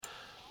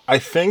I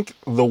think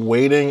the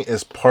waiting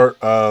is part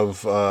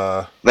of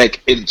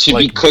Like it should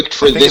be like cooked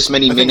I for think this it's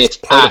many I think it's minutes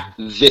part of at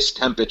this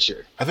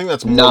temperature. I think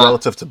that's more Not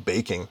relative to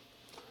baking.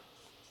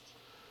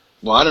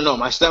 well, I don't know.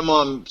 My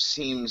stepmom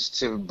seems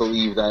to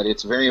believe that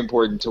it's very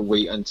important to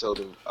wait until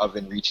the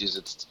oven reaches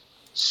its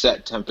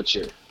set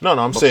temperature No,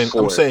 no, I'm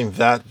before. saying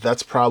that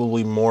that's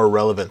probably more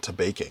relevant to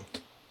baking.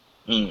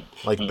 Mm,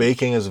 Like mm,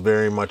 baking is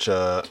very much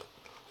a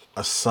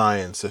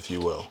science, if you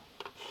will.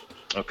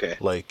 okay.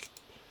 Like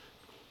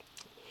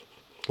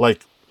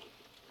like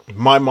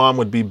my mom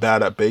would be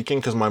bad at baking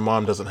because my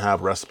mom doesn't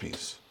have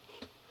recipes.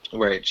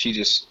 Right. She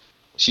just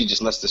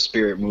lets the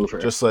spirit move her.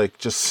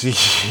 Just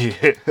see,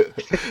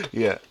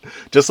 yeah,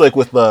 just like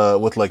with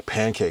like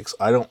pancakes.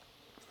 I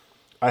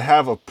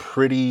have a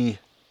pretty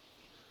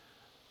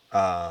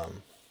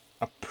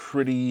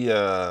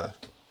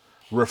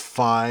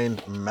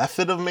refined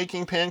method of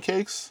making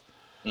pancakes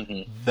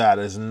Hmm. that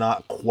is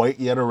not quite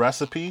yet a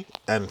recipe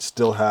and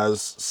still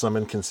has some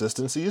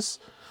inconsistencies.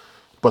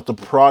 But the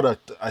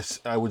product,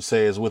 I would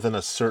say, is within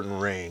a certain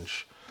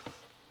range.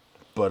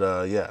 But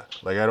yeah,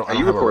 like I Are don't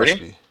you have a recording?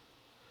 recipe.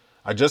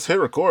 I just hit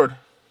record.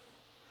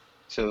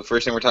 So the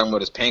first thing we're talking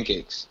about is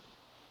pancakes.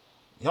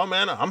 Yo,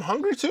 man, I'm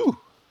hungry too.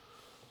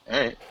 All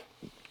right.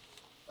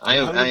 I I'm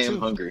am I hungry am too.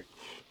 hungry.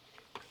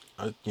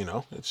 You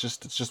know, it's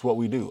just what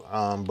we do.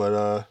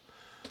 But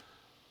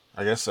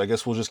I guess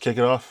we'll just kick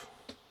it off.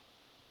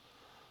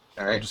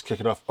 All We'll right. just kick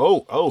it off.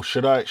 Oh,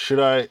 should I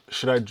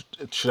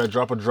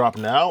drop a drop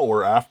now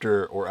or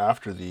after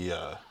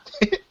the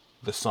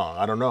song?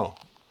 I don't know.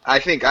 I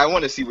think I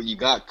want to see what you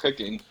got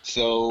cooking.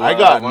 So I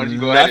got why don't you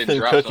go ahead and nothing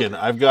drop cooking. something?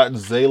 I've got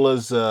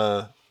Zay's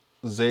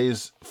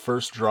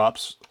first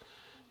drops.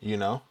 You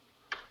know,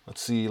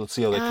 let's see how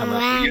they come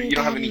out. Well, you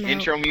don't have any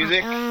intro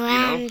music, you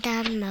know?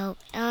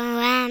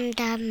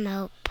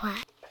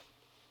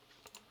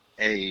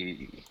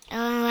 Hey,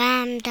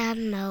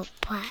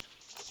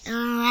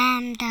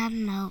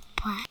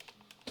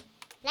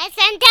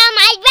 Listen to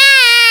my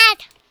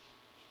breath!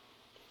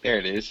 there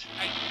it is.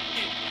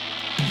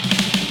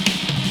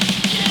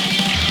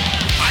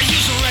 I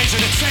use a razor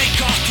to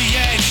take off the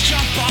edge,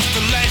 jump off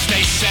the ledge,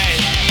 they said.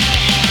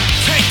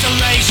 Take the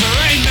laser,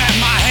 aim at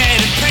my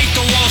head, and paint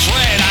the walls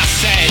red, I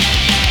said.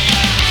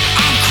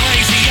 I'm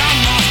crazy,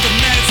 I'm off the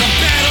meds, I'm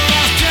better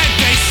off dead,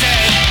 they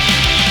said.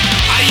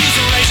 I use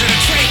a razor to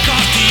take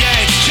off the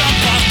edge, jump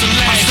off the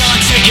ledge. I'm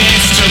selling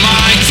tickets to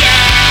my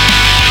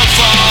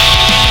downfall.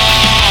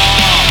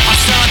 I'm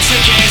selling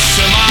tickets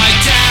to my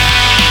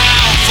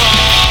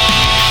downfall.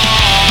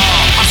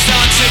 I'm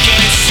selling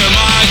tickets to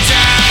my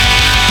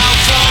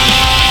downfall.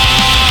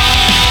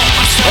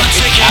 I'm selling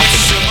tickets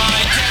to my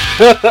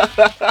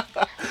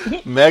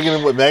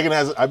Megan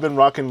has. I've been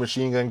rocking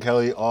Machine Gun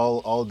Kelly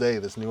all day.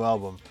 This new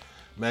album.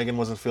 Megan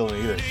wasn't feeling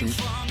it either.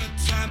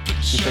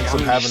 She thinks I'm I'm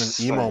having an just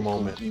emo like,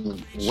 moment.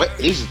 what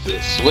is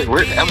this?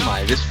 Where am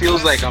I? This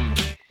feels like I'm,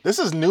 This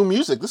is new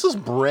music. This is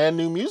brand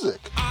new music.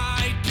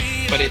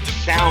 but it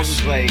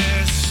sounds like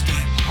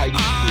high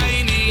school.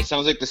 It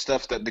sounds like the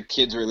stuff that the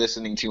kids were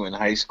listening to in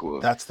high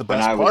school. That's the when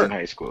best I was part. in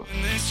high school.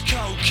 This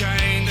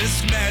cocaine,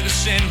 this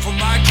medicine for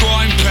my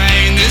growing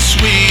pain, this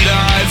weed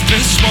I've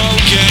been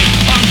smoking,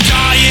 I'm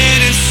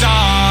dying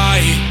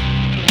inside.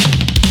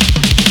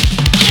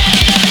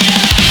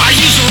 I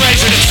use a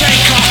razor to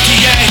take off the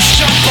edge,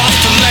 jump off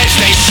the ledge,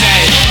 they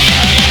said.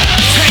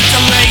 Take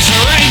the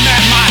laser, aim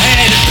at my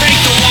head, and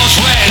paint the walls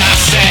red, I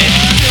said.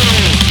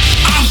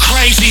 I'm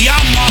crazy,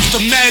 I'm off the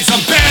meds,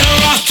 I'm better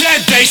off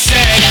dead, they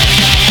said.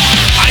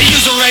 I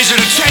use a razor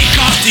to take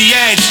off the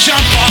edge,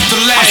 jump off the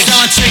ledge. I'm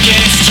selling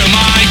tickets to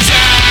my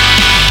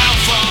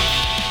downfall.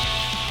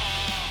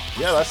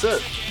 Yeah, that's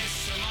it.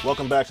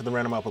 Welcome back to the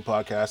Random Apple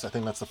Podcast. I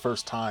think that's the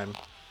first time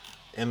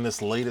in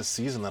this latest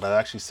season that I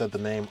actually said the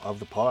name of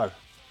the pod.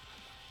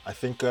 I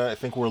think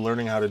we're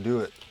learning how to do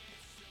it.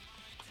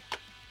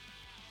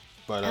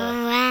 But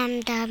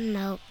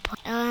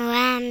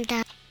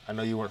I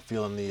know you weren't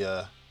feeling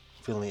the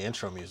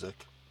intro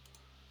music.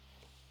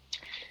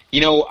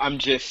 You know, I'm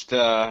just,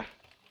 I'm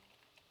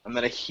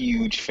not a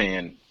huge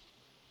fan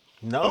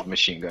No, of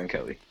Machine Gun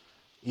Kelly.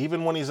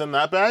 even when he's in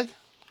that bag.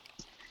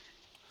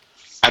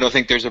 I don't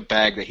think there's a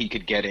bag that he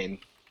could get in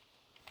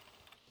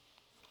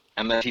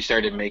unless he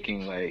started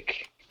making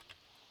like,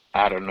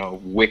 I don't know,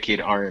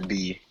 wicked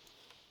R&B.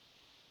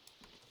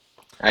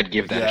 I'd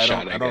give that Yeah, a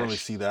shot, I I don't really guess.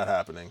 see that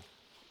happening.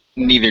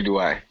 Neither do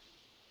I.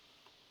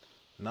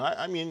 No,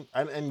 I mean,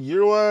 and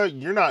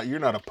you're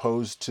not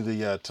opposed to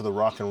the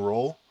rock and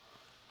roll.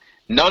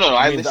 No,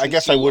 I mean, I listen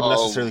guess to I wouldn't a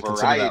necessarily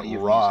consider that variety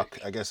of rock.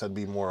 music. I guess that'd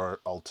be more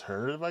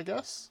alternative. I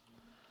guess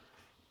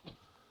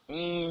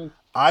Mm,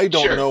 I don't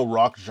sure. know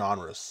rock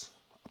genres.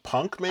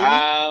 Punk maybe.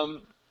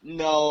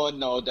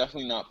 No,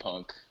 definitely not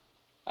punk.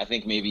 I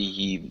think maybe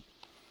he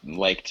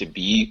liked to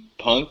be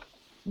punk,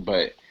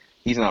 but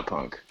he's not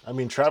punk. I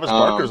mean, Travis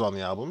Barker's Um, on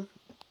the album.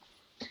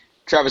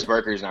 Travis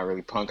Barker's not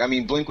really punk. I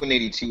mean,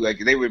 Blink-182, like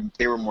they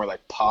were more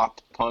like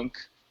pop punk,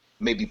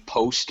 maybe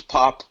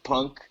post-pop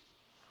punk.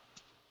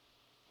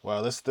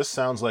 Wow, this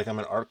sounds like I'm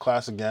in art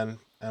class again,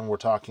 and we're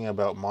talking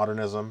about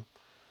modernism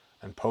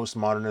and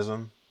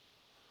postmodernism.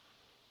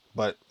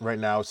 But right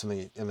now it's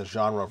in the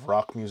genre of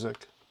rock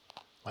music.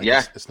 Like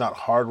Yeah. it's not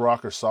hard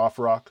rock or soft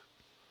rock.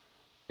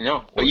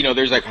 But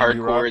there's like Indie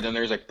hardcore, rock. then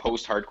there's like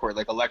post-hardcore.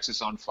 Like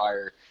Alexis on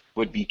Fire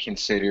would be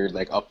considered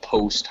like a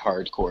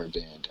post-hardcore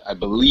band, I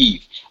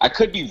believe. I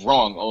could be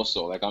wrong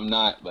also. Like I'm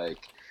not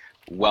like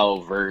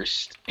well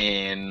versed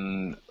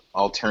in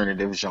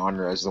alternative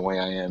genres the way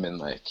I am in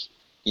like,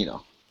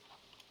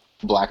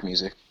 black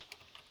music.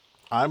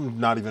 I'm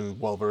not even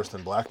well versed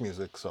in black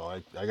music,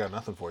 so I got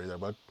nothing for you there,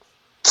 bud.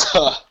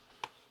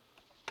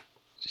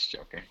 Just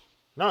joking.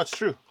 No, it's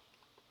true.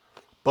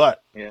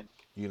 But Yeah.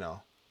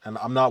 and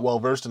I'm not well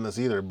versed in this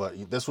either.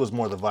 But this was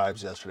more the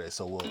vibes yesterday,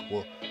 so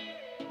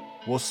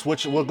we'll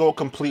switch. We'll go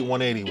complete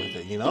 180 with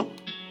it.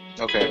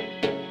 Okay.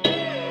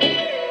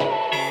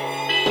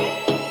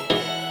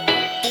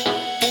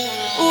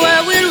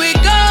 Where will we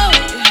go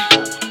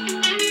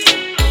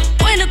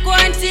when the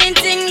quarantine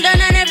thing done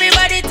and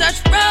everybody touch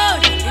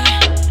road?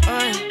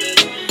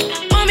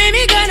 Mommy,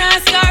 me gonna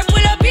start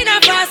pull up in a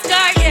fast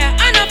car, yeah.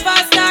 And a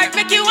fast start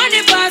make you want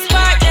the fast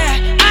part,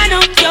 yeah. I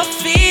know you're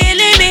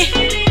feeling me,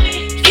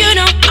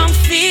 I'm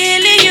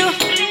feeling you.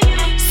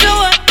 So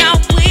what now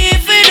we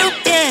feel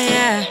do,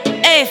 yeah.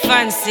 Hey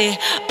fancy,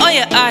 oh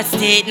your heart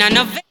state, none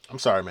of it. I'm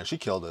sorry, man. She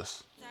killed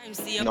us.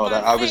 No,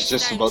 I was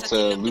just about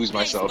to lose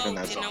myself in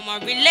that song. No more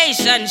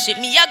relationship,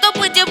 me I go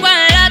put you on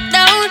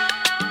lockdown.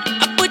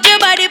 I put your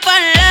body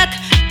on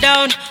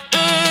lockdown.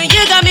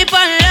 You got me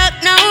on lock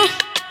now.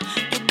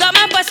 You got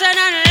my person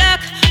on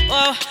lock.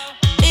 Oh,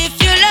 if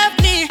you love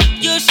me,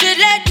 you should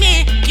let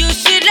me. You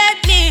should let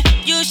me.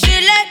 You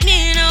should let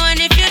me know. And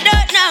if you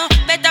don't know,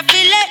 better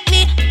feel let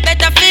me.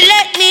 Better feel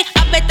let me.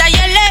 I better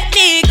you let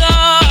me go.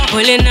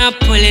 Pulling up,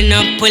 pulling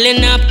up,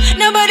 pulling up.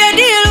 Nobody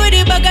deal with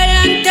the bugger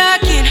and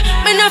talking.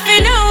 Me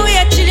nothing now, we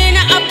are chilling in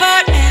an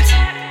apartment.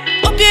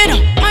 Hope you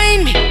don't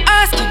mind me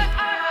asking,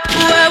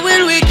 where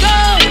will we go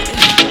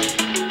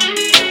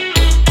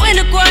when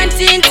the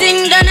quarantine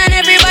thing done and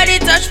everybody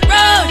touch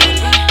road?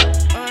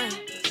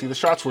 See, the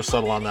shots were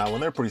subtle on that one.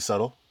 They're pretty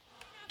subtle.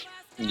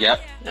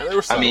 Yep. Yeah, they were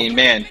I subtle. mean,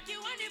 man,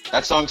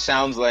 that song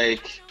sounds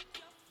like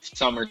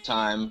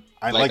summertime,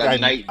 I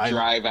night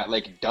drive at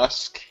like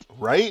dusk.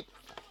 Right?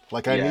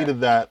 Like I Yeah.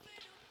 needed that.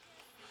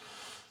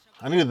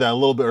 I needed that a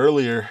little bit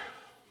earlier,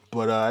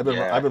 but I've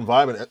been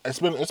vibing.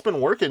 It's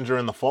been working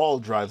during the fall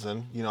drives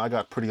in. I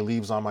got pretty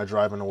leaves on my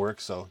drive into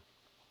work, so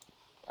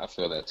I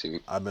feel that too.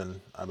 I've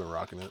been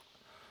rocking it.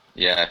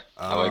 Yeah,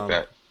 I like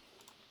that.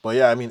 But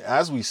yeah, I mean,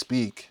 as we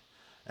speak,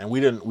 and we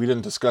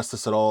didn't discuss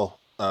this at all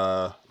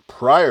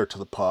prior to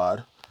the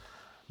pod,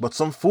 but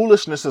some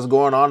foolishness is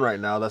going on right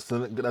now that's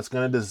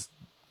going to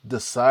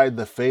decide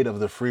the fate of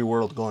the free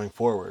world going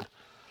forward.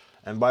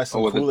 And by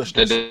some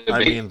foolishness, the I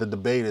debate. mean the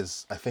debate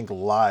is, I think,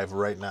 live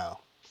right now.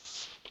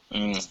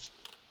 Mm.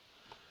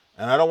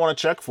 And I don't want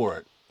to check for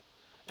it.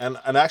 And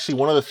actually,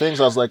 one of the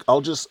things I was like,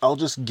 I'll just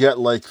get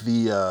like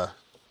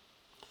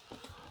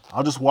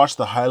I'll just watch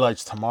the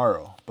highlights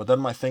tomorrow. But then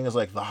my thing is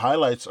like the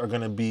highlights are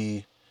going to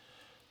be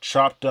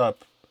chopped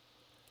up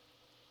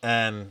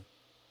and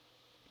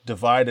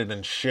divided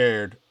and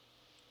shared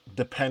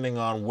depending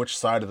on which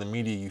side of the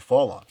media you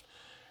fall on.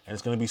 And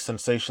it's going to be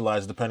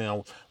sensationalized depending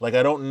on, like,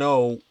 I don't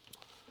know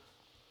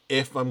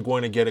if I'm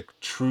going to get a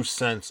true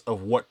sense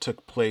of what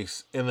took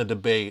place in the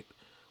debate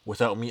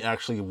without me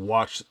actually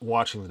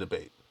watching the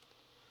debate.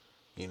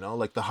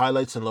 Like the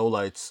highlights and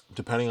lowlights,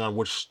 depending on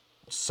which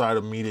side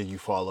of media you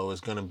follow, is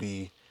going to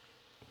be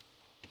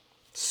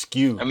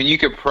skewed. I mean, you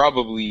could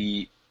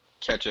probably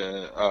catch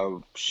a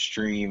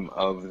stream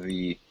of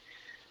the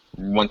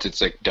once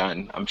it's like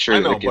done. I'm sure I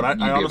know, you'd but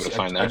be I able honestly, to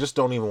find that. I just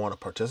don't even want to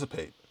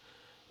participate.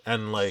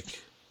 And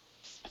like,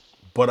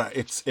 but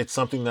it's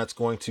something that's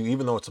going to,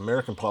 even though it's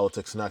American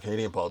politics, not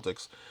Canadian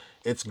politics,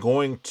 it's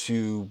going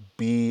to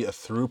be a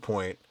through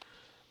point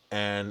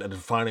and a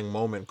defining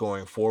moment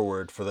going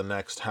forward for the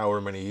next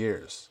however many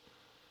years.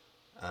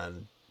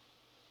 And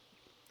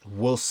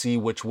we'll see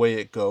which way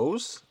it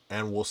goes,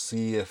 and we'll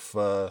see if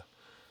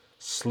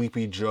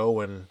Sleepy Joe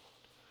and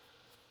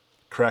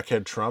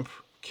Crackhead Trump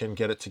can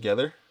get it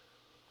together.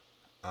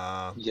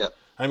 Yeah.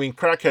 I mean,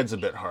 crackhead's a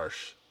bit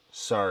harsh.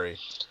 Sorry.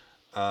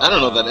 I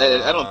don't know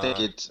that. I don't think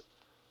it's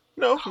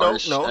No,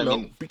 harsh. no, I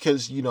mean-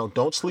 because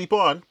don't sleep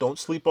on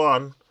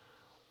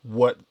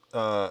what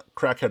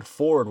Crackhead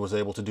Ford was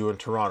able to do in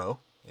Toronto.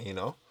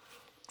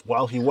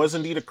 While he was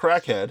indeed a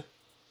crackhead,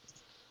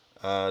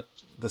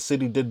 the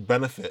city did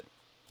benefit.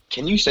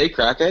 Can you say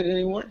crackhead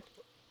anymore?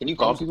 Can you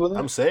call people that?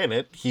 I'm saying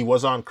it. He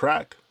was on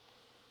crack.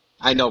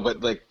 I know,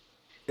 but like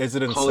Is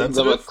it calling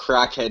them a insensitive?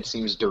 crackhead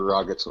seems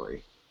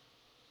derogatory.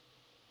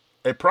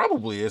 It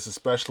probably is,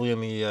 especially in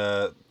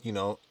the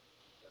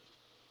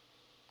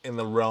in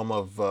the realm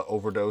of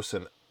overdose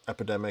and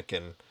epidemic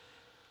and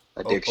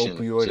Addiction.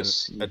 opioid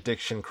just- and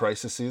addiction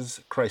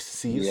crises.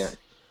 Yeah.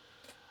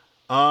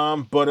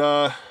 But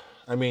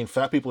I mean,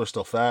 fat people are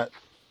still fat.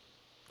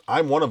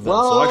 I'm one of them,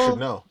 so I should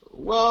know.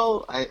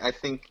 Well, I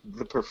think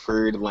the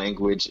preferred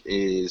language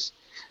is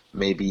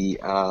maybe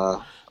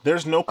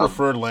There's no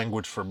preferred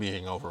language for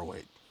being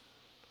overweight.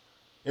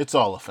 It's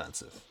all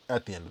offensive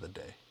at the end of the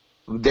day.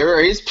 There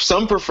is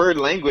some preferred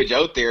language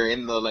out there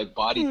in the like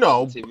body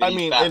No, positivity, I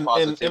mean fat in the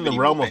positivity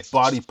realm movement. of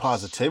body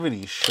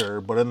positivity, sure,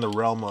 but in the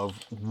realm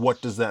of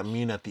what does that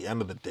mean at the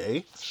end of the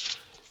day,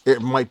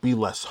 it might be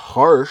less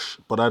harsh,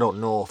 but I don't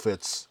know if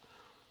it's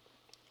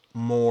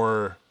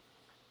more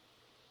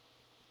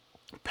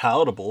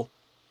palatable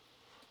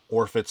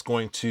or if it's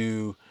going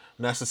to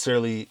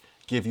necessarily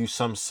give you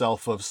some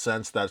self of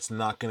sense that's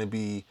not going to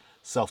be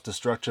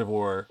self-destructive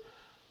or,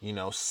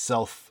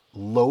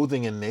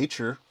 self-loathing in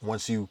nature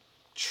once you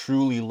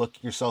truly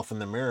look yourself in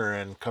the mirror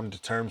and come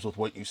to terms with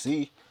what you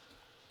see.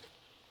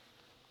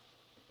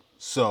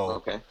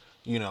 So, Okay.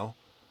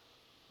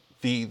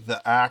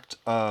 The act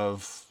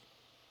of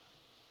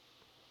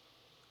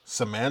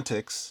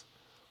semantics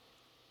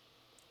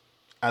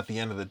at the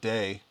end of the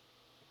day,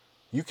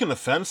 you can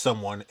offend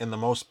someone in the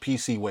most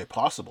PC way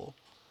possible.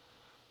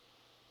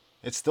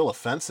 It's still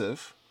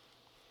offensive.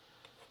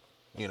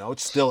 It can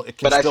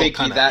But I still think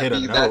kind of that hit a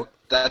be note.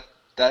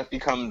 that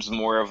becomes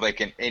more of like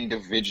an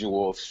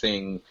individual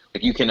thing.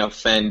 Like you can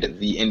offend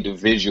the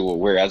individual,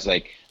 whereas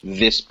like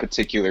this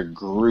particular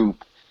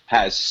group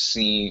has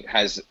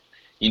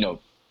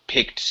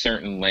picked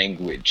certain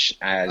language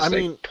as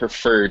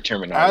preferred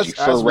terminology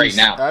for right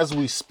now. As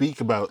we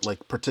speak about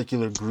like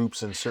particular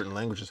groups in certain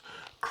languages,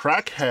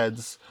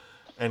 crackheads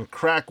and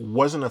crack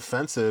wasn't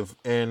offensive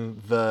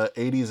in the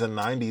 80s and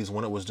 90s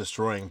when it was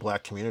destroying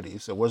black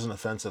communities. It wasn't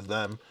offensive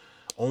then.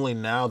 Only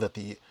now that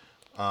the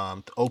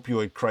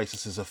opioid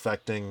crisis is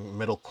affecting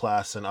middle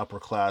class and upper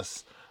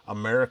class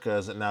America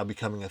is it now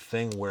becoming a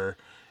thing where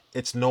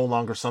it's no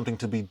longer something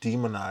to be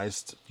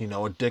demonized.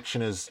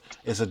 Addiction is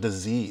a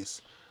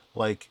disease.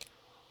 Like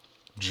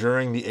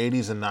during the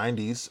 80s and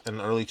 90s and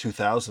early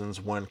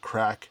 2000s when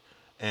crack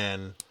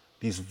and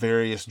these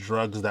various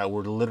drugs that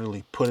were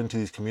literally put into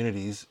these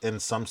communities in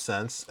some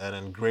sense and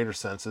in greater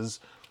senses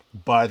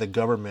by the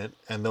government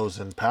and those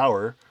in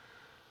power,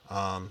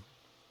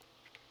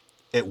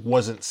 it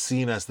wasn't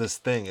seen as this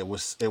thing. It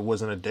was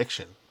an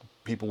addiction.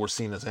 People were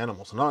seen as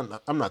animals. And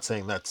I'm not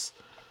saying that's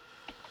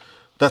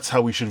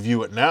how we should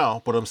view it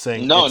now, but I'm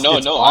saying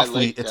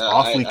it's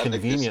awfully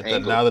convenient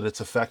that now that it's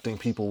affecting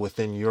people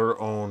within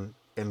your own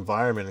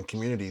environment and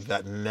community,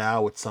 that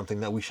now it's something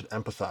that we should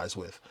empathize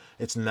with.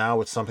 It's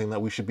something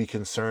that we should be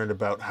concerned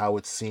about how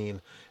it's seen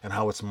and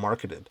how it's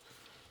marketed.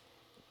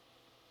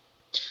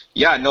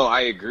 Yeah, no,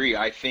 I agree.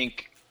 I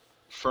think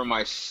for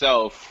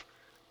myself,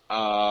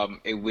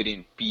 it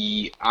wouldn't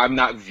be. I'm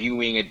not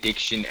viewing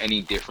addiction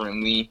any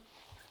differently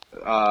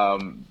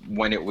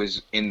when it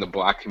was in the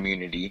black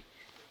community,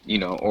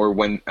 or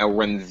when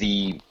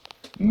the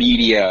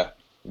media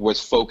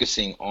was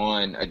focusing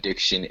on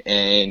addiction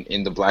and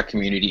in the black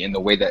community in the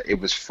way that it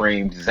was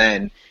framed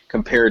then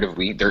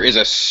comparatively. There is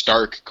a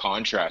stark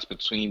contrast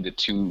between the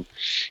two,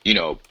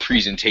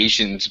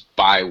 presentations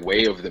by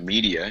way of the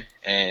media.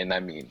 And I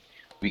mean,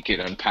 we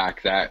could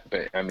unpack that,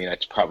 but I mean,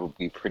 that's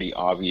probably pretty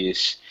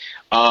obvious.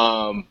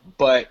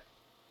 But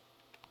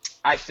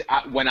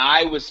when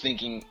I was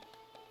thinking,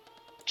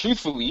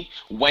 truthfully,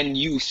 when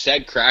you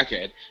said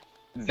crackhead,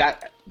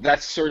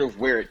 that's sort of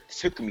where it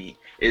took me,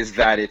 is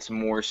that it's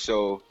more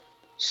so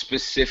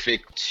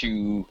specific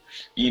to,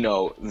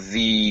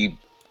 the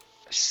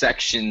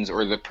sections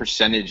or the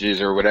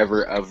percentages or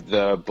whatever of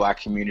the black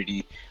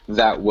community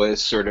that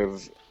was sort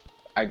of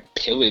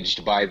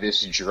pillaged by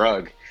this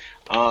drug.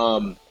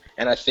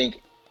 And I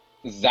think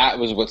that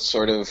was what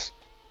sort of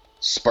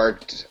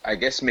sparked, I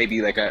guess,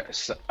 maybe like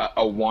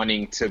a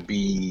wanting to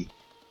be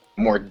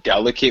more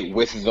delicate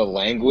with the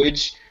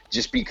language,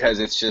 just because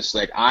it's just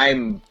like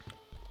I'm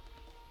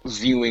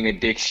viewing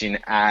addiction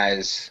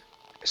as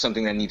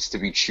something that needs to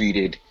be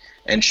treated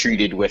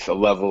with a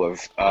level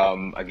of,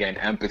 again,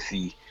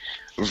 empathy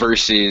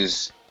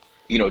versus,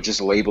 just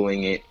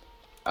labeling it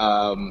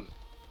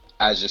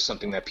as just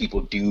something that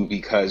people do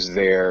because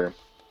they're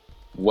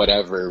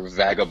whatever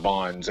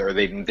vagabonds or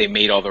they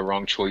made all the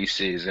wrong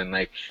choices and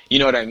like, you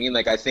know what I mean?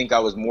 Like, I think I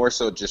was more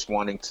so just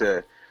wanting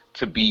to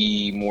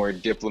be more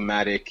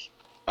diplomatic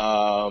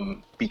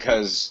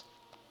because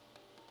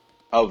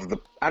of the,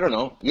 I don't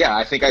know. Yeah,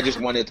 I think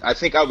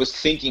I was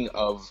thinking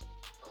of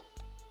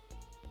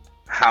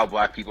how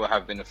black people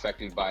have been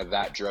affected by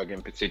that drug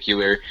in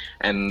particular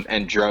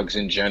and drugs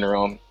in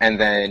general. And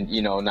then,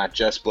 not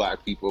just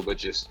black people, but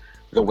just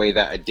the way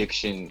that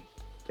addiction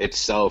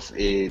itself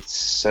is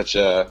such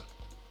a,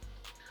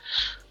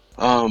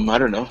 I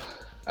don't know,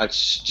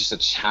 it's just a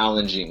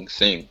challenging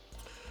thing,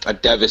 a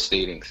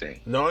devastating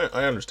thing. No,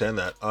 I understand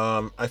that.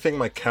 I think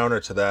my counter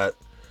to that,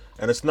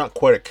 and it's not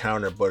quite a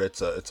counter, but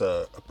it's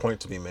a point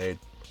to be made,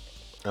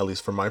 at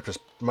least from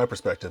my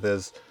perspective,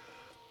 is,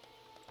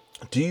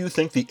 do you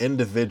think the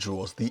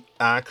individuals, the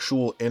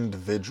actual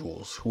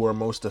individuals who are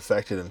most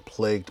affected and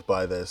plagued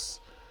by this,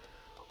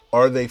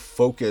 are they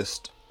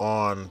focused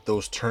on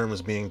those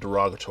terms being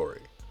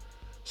derogatory?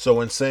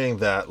 So in saying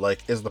that,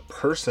 like, is the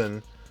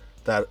person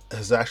that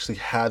has actually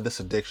had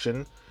this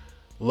addiction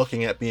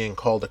looking at being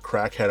called a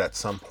crackhead at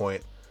some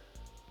point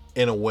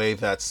in a way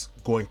that's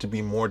going to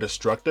be more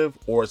destructive,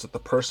 or is it the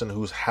person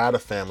who's had a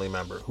family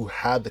member who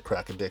had the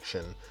crack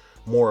addiction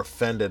more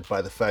offended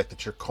by the fact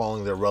that you're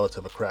calling their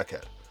relative a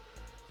crackhead?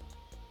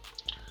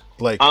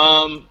 Like,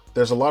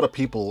 there's a lot of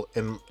people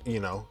in,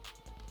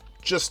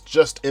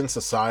 just in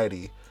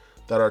society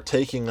that are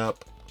taking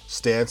up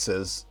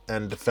stances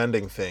and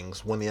defending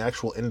things when the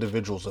actual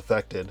individuals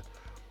affected,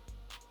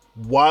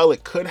 while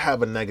it could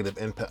have a negative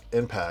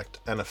impact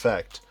and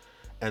effect,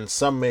 and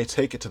some may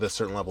take it to this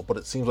certain level, but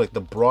it seems like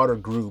the broader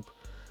group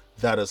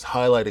that is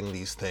highlighting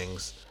these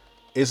things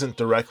isn't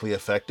directly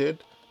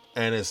affected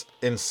and is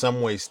in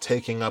some ways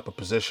taking up a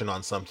position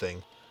on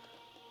something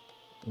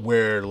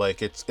where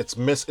like it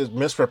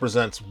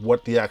misrepresents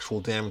what the actual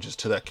damage is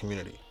to that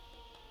community.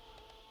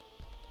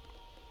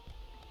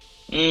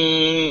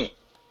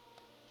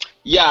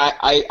 Yeah,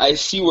 I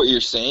see what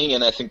you're saying,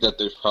 and I think that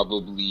there's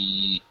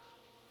probably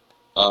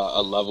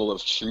a level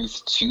of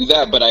truth to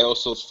that, but I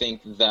also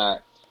think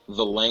that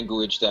the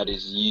language that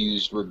is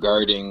used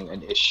regarding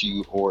an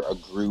issue or a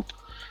group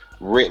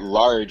writ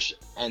large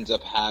ends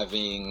up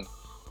having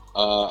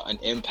an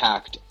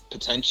impact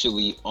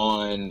potentially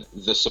on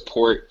the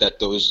support that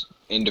those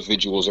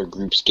individuals or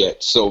groups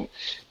get. So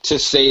to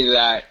say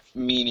that,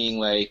 meaning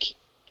like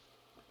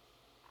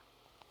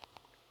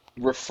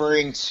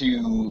referring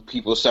to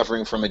people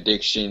suffering from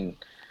addiction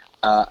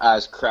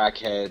as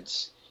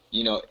crackheads,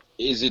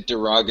 is it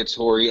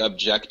derogatory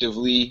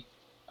objectively?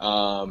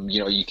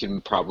 You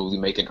can probably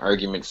make an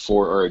argument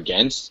for or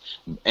against.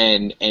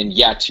 And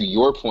yeah, to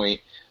your point,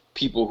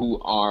 people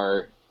who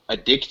are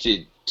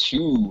addicted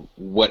to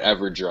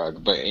whatever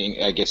drug, but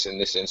I guess in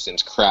this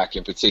instance, crack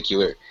in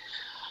particular,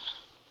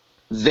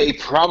 they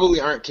probably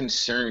aren't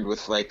concerned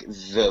with like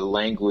the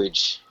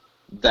language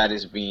that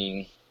is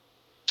being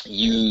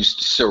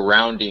used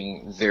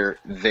surrounding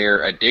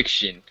their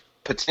addiction,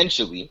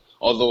 potentially,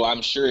 although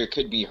I'm sure it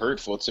could be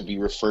hurtful to be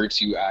referred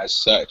to as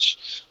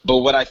such. But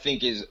what I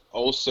think is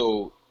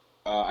also,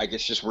 I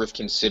guess, just worth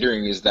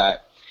considering is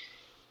that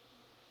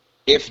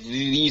if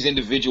these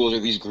individuals or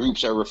these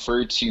groups are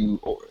referred to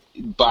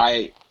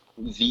by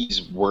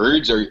these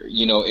words, or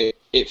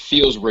it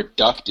feels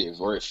reductive,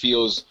 or it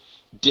feels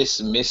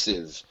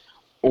dismissive,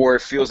 or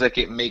it feels like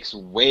it makes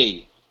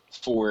way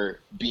for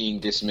being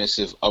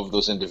dismissive of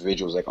those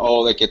individuals, like,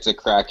 oh, like it's a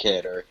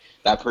crackhead, or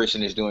that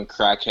person is doing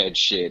crackhead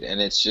shit, and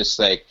it's just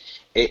like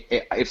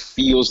it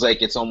feels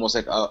like it's almost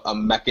like a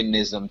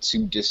mechanism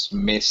to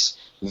dismiss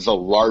the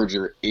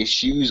larger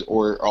issues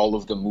or all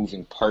of the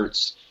moving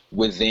parts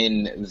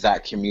within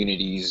that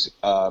community's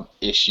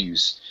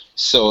issues.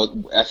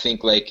 So I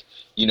think like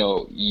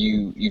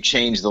you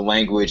change the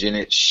language and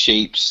it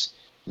shapes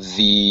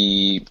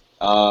the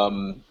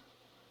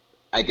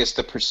I guess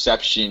the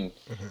perception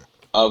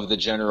of the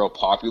general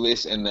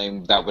populace, and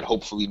then that would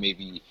hopefully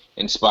maybe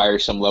inspire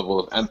some level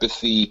of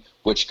empathy,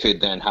 which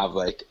could then have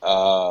like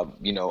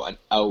an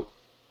out,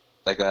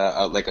 like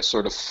a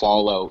sort of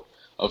fallout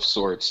of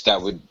sorts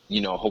that would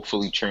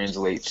hopefully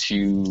translate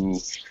to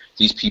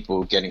these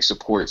people getting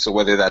support. So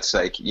whether that's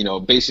like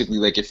basically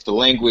like if the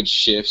language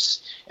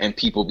shifts and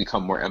people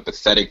become more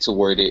empathetic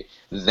toward it,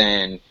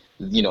 then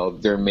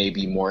there may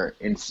be more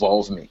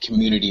involvement,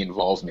 community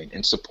involvement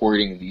in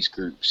supporting these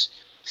groups,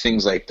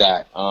 things like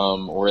that.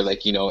 Or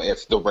like,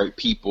 if the right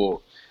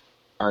people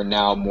are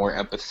now more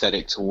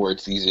empathetic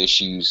towards these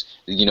issues,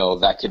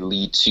 that could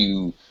lead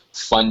to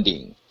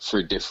funding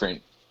for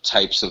different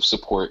types of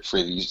support for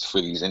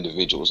these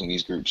individuals and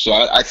these groups. So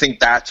I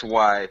think that's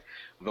why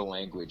the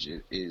language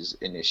is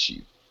an issue,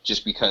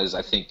 just because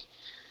I think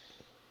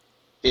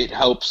it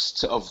helps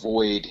to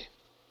avoid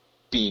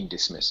being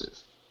dismissive.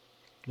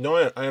 No,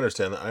 I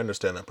understand that. I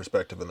understand that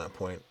perspective and that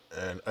point,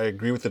 and I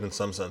agree with it in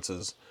some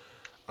senses.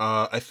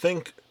 I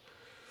think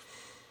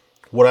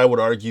what I would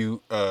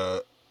argue,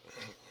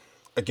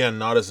 again,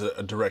 not as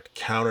a direct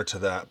counter to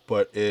that,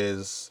 but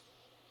is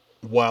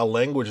while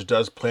language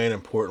does play an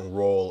important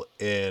role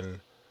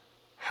in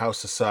how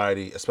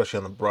society, especially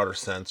on the broader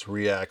sense,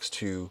 reacts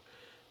to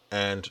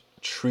and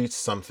treats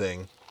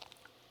something,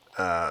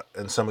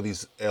 and some of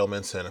these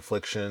ailments and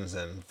afflictions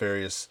and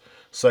various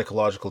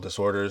psychological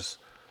disorders,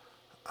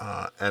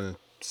 and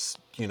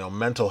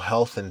mental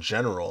health in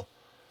general,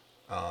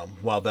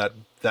 while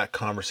that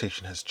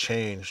conversation has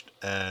changed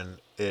and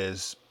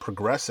is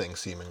progressing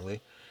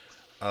seemingly,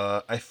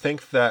 I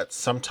think that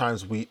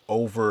sometimes we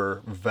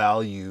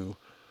overvalue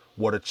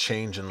what a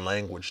change in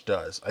language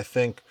does. I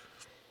think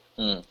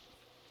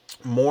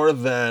more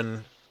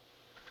than,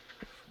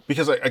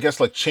 because I guess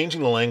like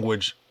changing the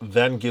language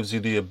then gives you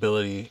the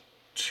ability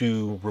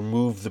to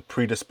remove the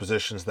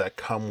predispositions that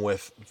come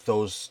with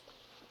those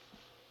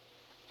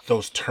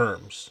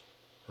terms,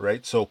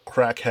 right? So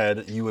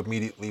crackhead, you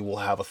immediately will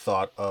have a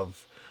thought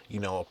of,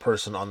 a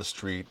person on the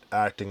street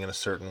acting in a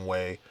certain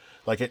way.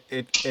 Like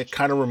it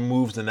kind of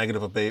removes the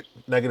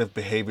negative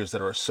behaviors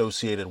that are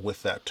associated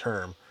with that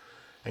term.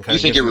 And you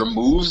think it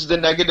removes the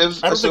negative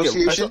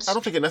associations? I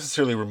don't think it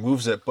necessarily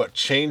removes it, but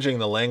changing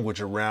the language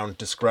around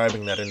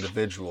describing that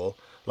individual,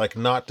 like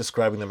not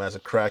describing them as a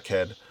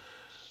crackhead,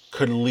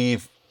 could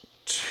leave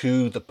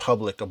to the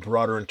public a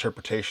broader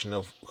interpretation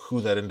of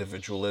who that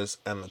individual is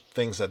and the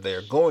things that they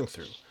are going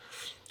through.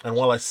 And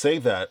while I say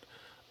that,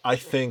 I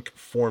think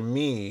for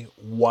me,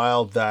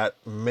 while that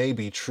may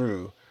be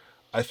true,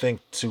 I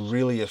think to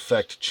really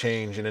affect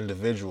change in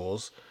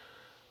individuals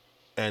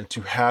and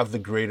to have the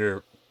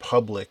greater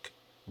public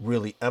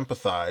really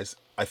empathize,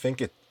 I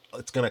think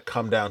it's going to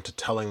come down to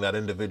telling that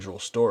individual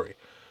story.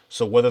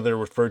 So whether they're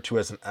referred to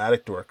as an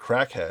addict or a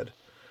crackhead,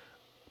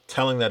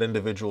 telling that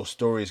individual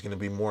story is going to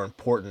be more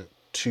important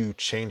to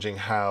changing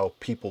how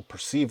people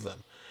perceive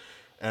them.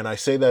 And I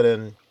say that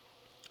in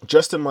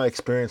my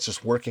experience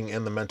just working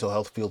in the mental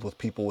health field with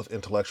people with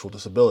intellectual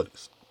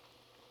disabilities.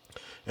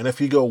 And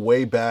if you go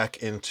way back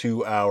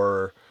into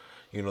our,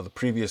 the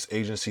previous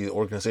agency, the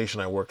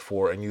organization I worked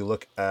for, and you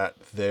look at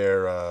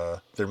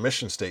their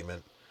mission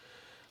statement,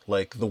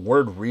 like the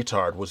word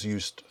retard was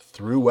used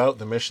throughout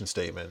the mission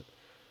statement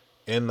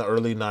in the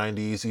early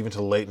 90s, even to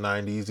the late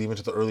 90s, even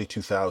to the early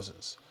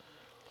 2000s.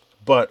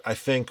 But I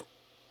think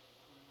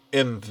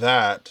in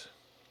that,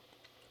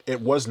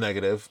 it was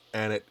negative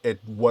and it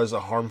was a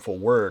harmful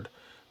word.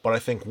 But I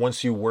think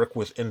once you work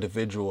with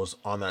individuals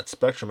on that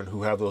spectrum and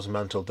who have those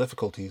mental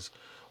difficulties,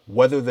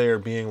 whether they are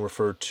being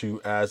referred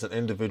to as an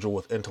individual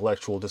with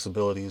intellectual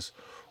disabilities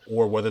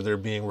or whether they're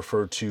being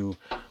referred to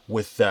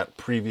with that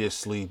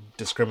previously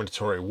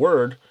discriminatory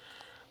word,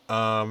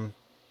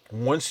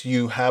 once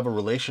you have a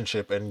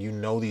relationship and you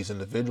know these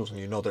individuals and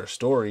you know their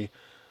story,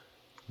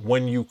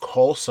 when you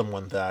call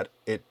someone that,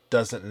 it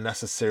doesn't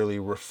necessarily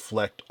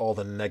reflect all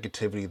the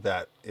negativity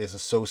that is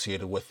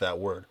associated with that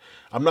word.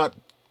 I'm not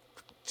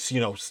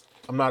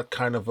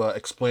kind of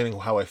explaining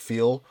how I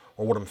feel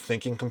or what I'm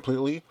thinking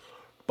completely,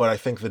 but I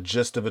think the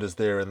gist of it is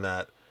there in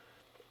that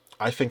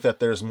I think that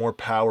there's more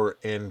power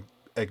in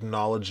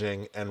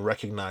acknowledging and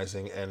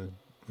recognizing and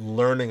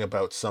learning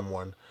about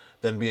someone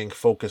than being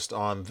focused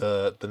on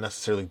the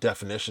necessarily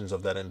definitions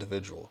of that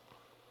individual.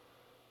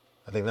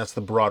 I think that's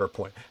the broader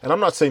point. And I'm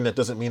not saying that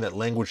doesn't mean that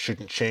language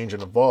shouldn't change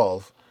and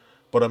evolve,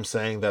 but I'm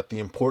saying that the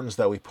importance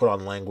that we put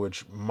on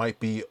language might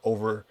be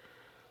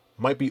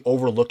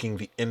overlooking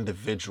the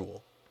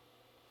individual.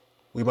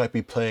 We might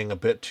be playing a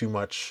bit too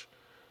much,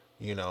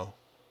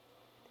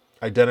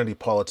 identity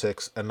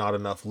politics and not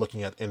enough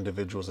looking at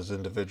individuals as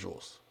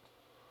individuals.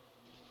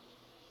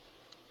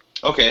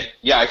 Okay,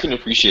 yeah, I can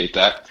appreciate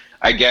that.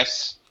 I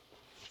guess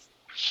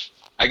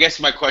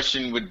my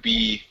question would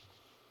be,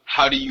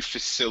 how do you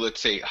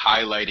facilitate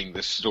highlighting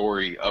the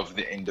story of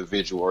the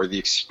individual or the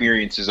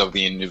experiences of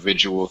the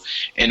individual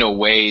in a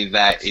way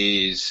that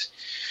is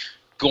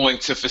going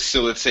to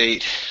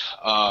facilitate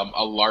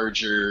a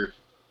larger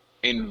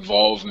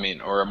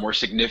involvement or a more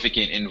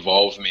significant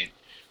involvement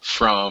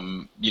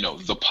from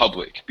the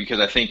public? Because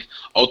I think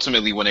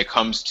ultimately when it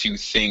comes to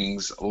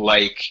things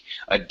like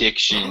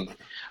addiction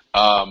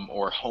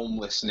or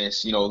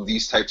homelessness,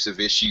 these types of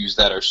issues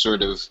that are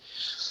sort of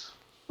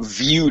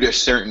viewed a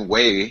certain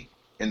way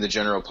in the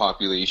general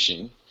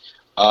population,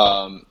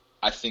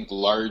 I think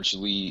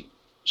largely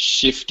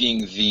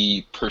shifting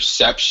the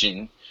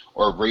perception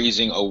or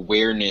raising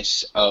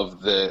awareness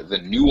of the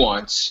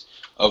nuance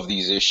of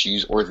these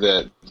issues or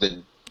the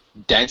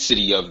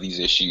density of these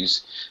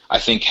issues, I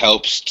think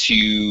helps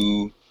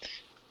to,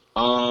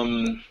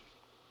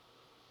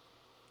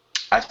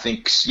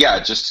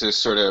 just to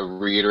sort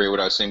of reiterate what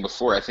I was saying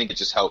before, I think it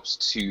just helps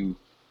to,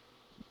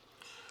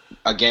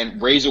 again,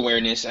 raise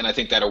awareness, and I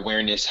think that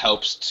awareness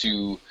helps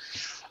to,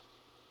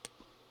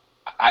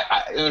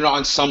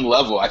 on some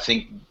level, I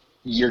think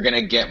you're going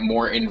to get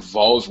more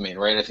involvement,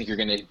 right? I think you're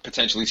going to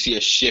potentially see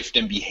a shift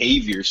in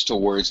behaviors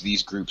towards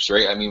these groups,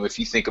 right? I mean, if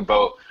you think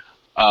about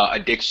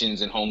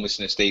addictions and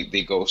homelessness, they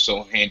go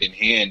so hand in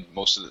hand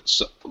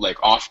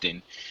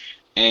often.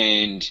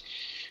 And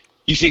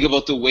you think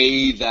about the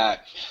way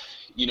that,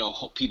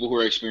 people who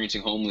are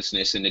experiencing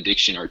homelessness and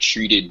addiction are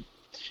treated,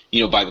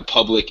 by the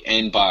public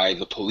and by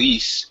the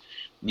police,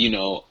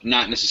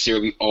 not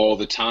necessarily all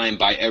the time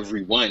by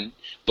everyone,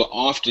 but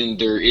often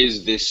there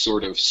is this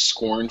sort of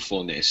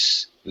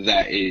scornfulness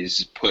that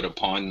is put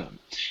upon them.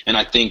 And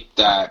I think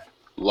that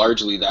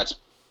largely that's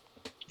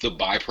the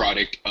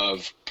byproduct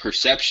of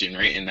perception,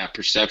 right? And that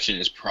perception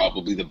is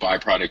probably the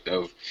byproduct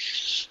of,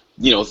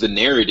 the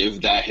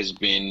narrative that has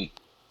been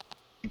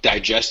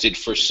digested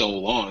for so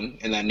long,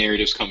 and that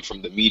narratives come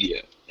from the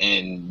media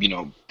and,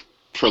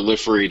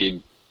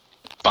 proliferated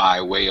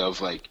by way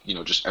of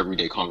just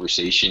everyday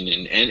conversation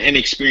and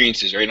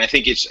experiences, right? And I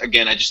think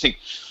I just think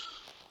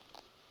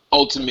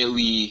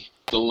ultimately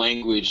the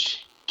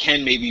language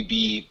can maybe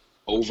be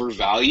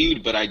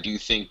overvalued, but I do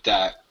think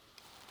that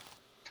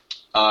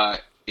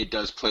it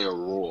does play a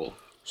role.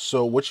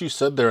 So what you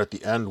said there at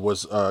the end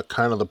was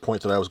kind of the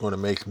point that I was going to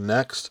make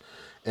next,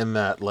 in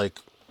that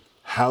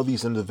how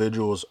these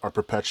individuals are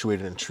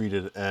perpetuated and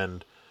treated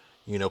and,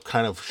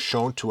 kind of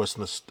shown to us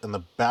in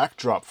the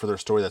backdrop for their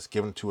story that's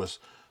given to us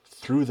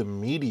through the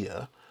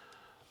media,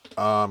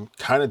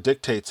 kind of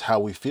dictates how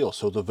we feel.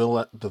 So the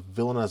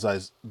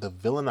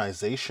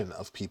villainization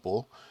of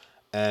people,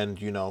 and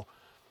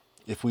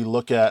if we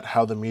look at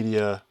how the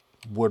media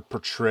would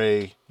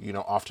portray,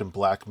 often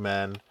black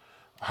men,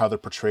 how they're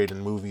portrayed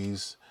in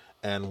movies,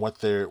 and what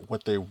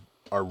they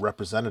are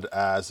represented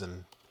as,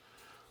 and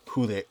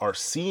who they are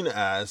seen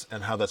as,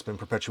 and how that's been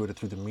perpetuated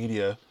through the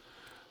media,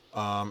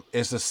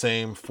 is the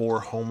same for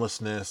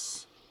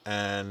homelessness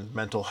and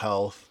mental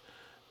health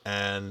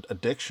and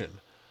addiction.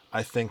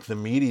 I think the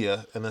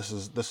media, and this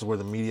is where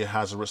the media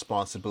has a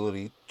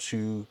responsibility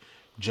to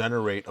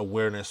generate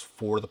awareness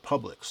for the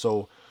public.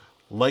 So,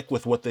 like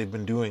with what they've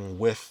been doing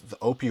with the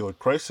opioid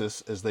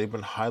crisis, is they've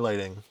been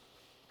highlighting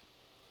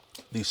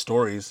these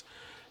stories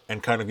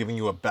and kind of giving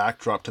you a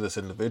backdrop to this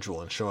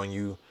individual and showing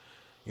you,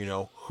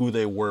 who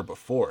they were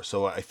before.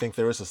 So I think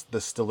there is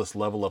still this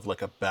level of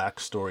like a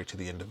backstory to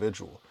the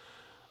individual.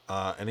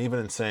 And even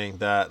in saying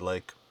that,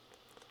 like,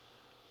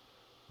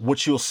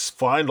 what you'll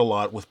find a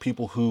lot with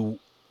people who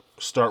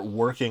start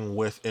working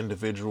with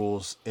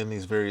individuals in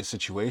these various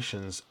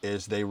situations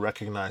is they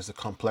recognize the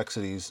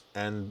complexities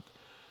and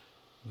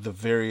the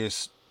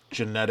various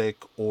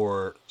genetic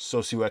or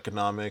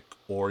socioeconomic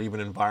or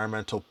even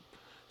environmental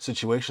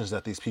situations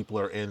that these people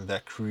are in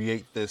that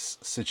create this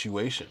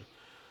situation.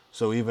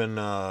 So even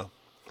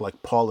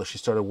like Paula, she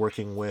started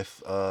working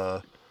with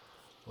a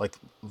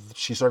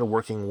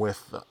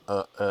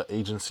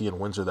agency in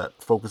Windsor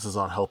that focuses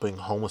on helping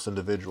homeless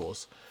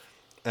individuals.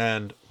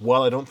 And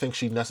while I don't think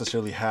she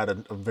necessarily had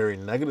a very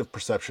negative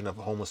perception of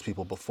homeless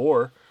people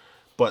before,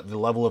 but the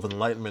level of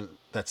enlightenment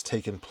that's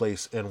taken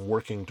place in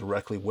working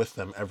directly with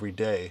them every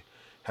day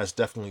has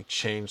definitely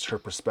changed her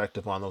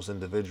perspective on those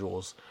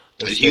individuals.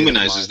 It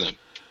humanizes them.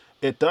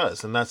 It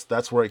does, and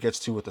that's where it gets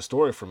to with the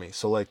story for me.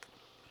 So like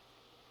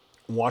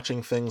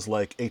watching things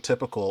like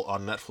Atypical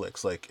on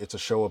Netflix, like it's a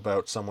show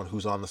about someone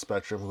who's on the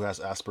spectrum who has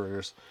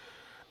Asperger's,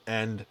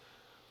 and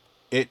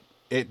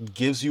it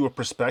gives you a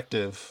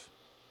perspective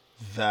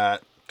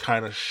that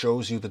kind of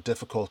shows you the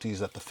difficulties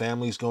that the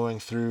family's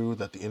going through,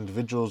 that the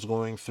individual's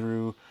going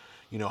through,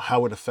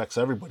 how it affects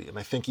everybody. And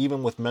I think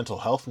even with mental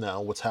health now,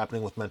 what's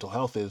happening with mental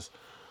health is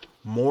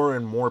more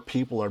and more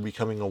people are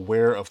becoming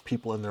aware of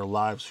people in their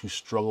lives who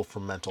struggle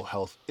from mental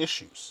health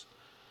issues.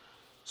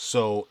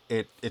 So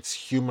it's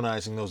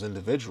humanizing those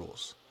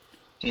individuals.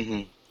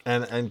 Mm-hmm.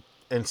 And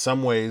in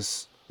some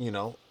ways,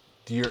 your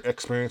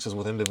experiences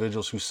with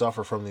individuals who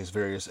suffer from these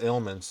various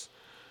ailments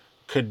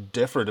could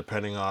differ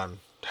depending on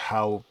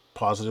how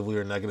positively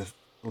or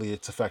negatively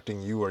it's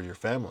affecting you or your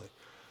family.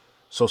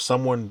 So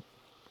someone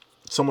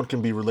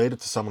can be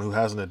related to someone who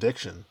has an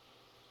addiction,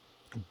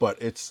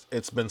 but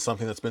it's been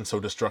something that's been so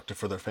destructive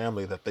for their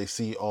family that they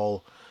see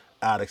all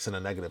addicts in a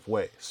negative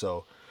way.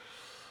 So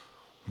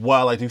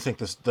while I do think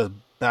the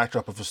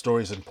backdrop of the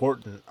story is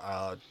important,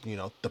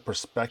 the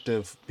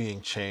perspective being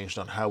changed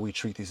on how we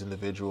treat these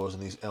individuals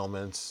and these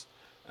ailments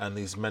and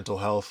these mental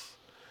health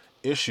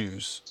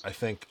issues, I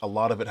think a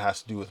lot of it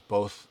has to do with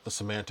both the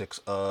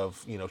semantics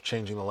of,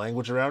 changing the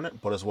language around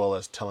it, but as well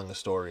as telling a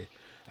story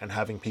and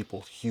having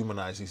people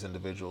humanize these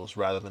individuals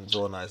rather than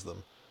villainize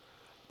them.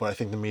 But I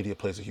think the media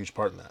plays a huge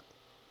part in that.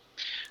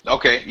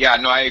 Okay, yeah,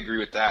 no, I agree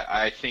with that.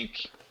 I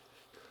think,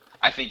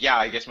 yeah,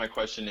 I guess my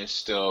question is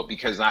still,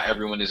 because not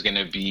everyone is going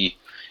to be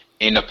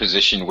in a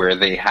position where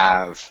they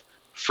have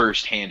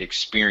firsthand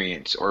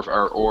experience or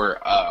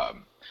a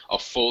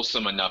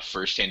fulsome enough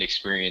firsthand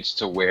experience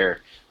to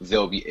where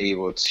they'll be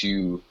able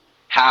to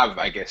have,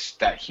 I guess,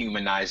 that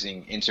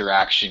humanizing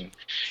interaction.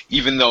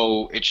 Even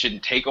though it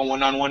shouldn't take a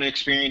one-on-one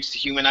experience to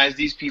humanize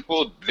these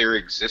people, their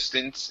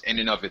existence in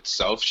and of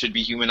itself should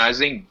be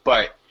humanizing,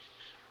 but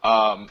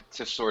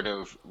to sort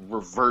of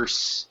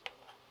reverse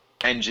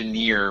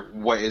engineer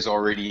what is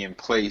already in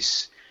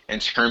place in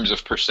terms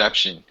of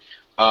perception.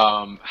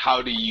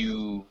 How do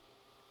you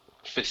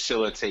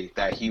facilitate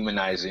that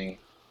humanizing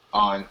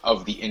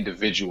of the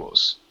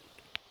individuals?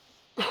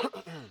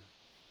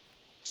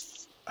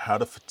 How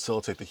to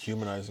facilitate the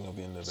humanizing of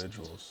the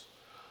individuals?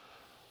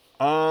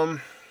 Well,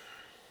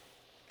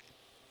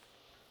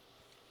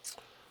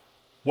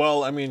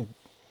 I mean,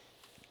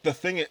 the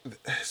thing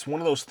it's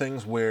one of those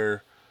things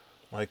where,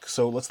 like,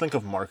 so let's think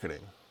of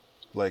marketing.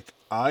 Like,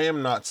 I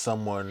am not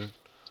someone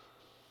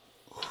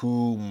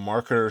who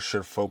marketers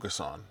should focus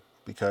on,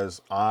 because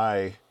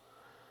I,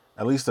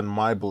 at least in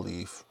my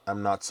belief,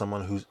 I'm not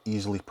someone who's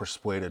easily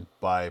persuaded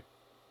by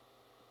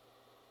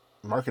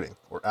marketing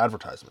or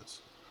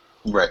advertisements.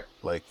 Right.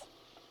 Like,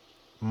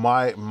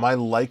 my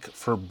like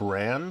for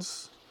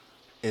brands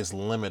is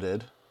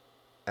limited,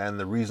 and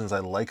the reasons I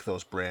like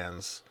those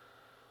brands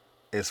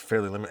is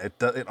fairly limited.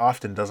 It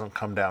often doesn't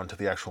come down to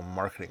the actual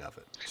marketing of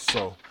it.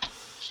 So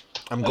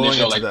I'm going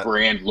into like that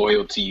brand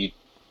loyalty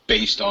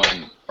based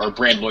on, or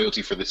brand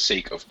loyalty for the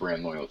sake of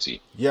brand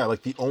loyalty. Yeah,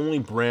 like the only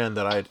brand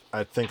that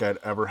I think I'd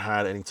ever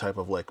had any type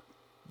of like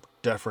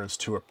deference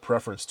to or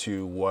preference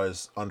to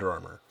was Under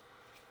Armour.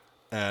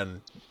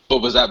 But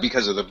was that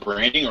because of the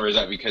branding, or is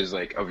that because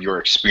like of your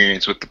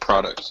experience with the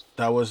product?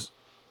 That was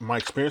my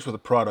experience with the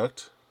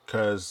product,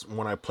 because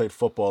when I played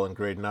football in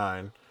grade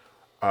 9,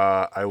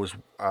 I was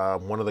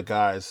one of the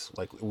guys,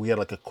 like we had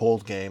like a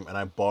cold game, and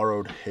I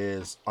borrowed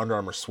his Under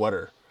Armour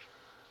sweater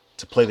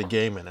to play the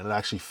game in, and it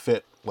actually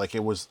fit. Like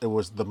it was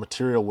the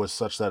material was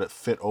such that it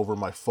fit over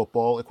my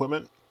football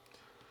equipment.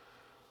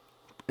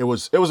 It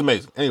was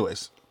amazing.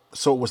 Anyways,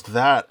 so it was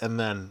that, and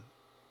then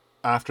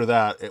after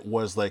that, it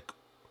was like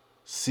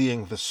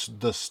seeing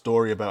the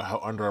story about how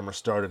Under Armour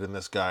started in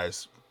this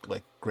guy's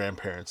like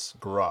grandparents'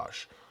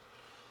 garage.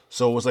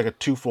 So it was like a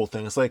twofold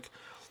thing. It's like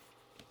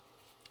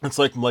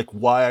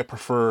why I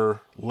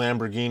prefer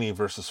Lamborghini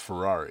versus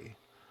Ferrari.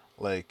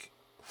 Like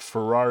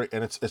Ferrari,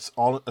 and it's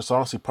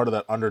honestly part of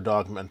that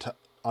underdog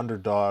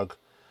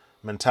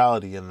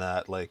mentality in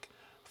that like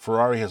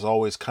Ferrari has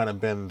always kind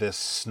of been this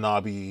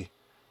snobby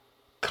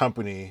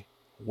company,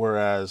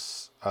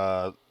 whereas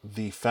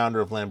the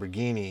founder of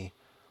Lamborghini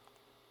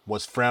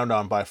was frowned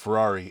on by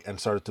Ferrari and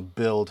started to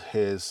build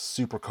his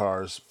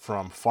supercars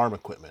from farm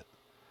equipment.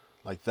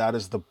 Like that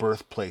is the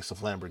birthplace of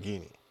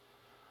Lamborghini.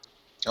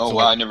 Oh So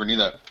wow, like I never knew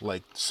that.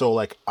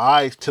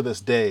 I to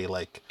this day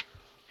like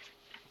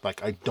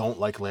I don't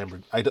like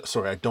I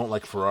don't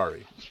like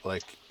Ferrari.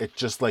 Like it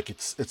just like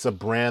it's a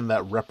brand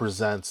that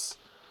represents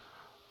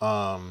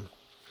I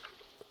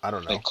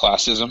don't know. Like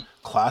classism.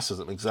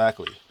 Classism,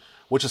 exactly.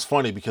 Which is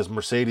funny because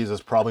Mercedes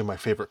is probably my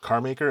favorite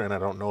car maker, and I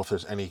don't know if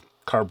there's any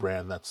car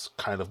brand that's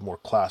kind of more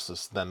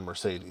classist than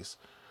Mercedes.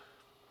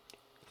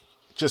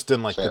 Just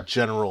in like Fair. the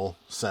general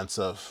sense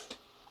of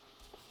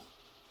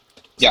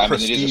Yeah, I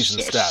mean it prestige is and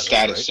a status,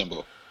 status right?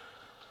 symbol.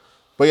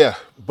 But yeah,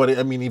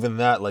 I mean even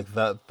that like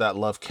that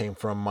love came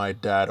from my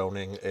dad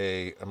owning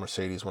a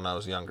Mercedes when I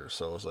was younger,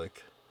 so it was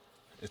like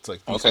it's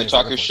like these Okay, things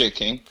talk are your influenced. shit,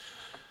 King.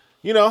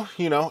 You know,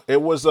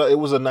 it was a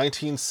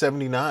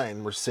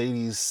 1979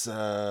 Mercedes.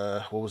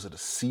 What was it? A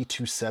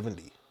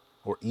C270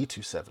 or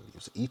E270? It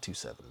was an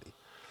E270.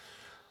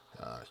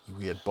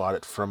 We had bought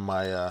it from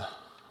my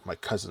my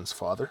cousin's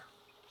father,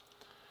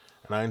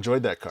 and I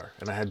enjoyed that car.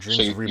 And I had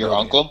dreams So of your rebuilding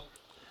it. uncle?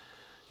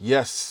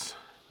 Yes,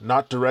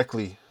 not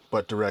directly,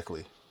 but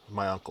directly.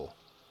 My uncle.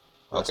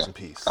 Rest Okay, in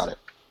peace. got it.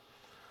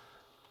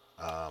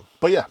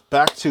 But yeah,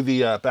 back to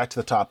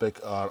the topic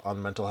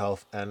on mental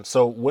health. And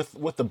so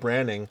with the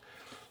branding,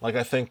 like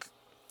I think,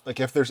 like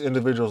if there's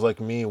individuals like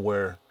me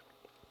where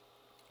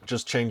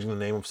just changing the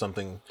name of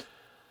something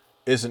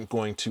isn't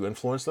going to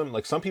influence them,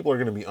 like some people are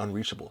going to be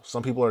unreachable.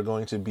 Some people are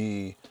going to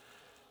be,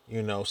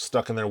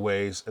 stuck in their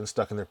ways and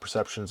stuck in their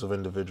perceptions of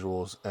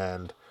individuals.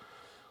 And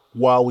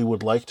while we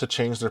would like to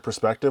change their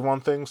perspective on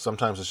things,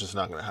 sometimes it's just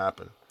not going to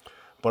happen.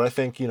 But I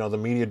think, the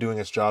media doing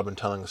its job and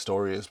telling a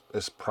story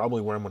is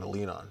probably where I'm going to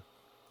lean on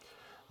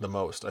the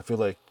most. I feel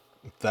like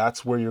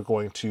that's where you're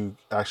going to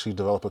actually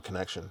develop a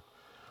connection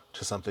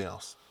to something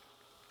else.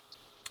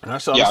 And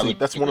actually, Yeah, I honestly, would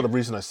that's one of the agree.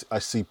 reasons I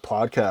see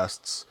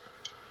podcasts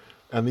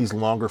and these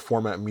longer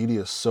format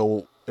media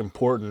so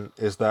important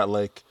is that,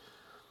 like,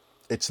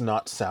 it's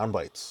not sound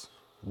bites.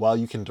 While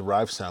you can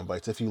derive sound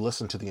bites, if you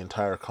listen to the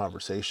entire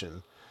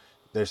conversation,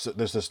 there's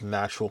this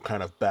natural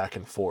kind of back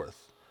and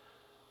forth.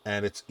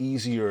 And it's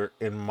easier,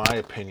 in my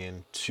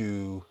opinion,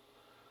 to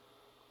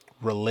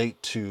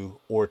relate to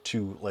or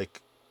to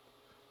like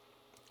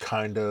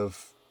kind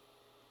of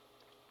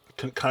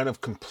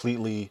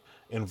completely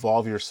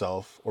involve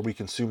yourself or be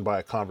consumed by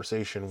a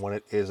conversation when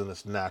it is in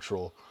this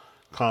natural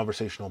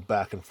conversational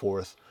back and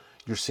forth.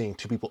 You're seeing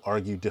two people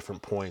argue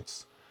different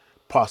points,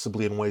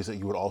 possibly in ways that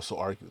you would also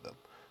argue them.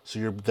 So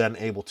you're then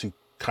able to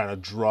kind of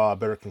draw a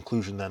better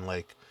conclusion than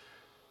like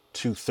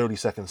two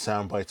 30-second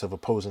sound bites of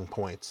opposing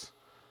points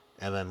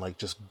and then like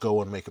just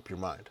go and make up your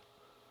mind.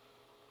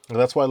 And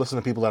that's why I listen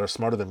to people that are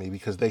smarter than me,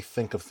 because they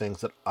think of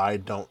things that I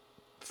don't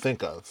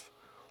think of.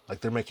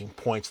 Like they're making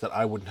points that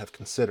I wouldn't have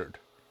considered.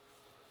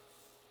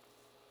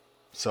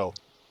 So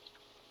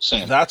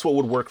Same. that's what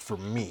would work for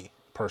me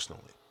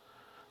personally.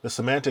 The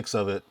semantics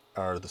of it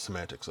are the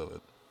semantics of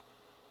it.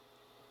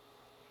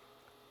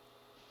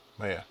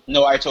 But yeah.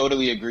 No, I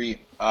totally agree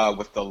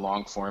with the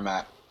long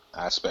format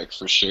aspect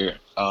for sure.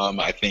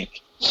 I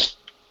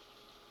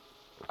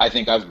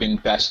think I've been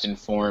best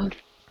informed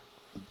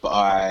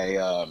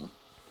by,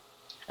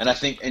 and I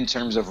think in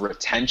terms of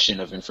retention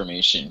of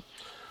information,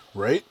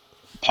 Right?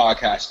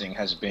 podcasting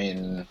has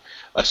been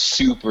a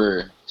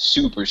super,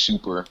 super,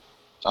 super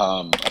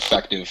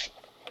effective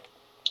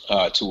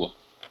tool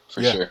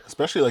for Yeah. sure.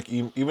 Especially like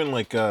even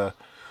like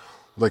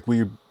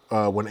we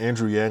when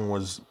Andrew Yang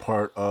was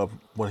part of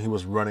when he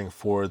was running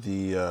for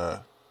the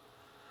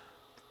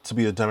to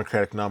be a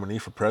Democratic nominee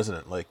for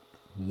president, like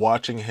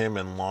watching him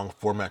in long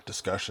format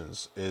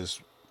discussions is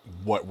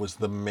what was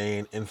the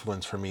main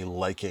influence for me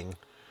liking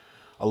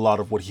a lot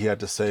of what he had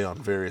to say on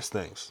various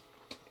things.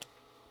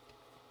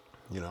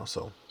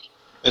 So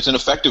It's an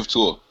effective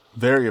tool.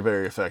 very,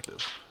 very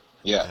effective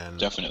Yeah, and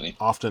definitely.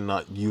 often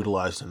not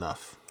utilized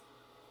enough.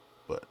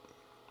 But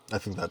I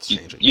think that's You,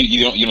 changing.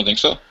 you don't think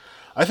so?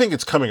 I think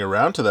it's coming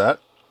around to that.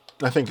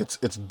 I think it's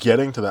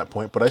getting to that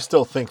point, but I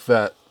still think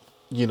that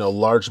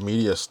large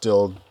media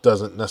still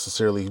doesn't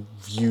necessarily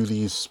view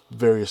these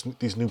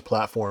new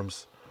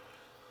platforms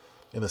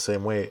in the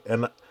same way.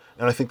 And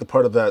I think the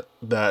part of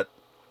that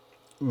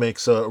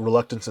makes a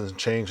reluctance and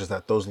change is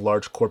that those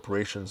large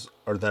corporations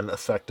are then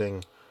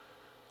affecting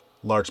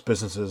large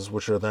businesses,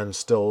 which are then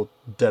still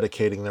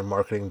dedicating their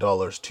marketing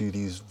dollars to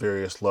these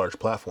various large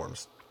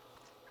platforms.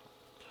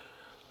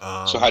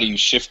 So how do you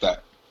shift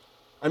that?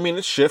 I mean,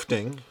 it's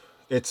shifting.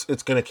 It's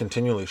going to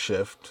continually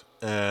shift,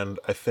 and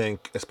I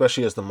think,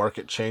 especially as the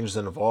market changes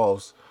and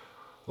evolves,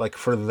 like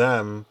for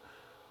them,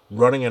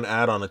 running an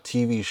ad on a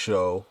TV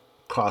show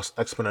costs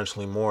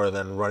exponentially more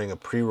than running a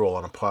pre-roll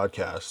on a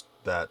podcast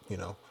that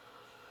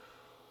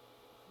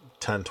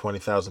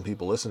 10,000-20,000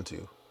 people listen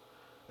to.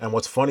 And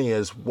what's funny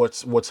is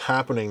what's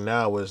happening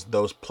now is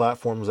those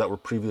platforms that were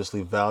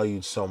previously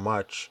valued so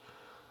much,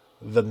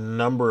 the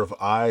number of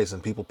eyes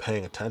and people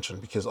paying attention,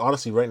 because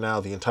honestly right now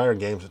the entire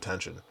game's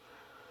attention.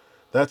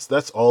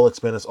 That's all it's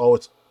been. It's all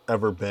it's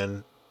ever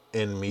been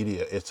in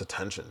media. It's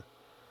attention.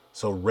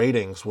 So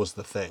ratings was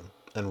the thing.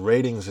 And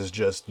ratings is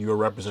just your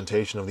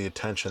representation of the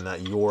attention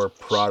that your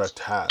product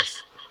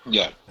has.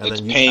 Yeah, And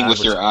it's then you paying with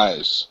advertise. your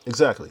eyes.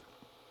 Exactly.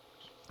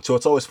 So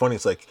it's always funny.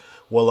 It's like,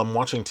 well, I'm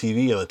watching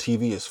TV and the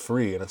TV is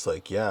free. And it's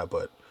like, yeah,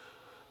 but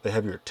they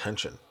have your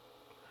attention.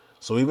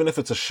 So even if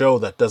it's a show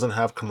that doesn't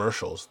have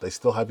commercials, they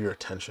still have your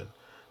attention.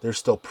 There's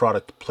still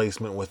product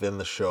placement within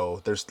the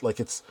show. There's like,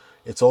 it's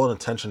all an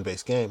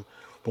attention-based game.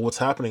 But what's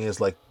happening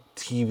is like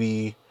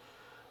TV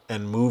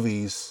and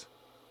movies,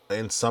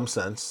 in some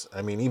sense,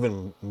 I mean,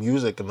 even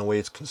music and the way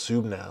it's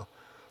consumed now,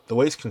 the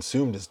way it's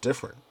consumed is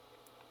different.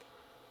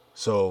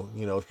 So,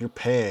 if you're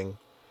paying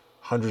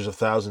hundreds of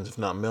thousands, if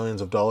not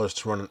millions of dollars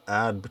to run an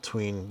ad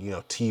between,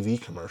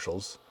 TV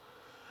commercials,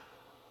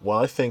 well,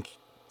 I think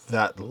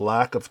that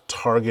lack of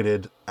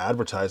targeted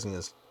advertising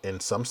is, in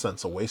some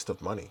sense, a waste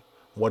of money.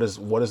 What is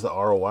the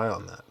ROI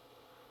on that?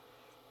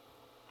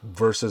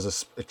 Versus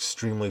this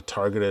extremely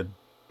targeted,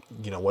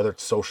 whether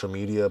it's social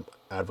media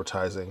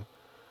advertising.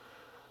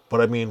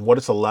 But I mean, what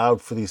it's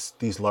allowed for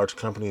these large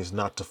companies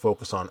not to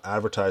focus on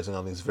advertising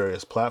on these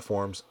various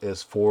platforms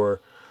is for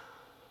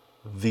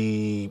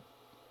the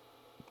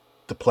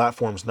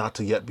platforms not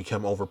to yet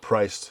become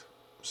overpriced.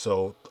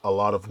 So a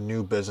lot of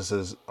new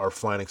businesses are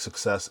finding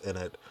success in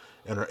it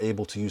and are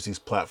able to use these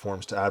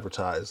platforms to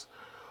advertise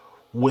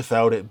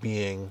without it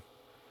being,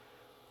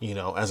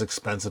 as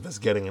expensive as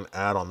getting an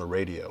ad on the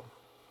radio.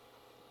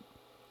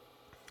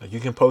 Like you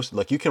can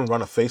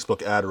run a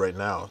Facebook ad right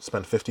now,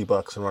 spend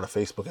 $50 and run a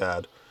Facebook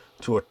ad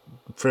to a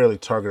fairly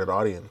targeted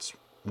audience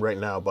right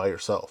now by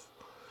yourself.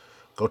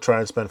 Go try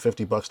and spend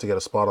 $50 to get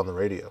a spot on the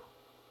radio.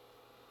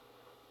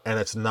 And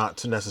it's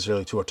not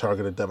necessarily to a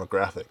targeted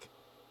demographic.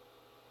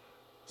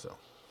 So.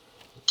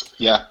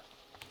 Yeah.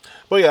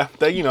 But yeah,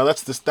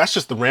 that's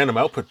just the random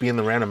output being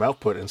the random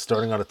output and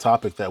starting on a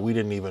topic that we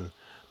didn't even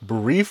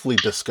briefly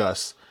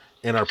discuss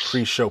in our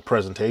pre-show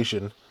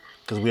presentation,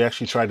 because we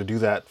actually tried to do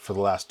that for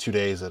the last 2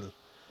 days and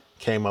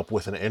came up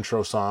with an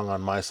intro song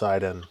on my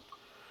side and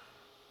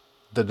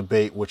the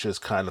debate, which is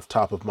kind of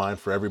top of mind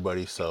for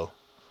everybody. So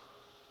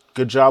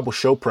good job with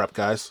show prep,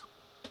 guys.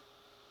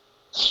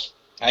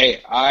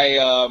 Hey,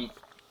 I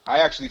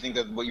actually think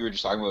that what you were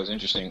just talking about was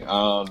interesting.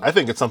 I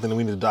think it's something that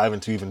we need to dive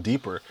into even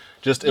deeper.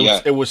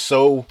 Yeah. It was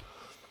so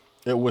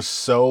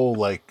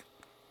like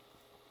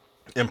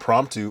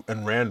impromptu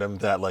and random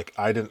that like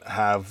I didn't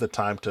have the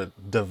time to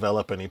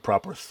develop any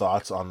proper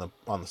thoughts on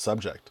the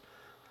subject.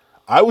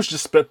 I was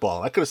just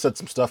spitballing. I could have said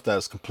some stuff that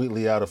is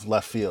completely out of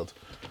left field.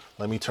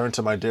 Let me turn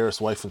to my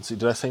dearest wife and see.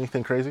 Did I say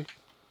anything crazy?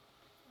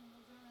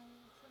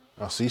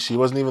 Oh, see, she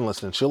wasn't even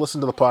listening. She'll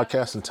listen to the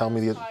podcast and tell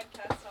me the.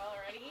 Podcast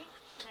already.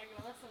 I'm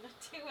gonna listen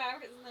to 2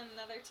 hours and then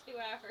another 2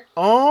 hours.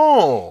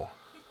 Oh,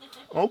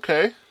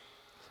 okay.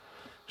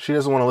 She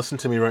doesn't want to listen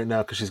to me right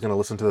now because she's going to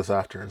listen to this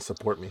after and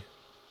support me.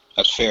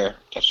 That's fair.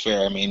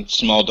 I mean,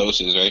 small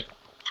doses, right?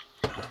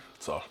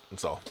 It's all,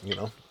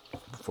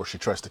 before she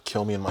tries to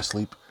kill me in my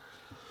sleep.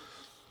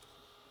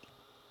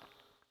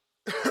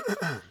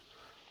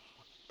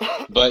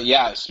 But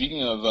yeah,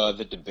 speaking of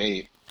the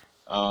debate,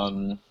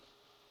 I'm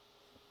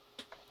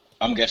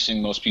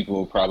guessing most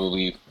people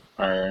probably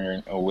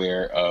aren't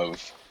aware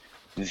of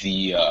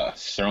the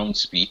throne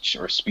speech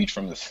or speech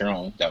from the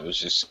throne that was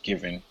just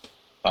given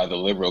by the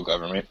Liberal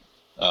government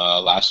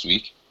last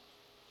week.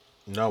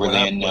 No, where what they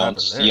happened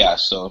announced, there?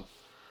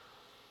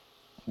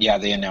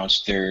 they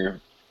announced their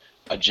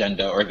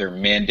agenda or their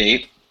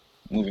mandate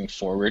moving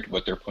forward,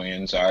 what their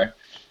plans are.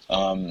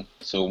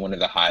 So one of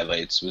the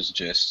highlights was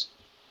just,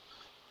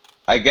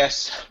 I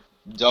guess,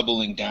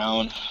 doubling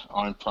down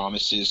on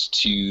promises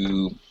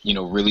to,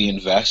 really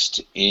invest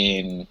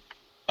in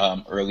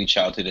early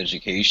childhood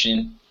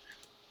education.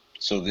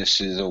 So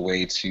this is a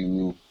way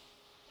to,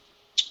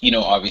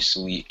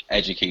 obviously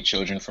educate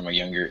children from a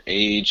younger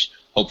age,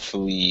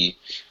 hopefully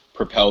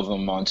propel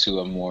them onto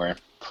a more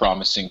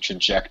promising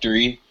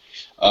trajectory,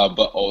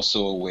 but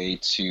also a way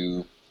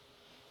to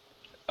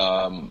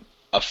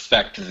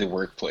affect the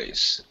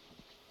workplace,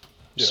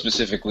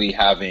 specifically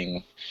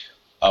having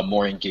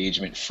more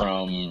engagement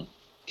from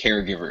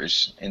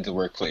caregivers in the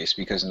workplace,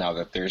 because now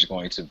that there's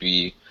going to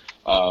be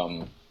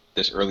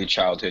this early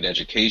childhood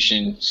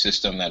education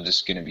system that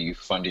is going to be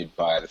funded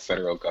by the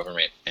federal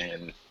government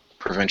and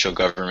provincial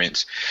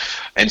governments.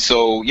 And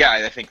so,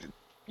 I think,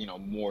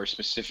 more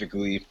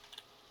specifically,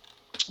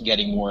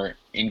 getting more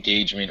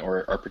engagement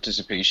or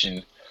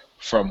participation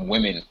from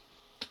women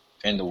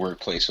in the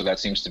workplace. So that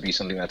seems to be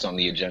something that's on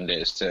the agenda,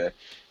 is to,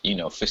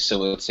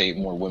 facilitate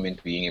more women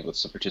being able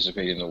to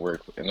participate in the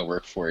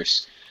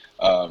workforce.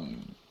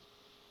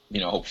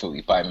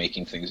 Hopefully by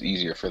making things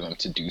easier for them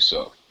to do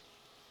so.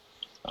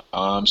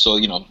 So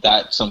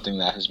that's something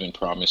that has been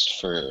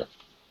promised for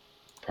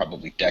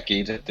probably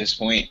decades at this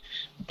point,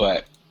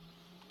 but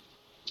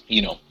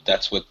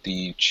that's what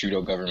the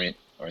Trudeau government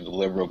or the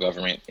Liberal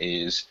government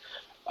is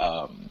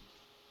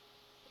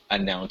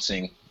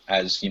announcing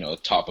as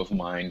top of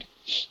mind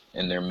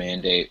in their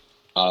mandate.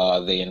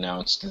 They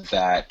announced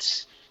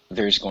that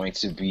there's going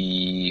to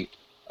be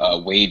a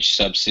wage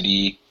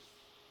subsidy,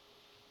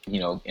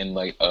 in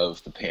light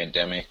of the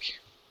pandemic.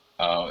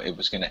 It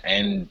was going to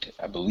end,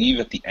 I believe,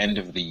 at the end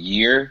of the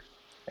year,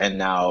 and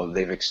now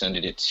they've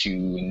extended it to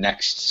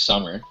next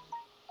summer.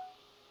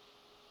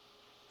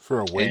 For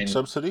a wage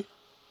subsidy?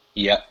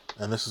 Yeah.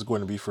 And this is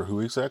going to be for who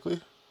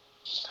exactly?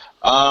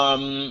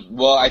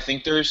 Well, I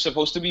think they're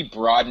supposed to be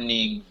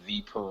broadening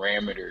the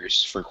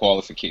parameters for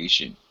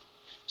qualification.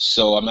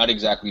 So I'm not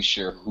exactly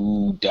sure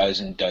who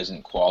does and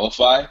doesn't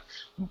qualify,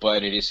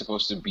 but it is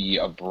supposed to be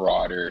a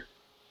broader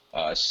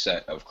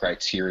set of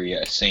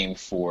criteria. Same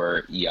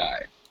for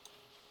EI.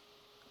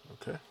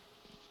 Okay.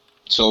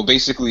 So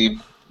basically,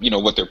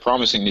 what they're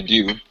promising to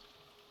do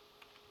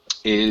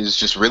is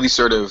just really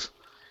sort of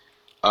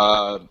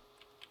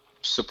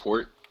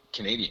support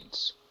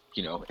Canadians.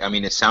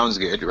 It sounds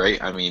good, right?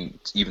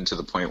 Even to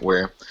the point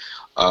where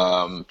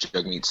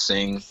Jagmeet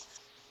Singh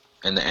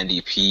and the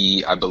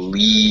NDP, I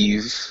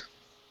believe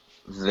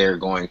they're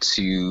going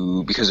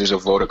to, because there's a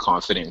vote of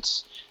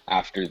confidence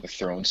after the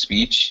throne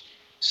speech.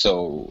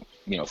 So,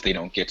 if they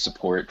don't get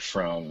support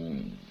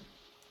from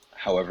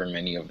however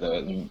many of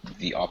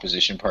the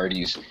opposition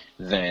parties,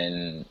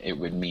 then it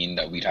would mean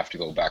that we'd have to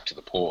go back to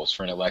the polls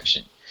for an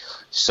election.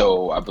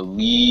 So I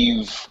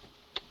believe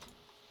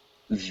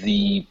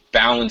the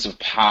balance of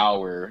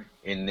power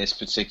in this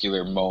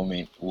particular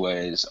moment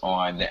was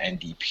on the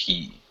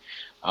NDP,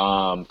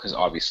 because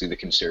obviously the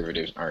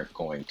Conservatives aren't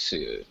going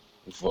to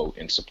vote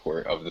in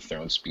support of the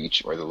throne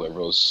speech, or the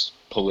Liberals.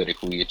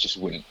 Politically, it just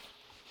wouldn't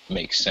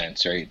make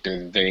sense, right?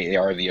 They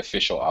are the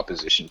official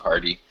opposition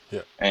party,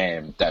 yeah,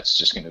 and that's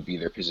just going to be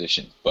their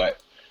position. But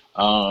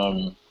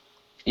I'm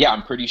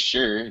pretty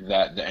sure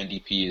that the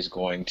NDP is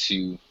going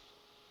to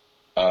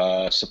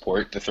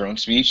support the throne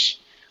speech,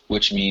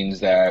 which means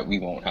that we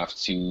won't have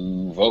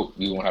to vote.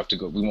 We won't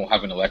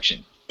have an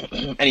election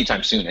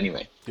anytime soon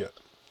anyway. Yeah.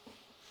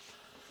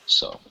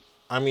 So.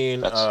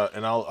 And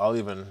I'll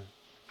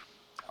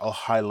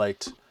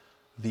highlight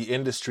the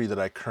industry that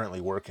I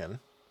currently work in.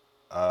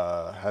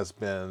 Has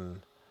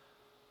been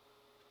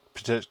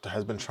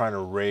trying to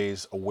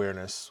raise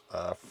awareness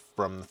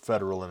from the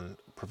federal and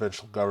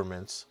provincial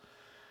governments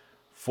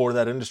for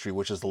that industry,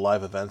 which is the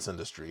live events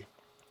industry.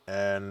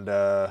 And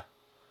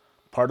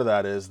part of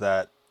that is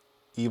that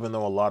even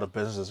though a lot of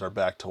businesses are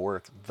back to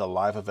work, the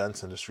live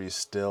events industry is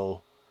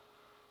still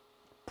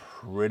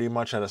pretty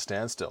much at a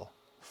standstill.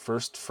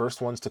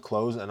 First ones to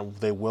close, and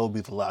they will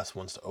be the last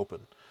ones to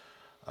open.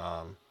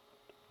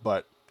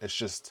 But it's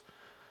just,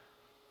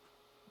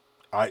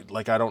 I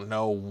don't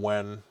know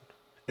when.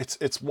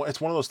 It's one of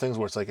those things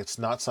where it's like, it's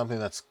not something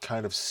that's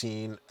kind of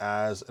seen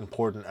as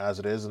important as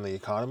it is in the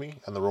economy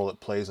and the role it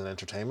plays in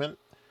entertainment,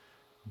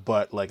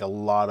 but like a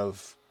lot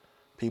of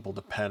people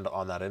depend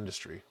on that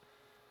industry,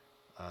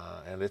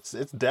 and it's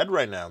dead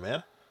right now,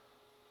 man.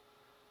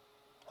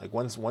 Like,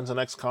 when's the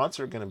next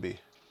concert gonna be?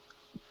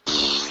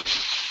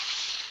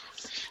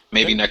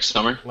 Maybe next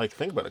summer. Like,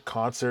 think about it: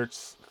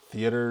 concerts,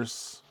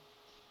 theaters,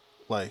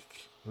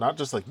 like. Not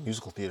just like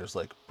musical theaters,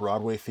 like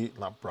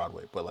not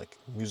Broadway, but like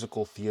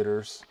musical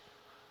theaters.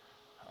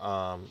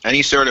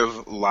 Any sort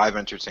of live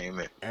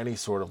entertainment.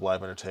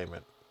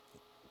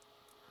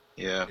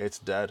 Yeah. It's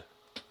dead.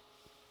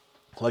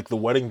 Like the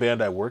wedding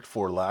band I worked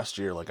for last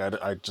year, like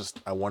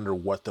I wonder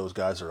what those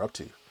guys are up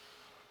to.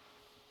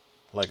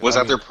 Like, was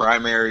that their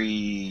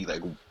primary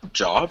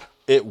job?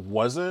 It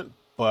wasn't,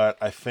 but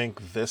I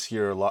think this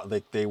year a lot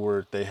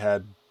they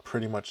had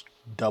pretty much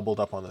doubled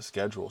up on the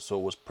schedule, so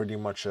it was pretty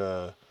much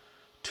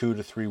 2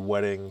 to 3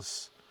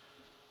 weddings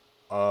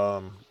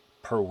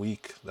per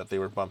week that they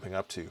were bumping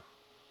up to,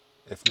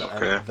 if not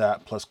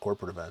that plus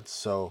corporate events.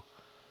 So,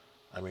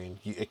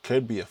 it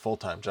could be a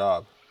full-time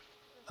job,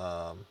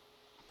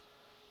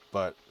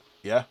 but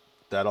yeah,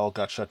 that all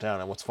got shut down.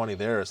 And what's funny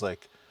there is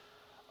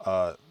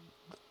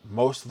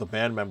most of the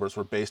band members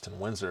were based in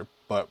Windsor,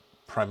 but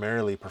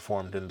primarily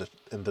performed in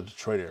the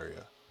Detroit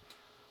area.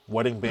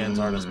 Wedding bands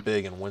aren't as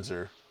big in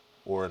Windsor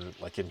or in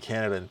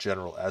Canada in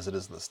general as it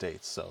is in the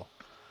States. So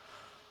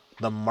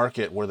the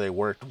market where they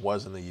worked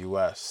was in the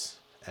U.S.,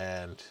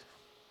 and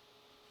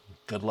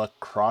good luck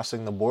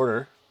crossing the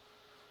border.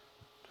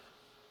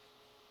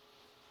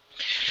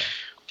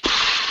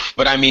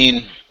 But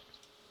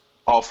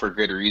all for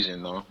good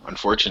reason, though,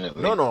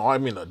 unfortunately. No,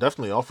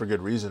 definitely all for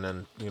good reason,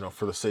 and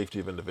for the safety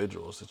of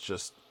individuals. It's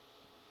just,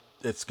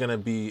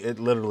 it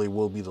literally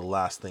will be the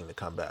last thing to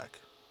come back.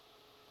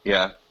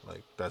 Yeah.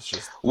 Like that's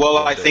just Well,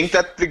 what I it think is.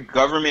 that the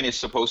government is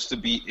supposed to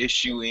be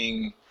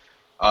issuing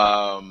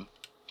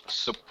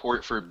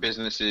support for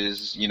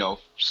businesses,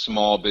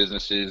 small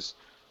businesses,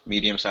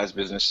 medium-sized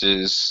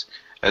businesses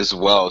as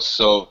well.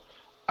 So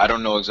I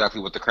don't know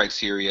exactly what the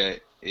criteria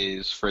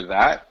is for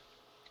that,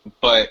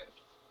 but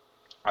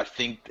I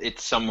think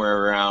it's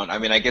somewhere around. I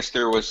mean, I guess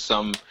there was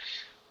some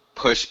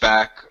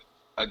pushback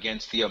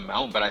against the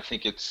amount, but I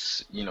think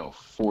it's,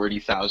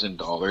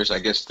 $40,000. I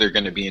guess they're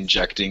going to be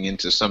injecting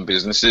into some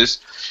businesses.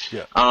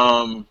 Yeah.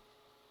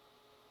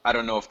 I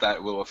don't know if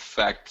that will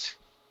affect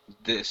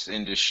this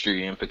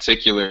industry in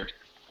particular,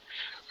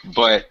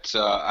 but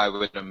I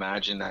would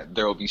imagine that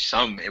there will be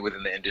some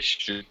within the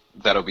industry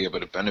that'll be able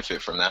to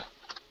benefit from that.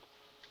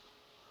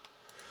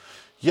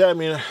 Yeah, I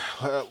mean,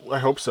 I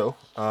hope so.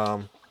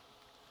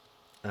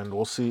 And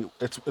we'll see.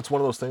 It's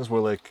one of those things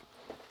where like,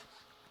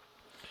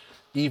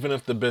 even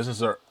if the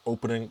businesses are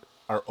opened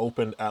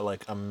at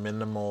like a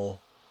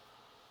minimal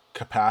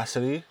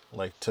capacity,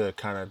 like to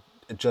kind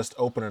of just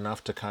open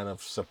enough to kind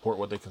of support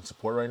what they can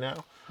support right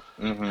now.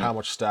 How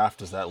much staff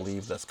does that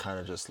leave that's kind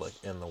of just like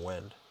in the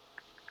wind?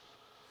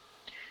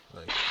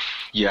 Like,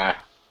 Yeah.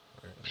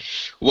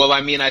 Well,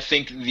 I mean, I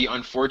think the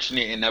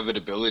unfortunate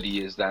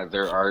inevitability is that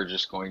there are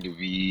just going to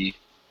be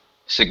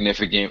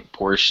significant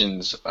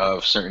portions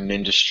of certain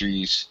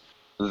industries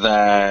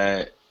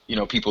that,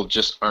 people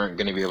just aren't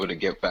going to be able to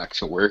get back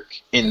to work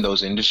in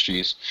those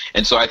industries.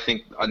 And so I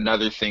think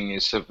another thing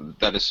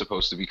that is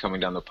supposed to be coming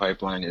down the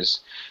pipeline is,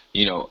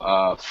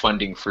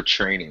 funding for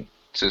training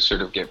to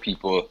sort of get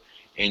people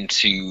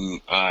into,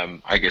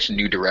 I guess,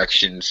 new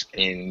directions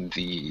in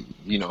the,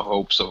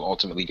 hopes of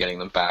ultimately getting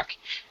them back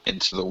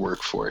into the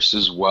workforce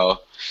as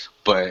well.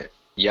 But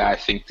yeah, I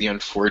think the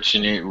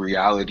unfortunate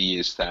reality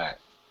is that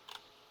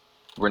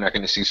we're not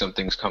going to see some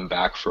things come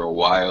back for a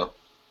while.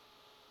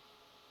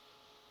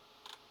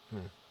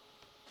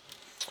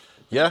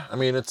 yeah, I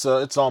mean, it's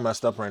all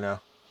messed up right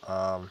now.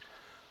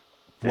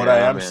 What I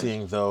Yeah, am man.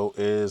 seeing though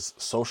is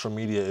social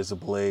media is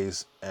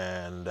ablaze,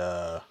 and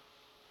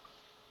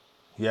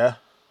yeah,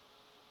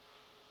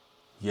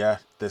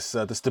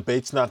 this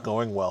debate's not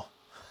going well.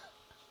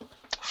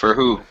 For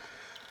who?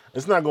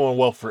 It's not going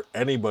well for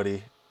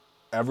anybody.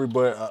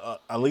 Everybody,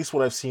 at least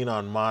what I've seen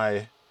on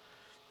my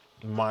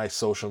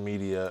social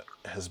media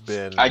has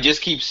been. I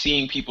just keep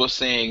seeing people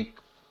saying,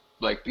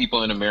 like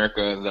people in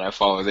America that I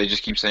follow, they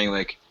just keep saying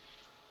like,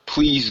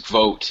 please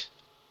vote,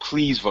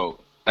 please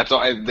vote. That's all.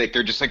 Like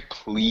they're just like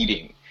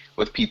pleading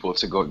with people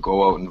to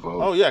go out and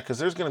vote. Oh yeah, because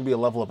there's going to be a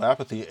level of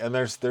apathy, and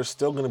there's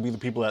still going to be the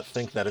people that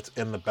think that it's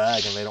in the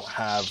bag and they don't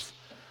have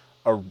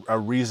a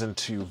reason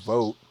to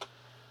vote.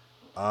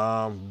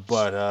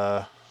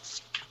 But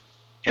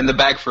In the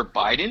bag for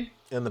Biden?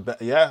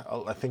 yeah,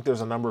 I think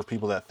there's a number of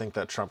people that think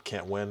that Trump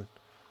can't win.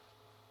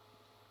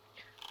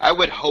 I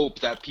would hope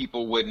that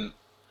people wouldn't,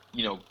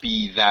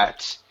 be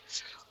that.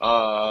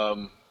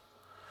 I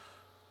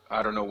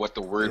don't know what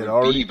the word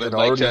would be, but It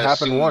like already to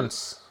happened assume.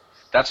 once.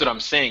 That's what I'm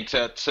saying.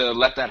 To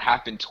let that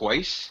happen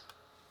twice,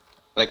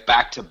 like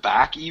back to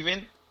back,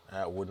 even.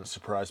 That wouldn't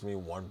surprise me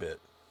one bit.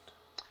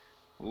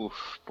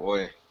 Oof,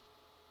 boy,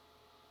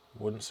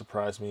 Wouldn't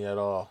surprise me at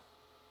all.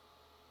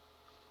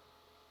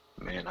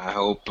 man. I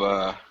hope.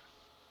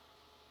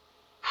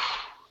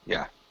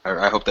 Yeah,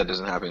 I hope that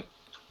doesn't happen.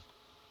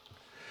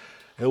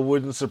 It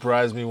wouldn't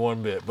surprise me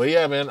one bit. But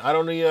yeah, man, I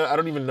don't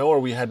even know where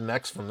we head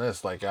next from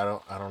this. Like I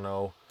don't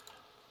know.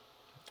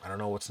 I don't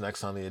know what's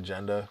next on the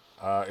agenda.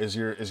 Is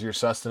your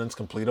sustenance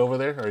complete over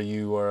there? Are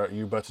you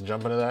about to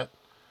jump into that?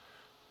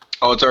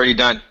 Oh, it's already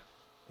done.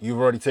 You've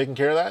already taken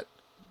care of that?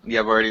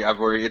 Yeah,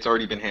 it's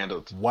already been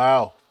handled.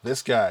 Wow,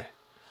 this guy.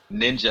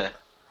 Ninja,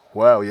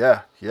 Wow,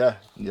 yeah,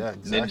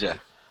 exactly. ninja.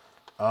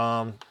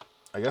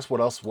 I guess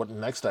what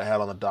next I had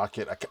on the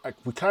docket.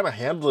 We kind of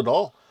handled it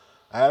all.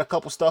 I had a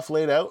couple stuff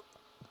laid out,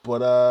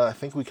 but I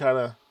think we kind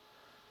of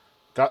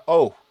got.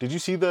 Oh, did you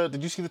see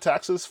the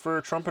taxes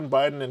for Trump and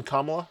Biden and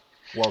Kamala?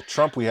 Well,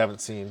 Trump we haven't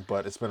seen,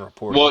 but it's been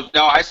reported. Well,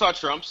 no, I saw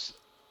Trump's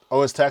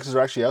Oh, his taxes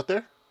are actually out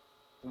there?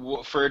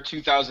 for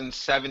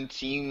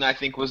 2017. I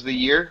think was the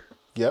year.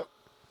 Yep. Did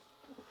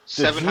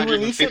Seven he hundred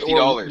and release it, fifty or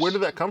dollars. where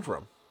did that come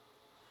from?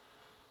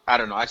 I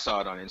don't know. I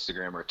saw it on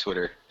Instagram or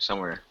Twitter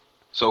somewhere.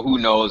 So who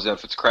knows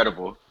if it's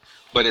credible?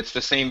 But it's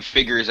the same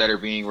figures that are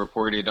being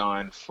reported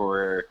on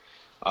for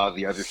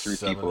the other three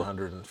people.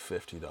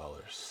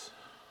 $750.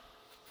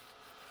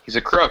 He's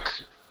a crook.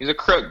 He's a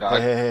crook, dog.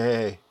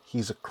 Hey.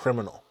 He's a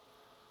criminal.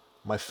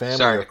 My family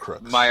Sorry. are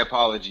crooks. My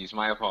apologies.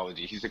 My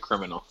apologies. He's a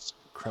criminal.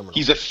 Criminal.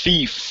 He's a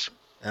thief.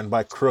 And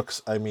by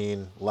crooks, I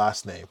mean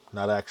last name,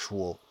 not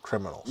actual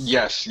criminals.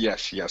 Yes.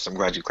 I'm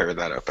glad you cleared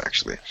that up,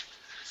 actually.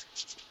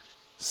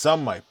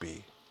 Some might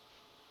be,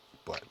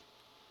 but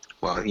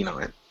Well,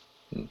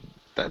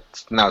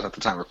 that's now's not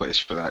the time or place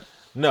for that.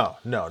 no,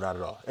 not at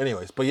all.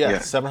 Anyways, but yeah, Yeah.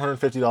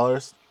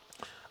 $750.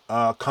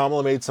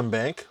 Kamala made some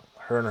bank,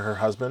 her and her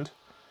husband,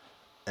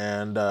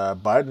 and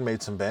Biden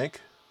made some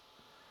bank.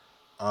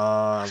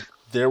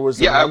 There was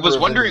a Yeah, I number was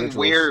of wondering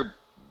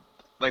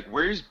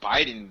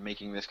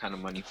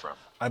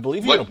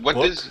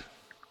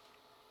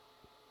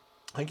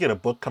I get a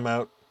book come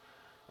out,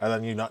 and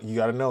then you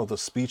got to know the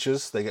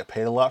speeches. They get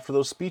paid a lot for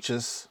those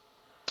speeches.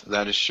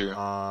 That is true.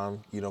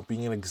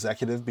 Being an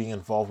executive, being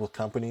involved with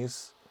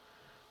companies,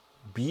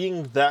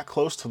 being that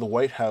close to the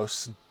White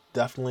House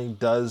definitely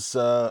does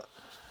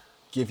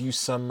give you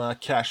some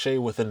cachet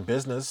within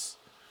business.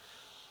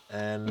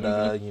 And,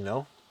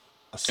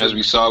 As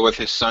we saw with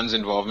his son's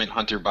involvement,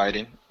 Hunter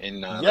Biden,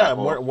 in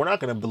we're not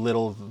going to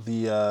belittle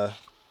the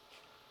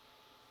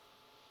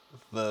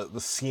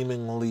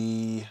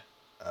seemingly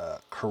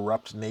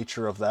corrupt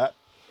nature of that.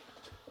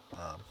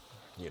 I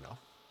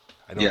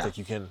don't think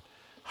you can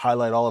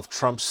highlight all of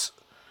Trump's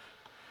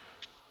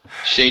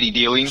shady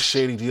dealings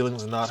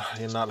and not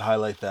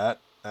highlight that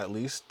at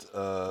least.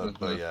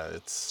 But yeah,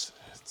 it's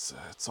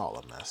all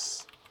a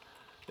mess.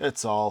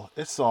 It's all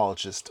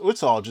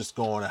just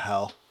going to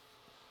hell.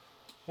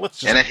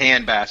 And a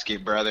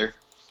handbasket, brother.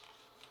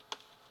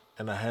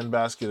 And a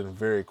handbasket, and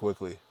very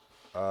quickly.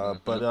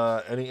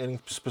 But any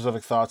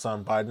specific thoughts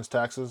on Biden's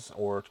taxes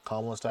or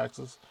Kamala's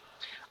taxes?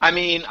 I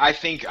mean, I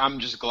think I'm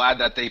just glad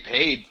that they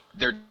paid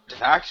their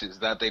taxes,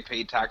 that they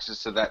paid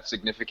taxes to that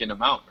significant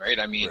amount, right?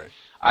 I mean, right.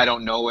 I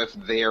don't know if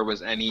there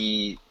was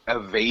any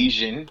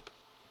evasion,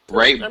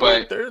 right?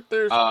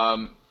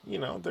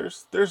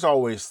 There's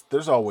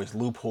always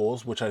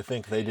loopholes, which I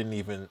think they didn't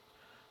even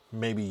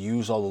maybe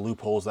use all the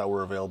loopholes that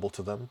were available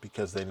to them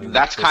because they knew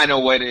that's kind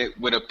of what it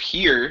would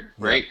appear,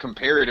 right? Yeah.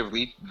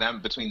 Comparatively,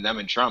 between them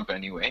and Trump,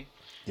 anyway.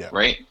 Yeah.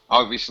 Right.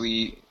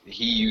 Obviously,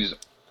 he used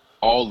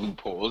all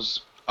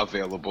loopholes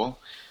available,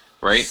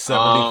 right?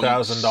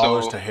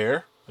 $70,000 to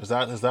hair. Is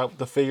that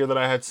the figure that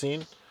I had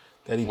seen?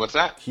 What's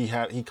that? He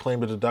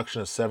claimed a deduction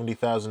of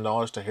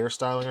 $70,000 to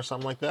hairstyling or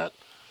something like that.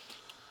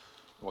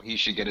 Well, he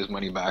should get his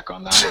money back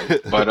on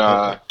that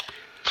one.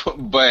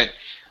 but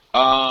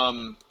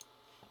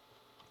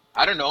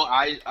I don't know.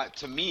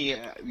 To me,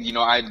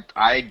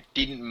 I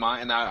didn't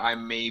mind. I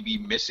may be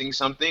missing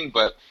something,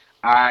 but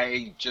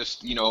I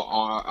just,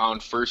 on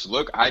first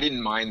look, I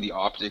didn't mind the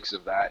optics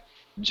of that,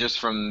 just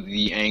from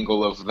the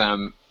angle of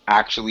them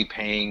actually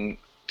paying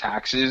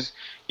taxes,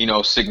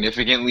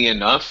 significantly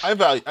enough. I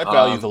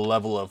value the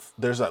level of.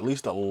 There's at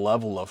least a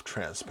level of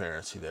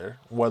transparency there,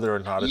 whether or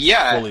not it's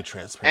fully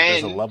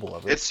transparent. There's a level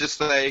of it. It's just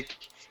like,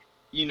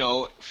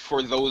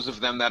 for those of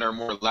them that are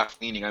more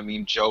left leaning. I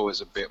mean, Joe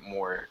is a bit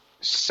more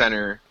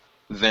center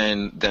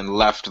than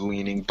left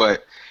leaning,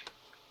 but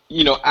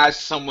as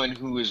someone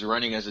who is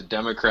running as a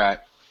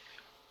Democrat,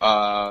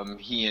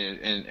 he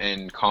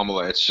and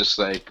Kamala, it's just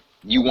like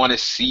you want to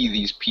see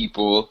these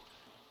people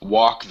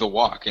walk the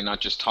walk and not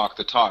just talk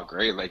the talk,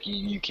 right? Like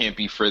you can't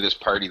be for this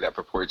party that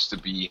purports to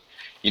be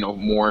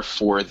more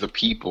for the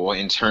people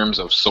in terms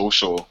of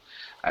social,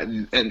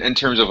 in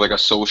terms of like a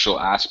social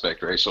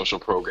aspect, right? Social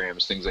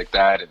programs, things like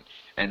that,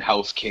 and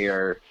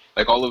healthcare,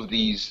 like all of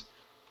these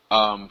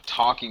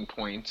talking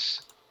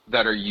points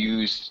that are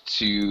used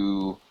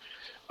to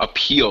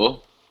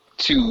appeal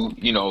to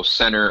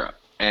center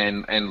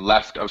and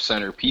left of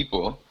center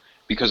people,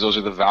 because those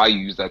are the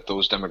values that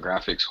those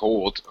demographics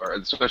hold, or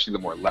especially the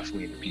more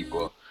left-leaning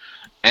people.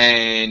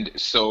 And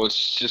so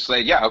it's just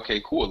like, yeah, okay,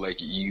 cool.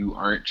 Like you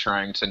aren't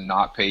trying to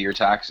not pay your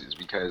taxes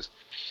because,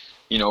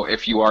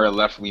 if you are a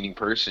left-leaning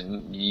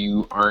person,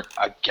 you aren't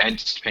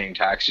against paying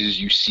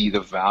taxes. You see the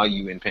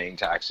value in paying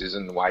taxes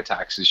and why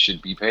taxes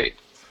should be paid.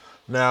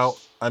 Now,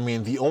 I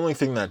mean, the only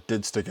thing that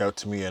did stick out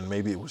to me, and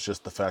maybe it was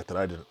just the fact that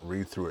I didn't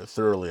read through it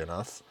thoroughly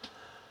enough,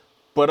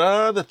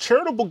 but the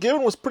charitable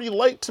giving was pretty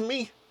light to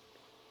me.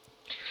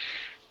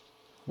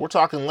 We're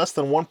talking less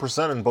than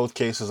 1% in both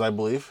cases, I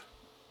believe.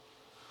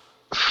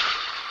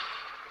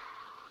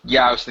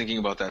 Yeah, I was thinking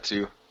about that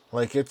too.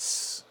 Like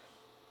it's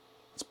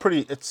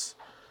pretty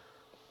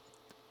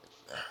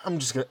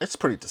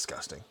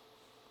disgusting.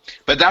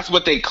 But that's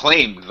what they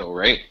claimed though,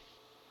 right?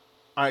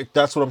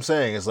 That's what I'm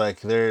saying, is like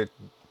they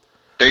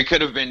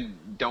could have been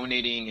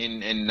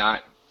donating and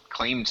not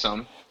claimed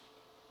some.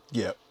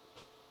 Yeah.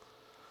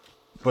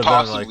 But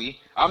possibly. Then,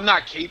 I'm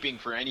not caping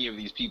for any of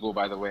these people,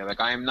 by the way.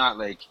 Like I am not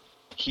like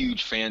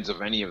huge fans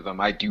of any of them.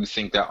 I do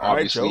think that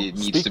obviously it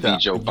needs to be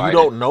Joe Biden. You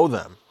don't know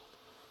them.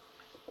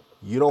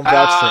 You don't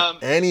vouch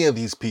for any of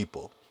these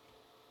people.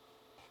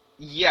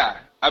 Yeah,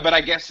 but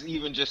I guess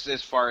even just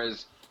as far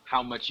as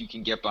how much you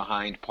can get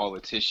behind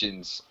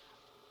politicians,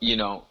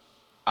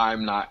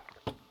 I'm not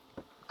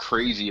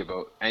crazy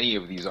about any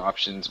of these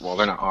options. Well,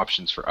 they're not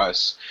options for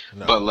us,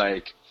 but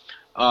like,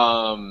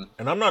 and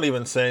I'm not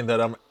even saying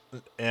that I'm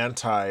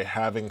anti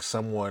having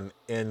someone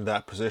in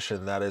that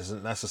position that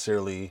isn't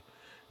necessarily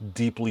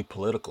deeply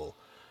political.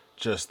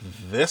 Just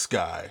this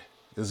guy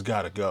has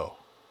got to go.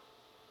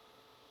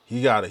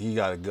 He got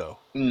to go.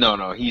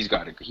 No, he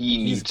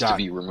needs to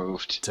be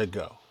removed. To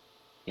go.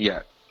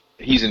 Yeah.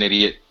 He's an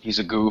idiot. He's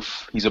a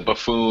goof. He's a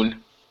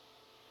buffoon.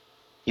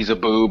 He's a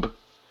boob.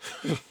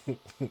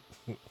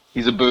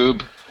 He's a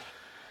boob.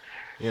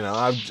 He's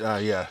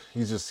got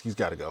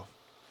to go.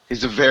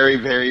 He's a very,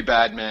 very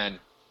bad man.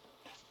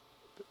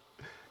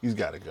 He's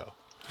got to go.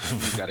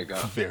 He's got to go.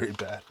 Very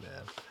bad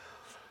man.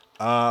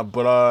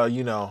 But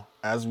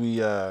as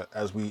we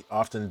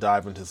often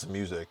dive into some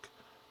music,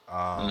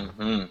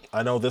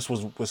 I know this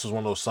was one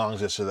of those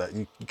songs yesterday that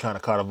you kind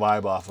of caught a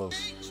vibe off of.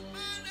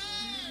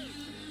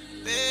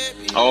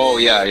 Oh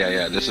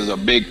yeah. This is a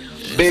big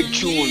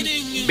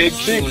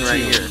tune right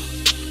here.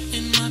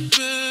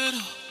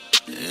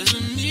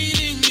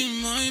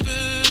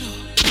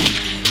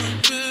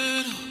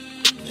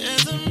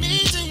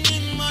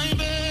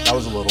 That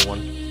was a little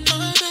one.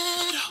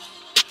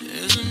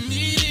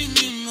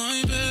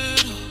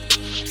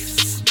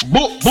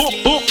 Boop,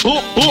 boop, boop,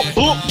 boop, boop,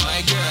 boop.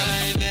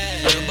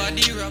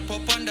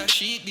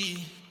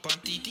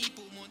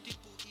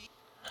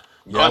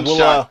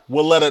 Yeah,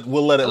 we'll let it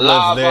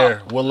live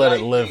there. We'll let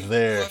it live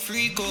there.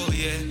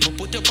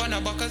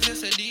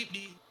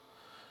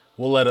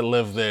 We'll let it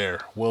live there.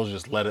 We'll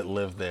just let it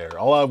live there.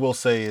 All I will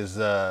say is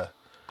the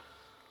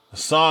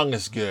song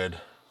is good,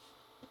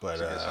 but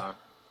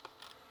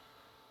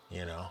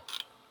you know,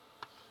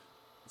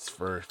 it's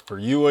for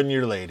you and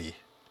your lady.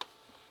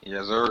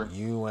 Yes, sir.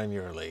 You and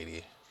your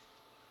lady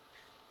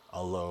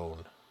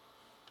alone.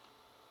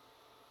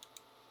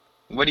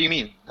 What do you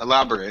mean?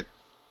 Elaborate.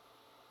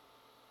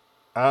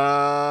 You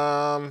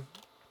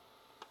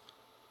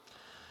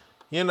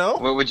know,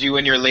 What would you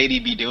and your lady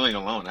be doing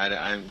alone?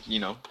 I'm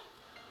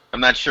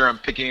not sure I'm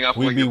picking up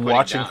what we'd be you're putting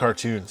watching down.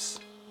 cartoons.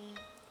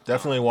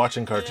 Definitely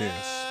watching cartoons.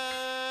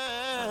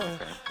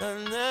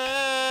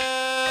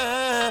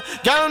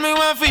 Girl, me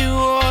want for you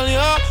all,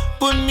 yo.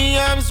 Put me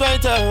arms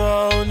right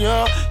around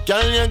you.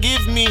 Girl, you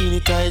give me the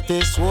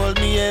tightest hold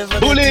me ever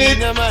Bullet.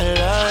 get in my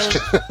life.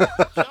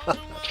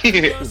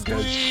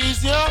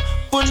 Squeeze you,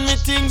 put me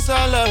things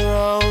all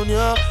around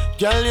you.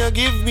 Girl, you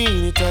give me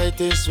the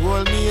tightest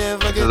hold me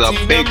ever This get is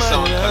a in big my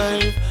song,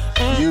 cousin.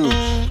 life.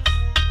 Huge.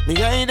 Me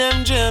guide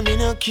them jam, me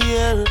no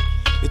care.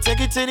 You take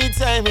it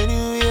anytime,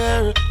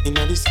 anywhere. In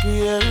the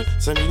square,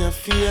 so me no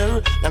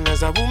fear. Long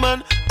as a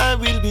woman, I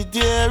will be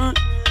there.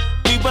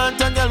 Me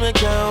want a girl, me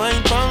can't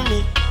wine for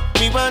me.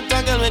 Me want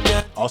a girl, me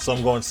can't. Also,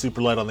 I'm going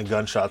super light on the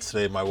gunshots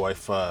today. My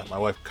wife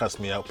cussed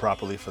me out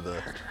properly for the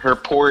Her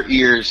poor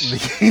ears.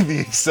 the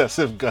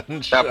excessive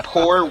gunshot. That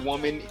poor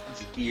woman's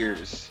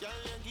ears.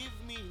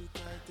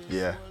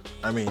 Yeah,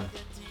 I mean,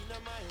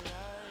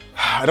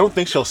 I don't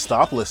think she'll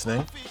stop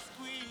listening,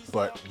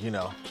 but you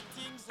know,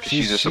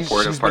 She's a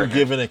supportive she's been partner.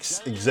 given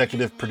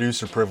executive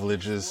producer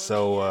privileges,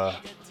 so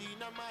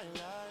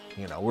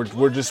you know, we're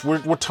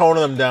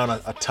toning them down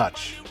a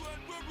touch.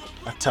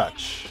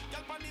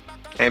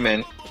 Hey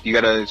man, you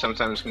gotta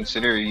sometimes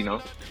consider,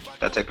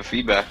 that type of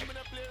feedback.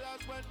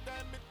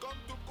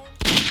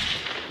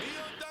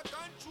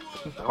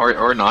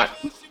 Or not.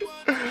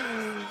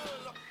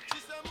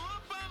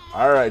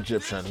 All right,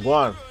 Egyptian, go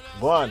on.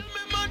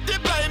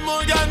 Multiply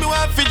more, girl, me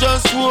want fi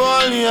just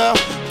hold ya.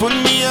 Put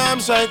me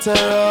arms right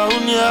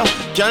around ya.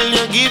 Girl,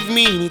 you give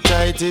me the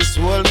tightest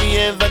hold me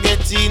ever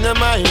get in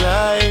my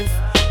life.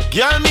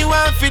 Girl, me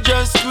want fi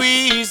just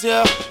squeeze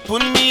ya.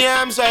 Put me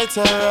arms right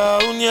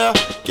around ya.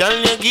 Girl,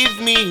 you give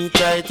me the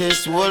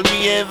tightest hold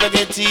me ever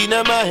get in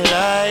my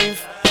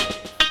life.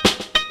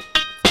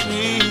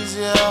 Squeeze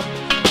ya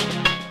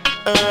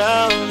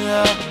around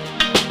ya.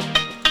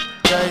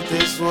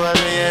 Tightest hold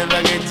me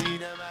ever get in my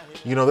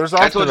life. You know, there's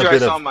I often told a you I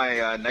bit saw of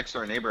my next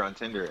door neighbor on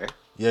Tinder, eh?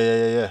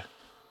 yeah.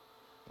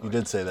 You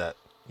did say that.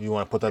 You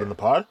want to put that in the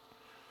pod?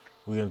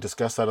 We're gonna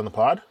discuss that on the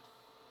pod.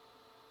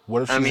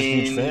 What if she's a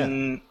huge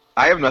fan?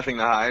 I have nothing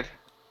to hide.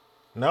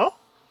 No?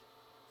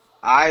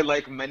 I,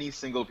 like many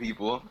single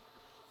people,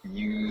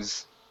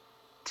 use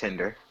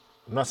Tinder.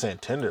 I'm not saying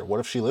Tinder. What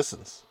if she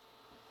listens?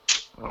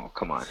 Oh,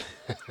 come on.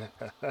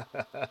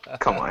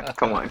 Come on.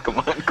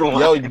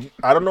 Yo,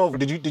 I don't know.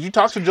 Did you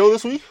talk to Joe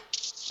this week?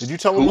 Did you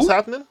tell him Who? what's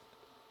happening?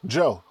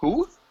 Joe.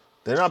 Who?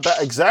 They're not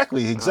bad.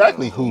 Exactly.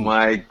 Oh Who?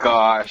 my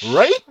gosh.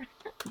 Right?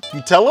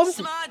 You tell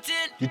him?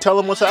 You tell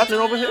him what's happening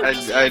over here? I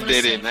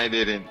didn't. I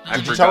Did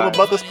forgot. you tell him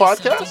about this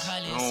podcast?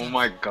 Oh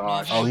my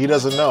gosh. Oh, he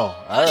doesn't know.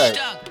 All right.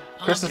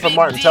 Christopher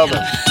Martin, tell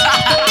them.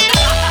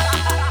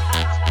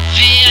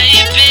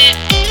 VIP,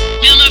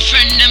 me and my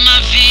friend them a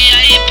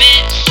VIP.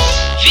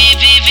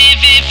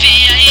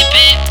 VIP.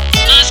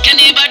 Ask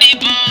anybody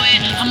boy,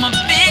 I'm a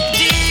big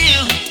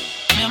deal.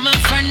 Me and my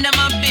friend them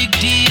a big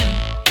deal.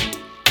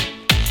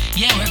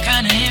 Yeah, we're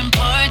kinda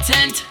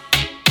important.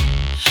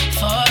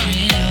 For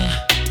real.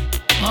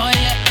 Oh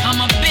yeah, I'm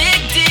a big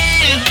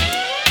deal.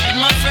 And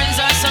my friends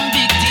are some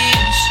big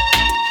deals.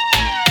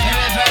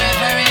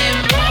 Very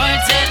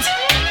important.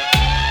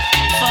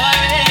 For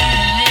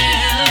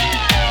real.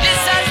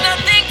 This has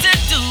nothing to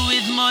do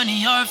with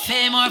money or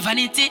fame or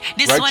vanity.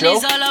 This Right, one Joe?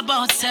 is all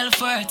about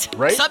self-worth.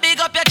 Right? So big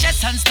up your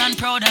chest and stand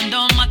proud and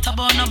don't matter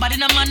about nobody.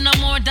 No man no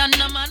more than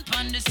no man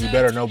pon this You earth.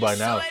 better know by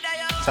now. So whether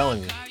you're I'm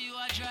telling you. or you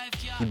a drive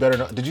car. You better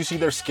know. Did you see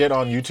their skit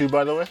on YouTube,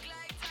 by the way?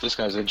 This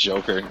guy's a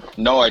joker.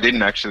 No, I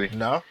didn't actually.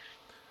 No?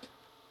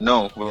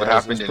 No, what Yeah, it was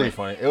happened in pretty it?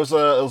 funny. It was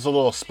a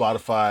little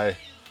Spotify,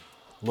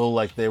 little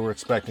like they were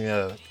expecting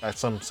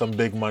some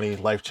big money,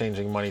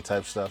 life-changing money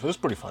type stuff. It was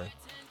pretty funny.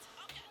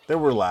 There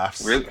were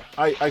laughs. Really?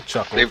 I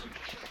chuckled.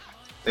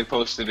 They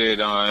posted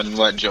it on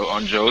what, Joe,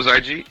 on Joe's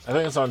IG? I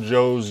think it's on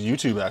Joe's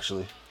YouTube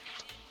actually.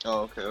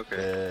 Oh,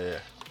 okay.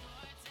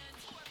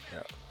 Yeah.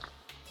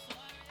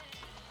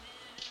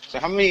 So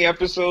how many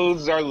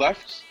episodes are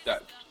left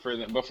for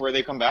them before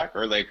they come back,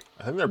 or like?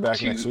 I think they're back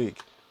next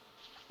week.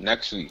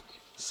 Next week.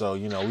 So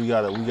we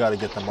gotta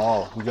get them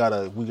all. We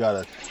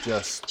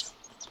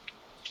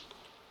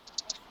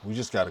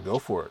just gotta go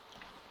for it.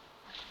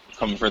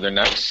 Coming for their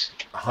necks.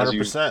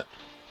 100%.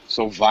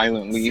 So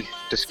violently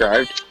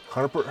described.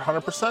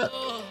 100%.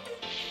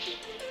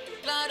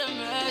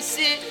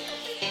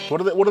 What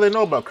do they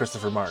know about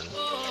Christopher Martin?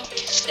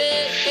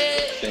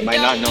 They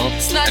might not know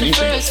It's not the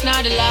anything. first,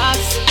 not the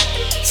last.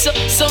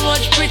 So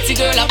much pretty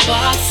girl I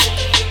pass.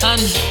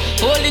 And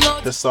holding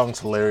on. This song's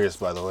hilarious,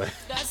 by the way.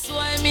 That's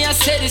why me I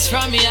say this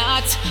from my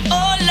heart.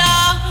 Oh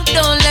Lord,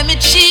 don't let me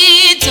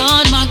cheat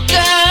on my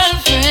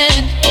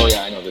girlfriend. Oh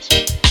yeah, I know this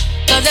one.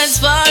 Cause as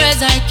far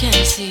as I can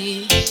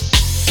see,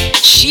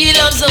 she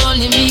loves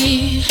only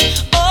me.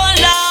 Oh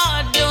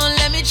Lord, don't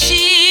let me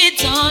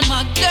cheat on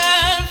my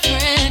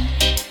girlfriend.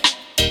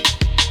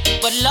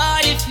 But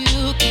Lord, if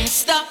you can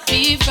stop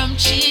me from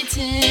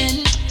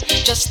cheating,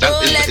 just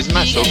don't let Isn't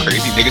that me so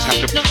crazy? Niggas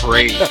have to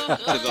pray to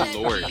the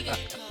Lord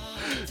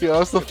Yeah,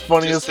 that's the just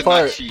funniest to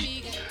part. not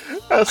cheat.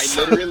 I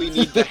literally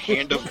need the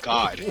hand of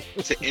God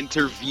to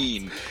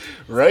intervene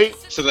Right?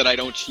 so that I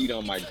don't cheat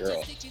on my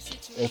girl.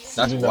 It's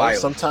That's wild.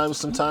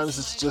 sometimes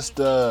it's just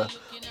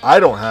I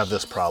don't have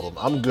this problem.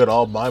 I'm good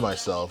all by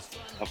myself.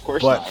 Of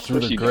course But not. Of through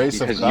course the you don't,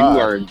 grace of because God, you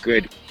are a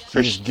good He's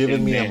Christian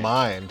given me a man.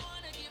 mind,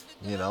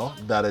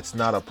 that it's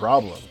not a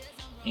problem.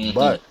 Mhm.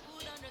 But,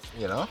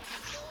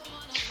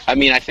 I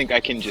mean, I think I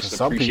can just For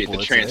some appreciate people,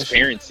 the it's an issue.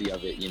 transparency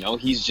of it.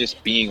 He's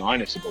just being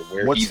honest about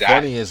where what's he's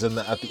funny at. is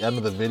at the end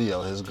of the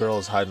video, his girl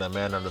is hiding a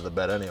man under the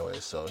bed anyway.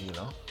 So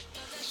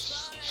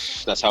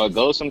That's how it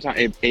goes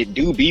sometimes. It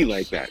do be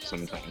like that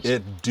sometimes.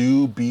 it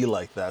do be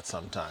like that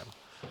sometime.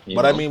 you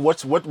But I know? mean,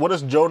 what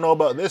does Joe know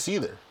about this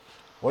either?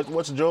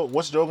 What's Joe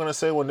gonna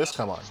say when this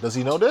come on? Does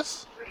he know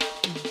this?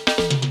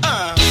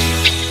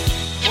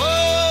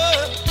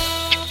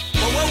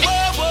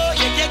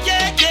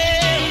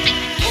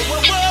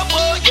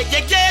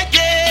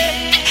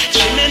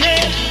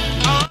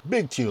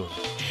 Big tune.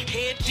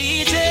 Hey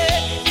DJ,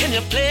 can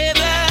you play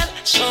that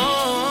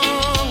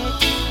song?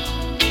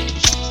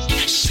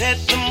 Set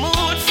the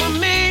mood for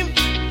me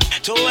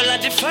to a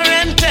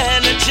different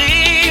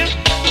energy.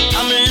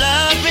 I'm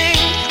loving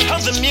how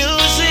the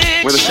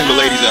music Where the single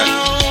ladies at?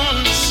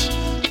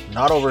 sounds.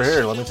 Not over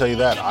here. Let me tell you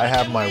that. I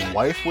have my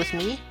wife with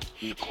me,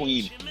 The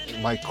Queen.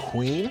 my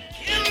queen.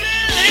 Give me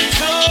a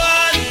little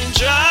one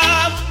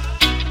drop.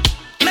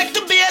 Make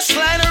the bass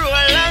line roll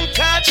and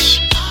catch.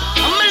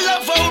 I'm in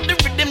love how the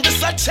rhythm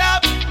just a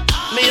tap.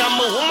 Me, I'm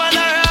a woman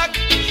a rock.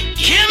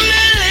 Give me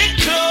a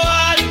little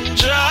one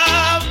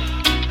drop.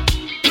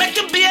 Make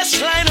the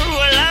bass line roll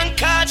and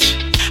catch.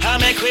 I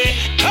make we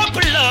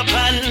couple up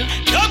and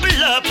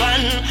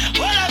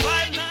what a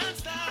vibe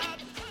non-stop.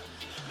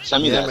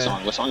 Send me Yeah, that man.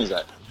 song. What song is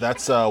that?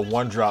 That's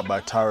One Drop by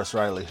Taurus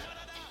Riley.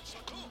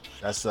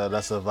 That's a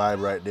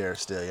vibe right there.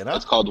 Still,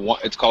 It's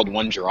called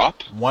One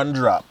Drop. One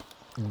Drop.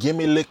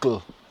 Gimme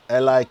Lickle.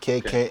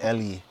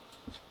 Likkle.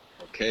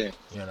 Okay.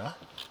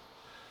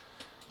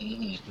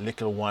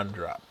 Lickle One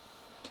Drop.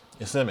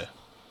 You see me?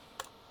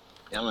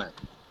 Yeah, man.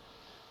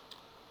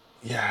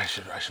 Yeah, I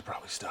should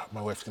probably stop.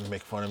 My wife's gonna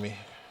make fun of me.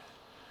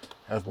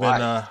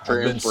 Why?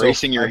 For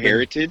embracing your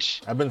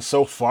heritage? I've been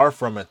so far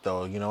from it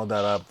though,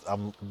 that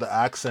the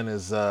accent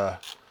is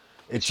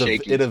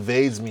Shaky. it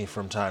evades me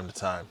from time to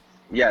time.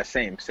 Yeah,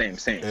 same.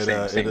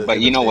 it- But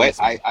it you know what?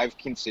 evades me. I've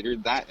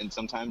considered that, and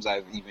sometimes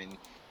I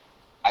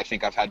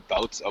think I've had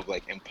bouts of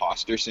like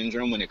imposter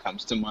syndrome when it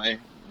comes to my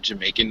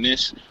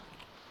Jamaicanness.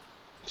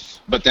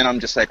 But then I'm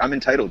just like, I'm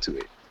entitled to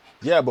it.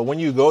 Yeah, but when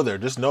you go there,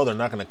 just know they're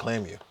not gonna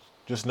claim you.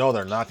 Just know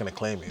they're not gonna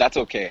claim you. That's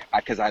okay,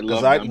 because I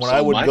love Because them when so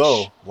I would much.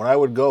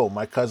 go,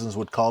 my cousins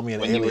would call me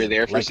an When you alien, were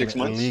there for like 6 an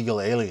months? illegal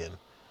alien.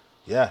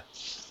 Yeah.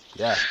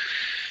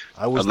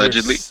 I was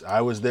Allegedly?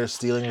 I was there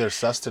stealing their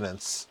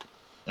sustenance.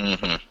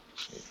 Mm-hmm.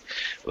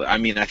 Well, I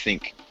mean, I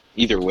think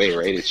either way,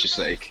 right? It's just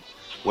like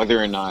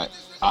whether or not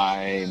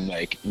I'm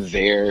like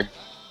there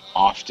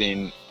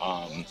often,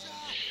 I'm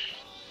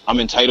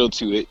entitled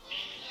to it.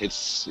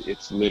 It's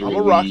literally,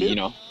 rock it.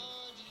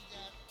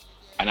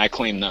 and I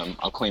claim them.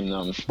 I'll claim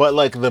them But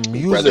like the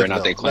music, whether or not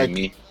though, they claim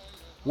like, me.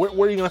 Where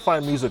are you gonna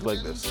find music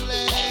like this? That's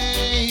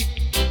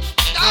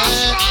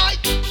right.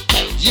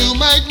 You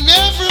might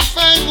never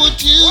find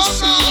what you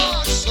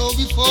see. So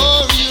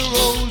before you're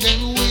old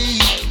and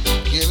weak,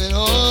 give it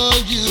all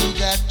you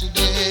got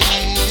today.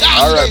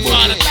 All right,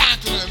 boy.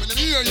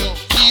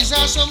 These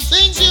are some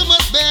things you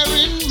must bear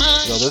in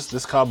mind. Yo,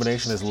 this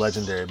combination is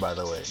legendary, by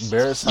the way.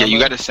 Beres Yeah, you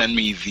Hammond, got to send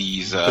me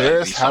these.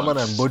 Beres these Hammond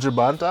and songs. Buju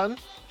Banton.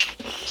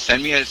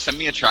 Send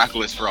me a track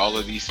list for all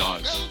of these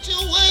songs. Don't you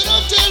wait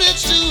until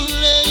it's too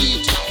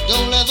late.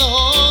 Don't let the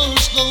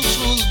horse go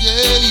through the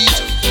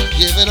gate.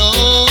 Give it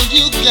all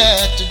you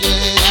got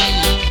today.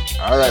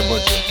 All right,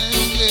 Butch.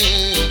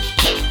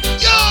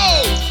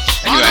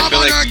 Anyway, I feel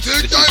like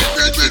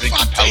this is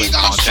compelling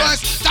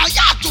content.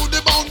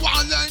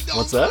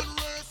 What's that?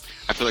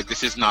 I feel like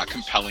this is not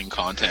compelling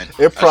content.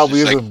 It probably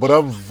That's just, isn't, but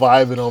I'm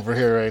vibing over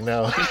here right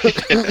now. I'm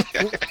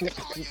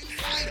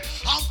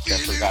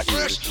feeling forgot he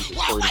was fresh. recording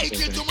Why wait till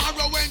something.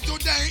 tomorrow when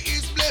today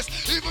is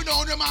blessed? Even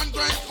though the man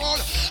grateful,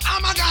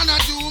 I'm gonna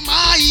do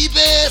my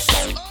best.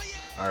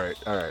 All right.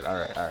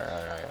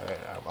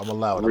 I'm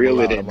allowed.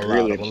 Reel it in, I'm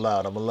reel it in.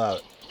 allowed.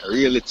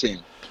 Reel it in.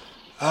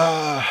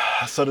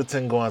 I saw the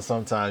thing going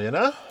sometime, you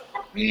know?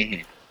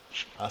 Mhm.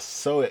 I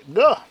saw it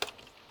go.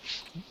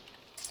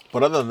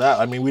 But other than that,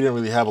 I mean, we didn't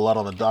really have a lot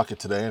on the docket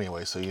today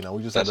anyway, so, you know,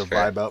 we just had That's to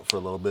fair. vibe out for a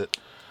little bit.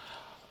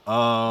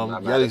 Not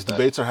Yeah, mad these at that.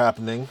 debates are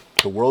happening.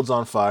 The world's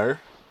on fire.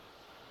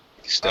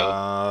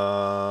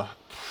 Still,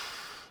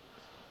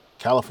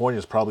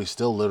 California's probably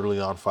still literally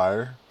on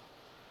fire.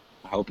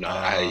 I hope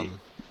not. Um,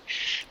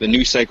 The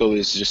news cycle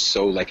is just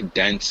so like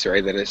dense,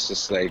 right? That it's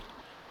just like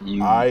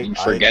you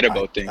forget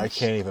about things. I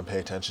can't even pay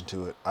attention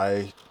to it.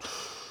 I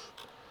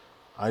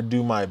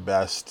do my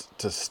best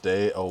to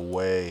stay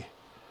away.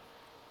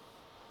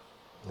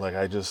 Like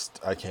I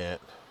can't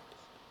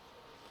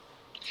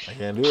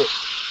do it.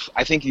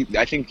 I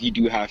think you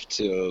do have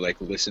to like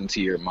listen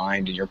to your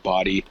mind and your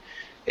body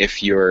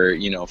if you're,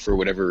 you know, for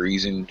whatever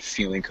reason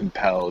feeling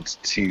compelled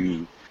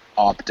to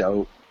opt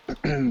out.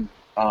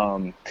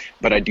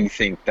 But I do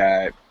think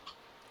that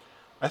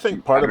I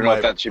think part I of don't know my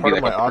if that should part be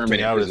of like my a opting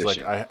permanent out is like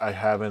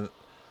position.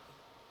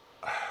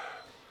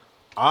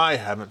 I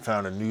haven't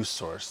found a news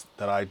source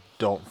that I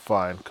don't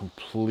find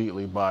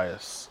completely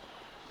biased.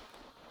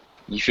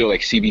 You feel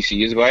like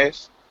CBC is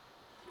biased?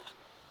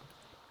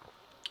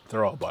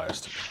 They're all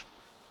biased to me.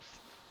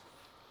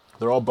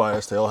 They're all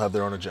biased. They all have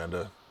their own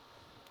agenda.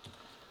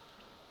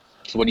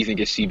 So what do you think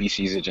is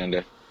CBC's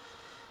agenda?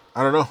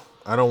 I don't know.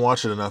 I don't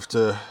watch it enough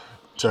to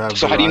have.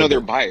 So how do you know they're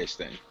derived- biased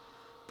then?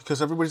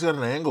 Because everybody's got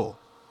an angle.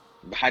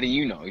 How do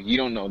you know? You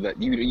don't know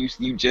that.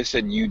 You just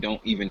said you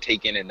don't even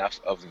take in enough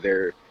of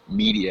their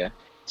media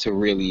to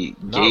really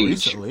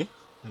gauge.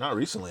 Not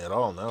recently at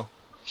all. No.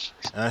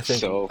 And I think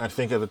So, at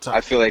the time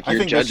I feel like you're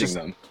think that's judging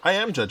them. I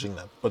am judging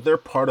them, but they're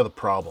part of the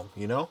problem.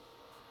 You know,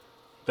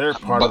 they're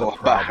part of the But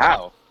problem.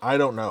 how? I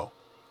don't know.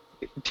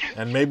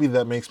 And maybe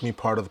that makes me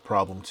part of the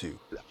problem too.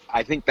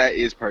 I think that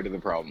is part of the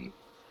problem.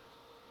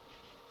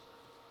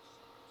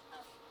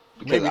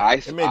 Because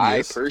Maybe I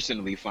is.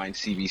 personally find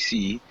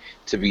CBC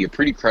to be a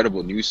pretty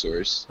credible news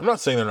source. I'm not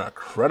saying they're not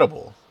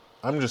credible.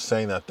 I'm just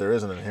saying that there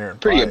is an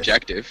inherent Pretty bias.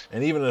 objective.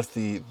 And even if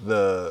the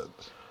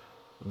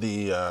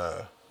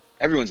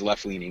Everyone's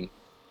left leaning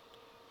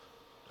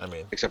I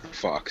mean, except for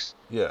Fox.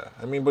 yeah.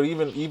 I mean, but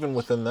even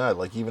within that,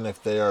 like even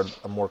if they are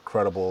a more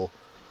credible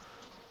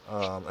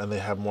and they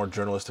have more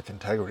journalistic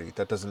integrity,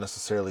 that doesn't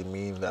necessarily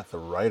mean that the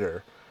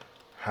writer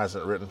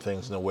hasn't written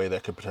things in a way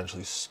that could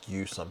potentially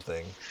skew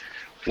something.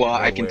 Well,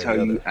 One I can way or tell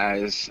the you other.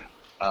 as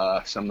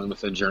someone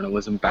with a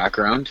journalism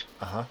background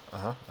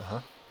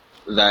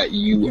that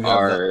You you have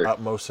are the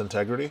utmost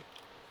integrity.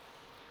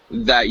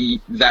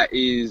 that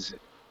is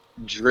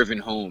driven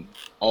home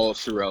all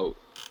throughout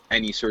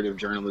any sort of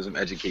journalism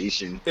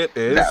education. It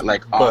is That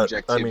like but, I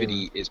objectivity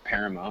mean, is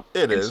paramount.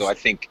 it and is. So I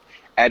think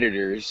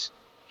editors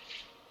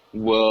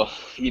will,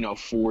 you know,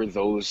 for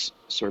those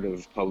sort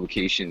of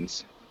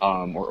publications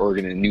or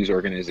news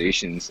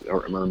organizations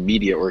or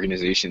media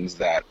organizations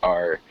that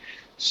are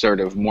sort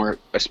of more,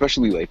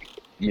 especially like,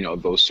 you know,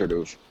 those sort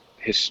of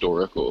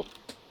historical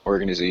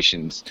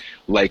organizations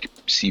like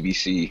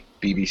CBC,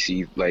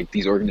 BBC, like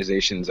these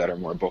organizations that are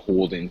more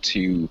beholden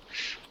to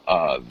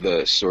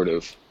the sort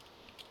of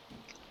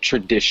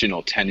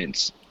traditional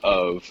tenets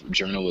of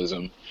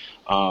journalism.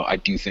 I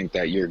do think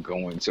that you're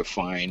going to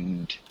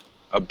find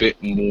a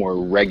bit more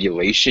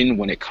regulation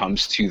when it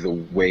comes to the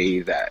way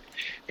that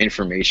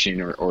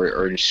information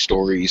or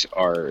stories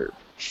are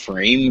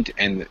framed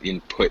and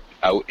put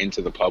out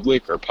into the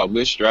public or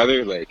published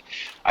rather. Like,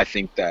 I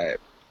think that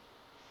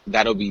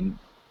that'll be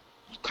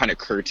kind of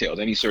curtailed,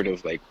 any sort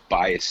of like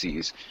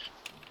biases.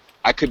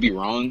 I could be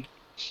wrong,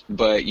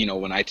 but you know,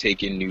 when I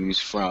take in news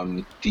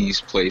from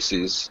these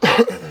places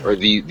or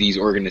these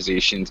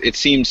organizations, it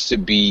seems to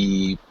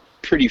be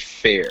pretty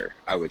fair,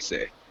 I would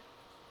say.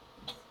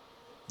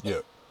 Yeah.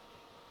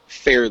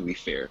 Fairly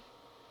fair.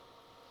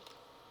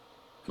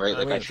 Right? I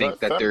Like, mean, I think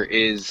that- that there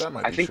is, That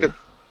might I be think true. that,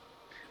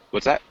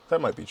 what's that? That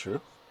might be true.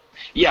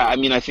 Yeah, I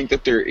mean, I think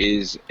that there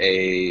is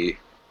a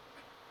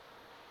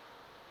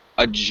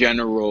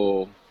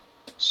general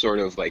sort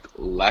of like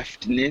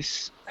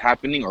leftness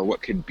happening, or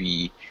what could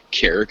be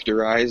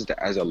characterized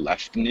as a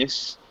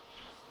leftness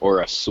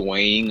or a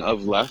swaying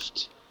of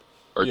left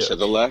or Yeah. to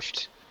the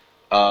left.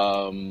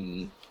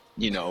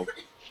 You know,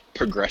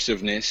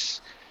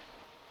 progressiveness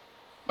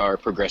or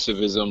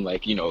progressivism,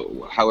 like, you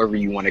know, however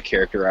you want to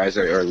characterize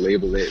it or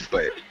label it,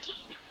 but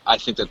I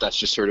think that that's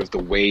just sort of the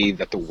way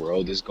that the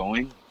world is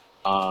going.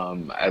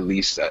 At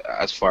least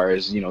as far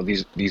as, you know,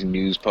 these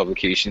news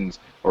publications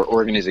or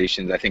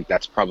organizations, I think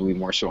that's probably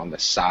more so on the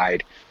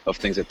side of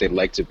things that they'd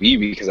like to be,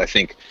 because I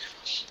think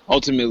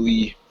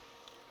ultimately,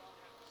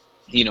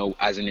 you know,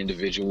 as an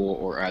individual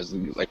or as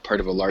like part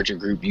of a larger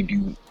group, you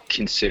do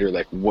consider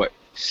like what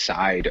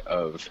side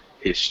of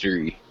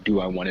history do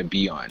I want to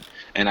be on?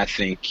 And I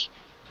think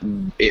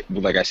it,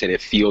 like I said,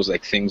 it feels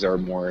like things are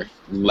more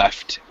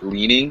left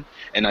leaning,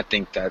 and I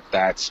think that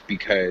that's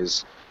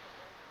because,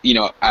 you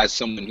know, as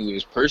someone who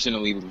is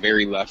personally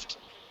very left,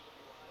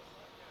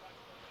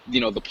 you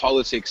know, the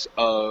politics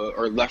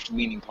or left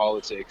leaning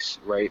politics,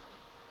 right,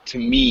 to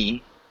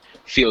me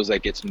feels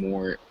like it's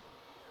more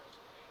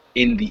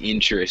in the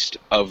interest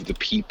of the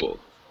people.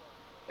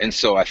 And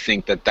so I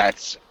think that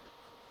that's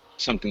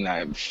something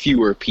that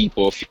fewer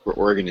people, fewer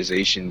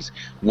organizations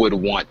would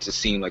want to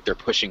seem like they're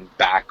pushing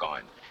back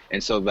on.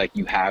 And so, like,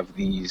 you have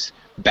these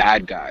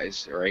bad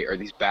guys, right, or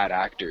these bad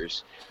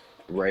actors,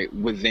 right,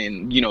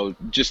 within, you know,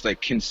 just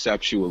like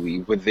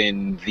conceptually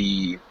within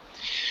the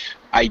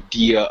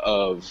idea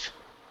of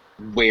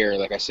where,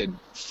 like I said,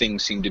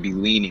 things seem to be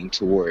leaning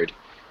toward,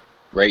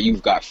 right?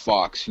 You've got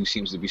Fox, who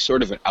seems to be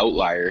sort of an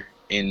outlier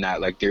in that,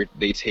 like,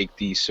 they take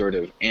these sort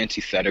of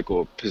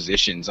antithetical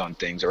positions on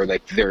things, or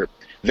like their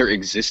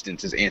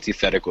existence is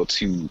antithetical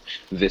to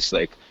this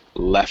like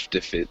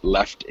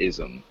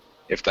leftism,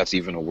 if that's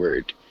even a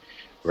word,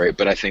 right?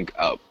 But I think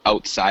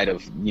outside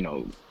of, you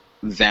know,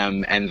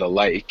 them and the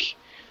like,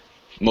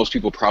 most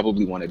people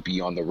probably want to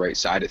be on the right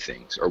side of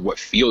things, or what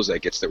feels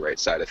like it's the right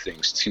side of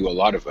things to a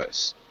lot of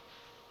us.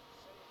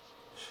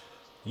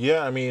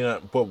 Yeah, I mean,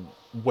 but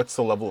what's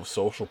the level of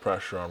social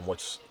pressure on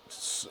what's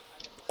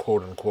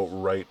quote unquote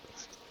right?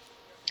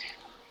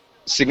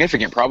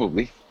 Significant,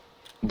 probably,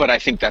 but I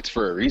think that's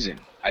for a reason.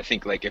 I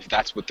think, like, if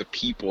that's what the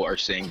people are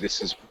saying,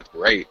 this is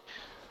right.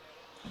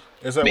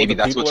 Is that maybe what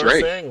the that's people what's are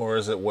right. saying, or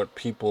is it what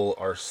people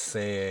are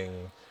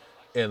saying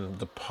in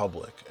the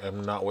public,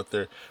 and not what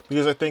they're?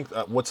 Because I think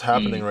what's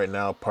happening right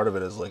now, part of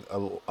it is like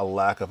a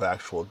lack of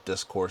actual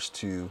discourse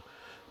to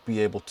be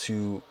able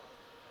to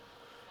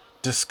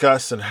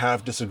discuss and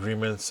have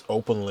disagreements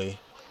openly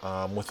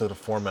within a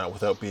format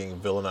without being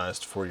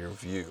villainized for your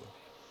view.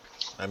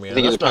 I mean, I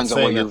think it that's not depends on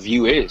what saying your that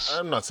view is.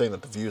 I'm not saying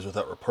that the view is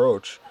without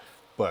reproach,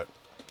 but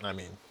I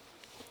mean,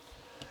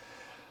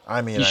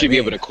 You should be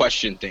able to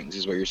question things,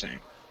 is what you're saying.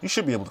 you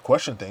should be able to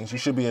question things. You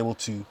should be able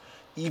to,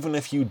 even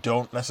if you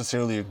don't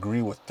necessarily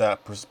agree with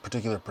that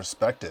particular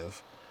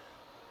perspective,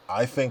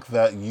 I think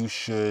that you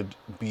should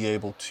be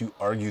able to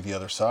argue the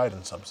other side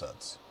in some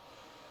sense.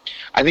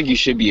 I think you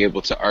should be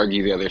able to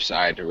argue the other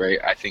side, right?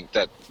 I think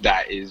that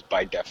that is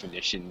by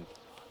definition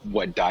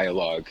what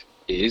dialogue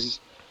is.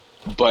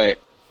 But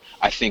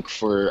I think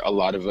for a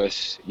lot of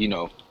us, you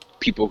know,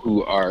 people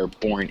who are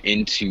born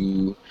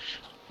into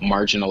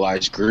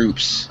marginalized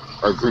groups,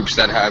 or groups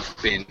that have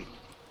been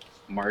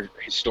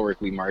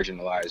historically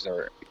marginalized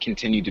or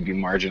continue to be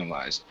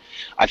marginalized,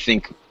 I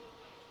think,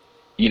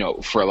 you know,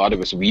 for a lot of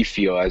us, we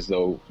feel as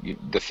though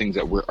the things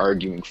that we're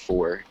arguing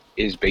for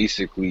is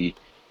basically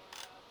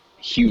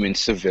human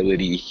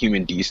civility,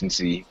 human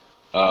decency,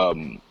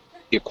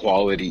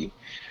 equality.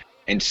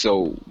 And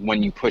so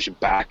when you push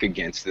back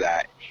against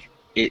that,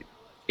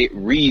 it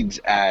reads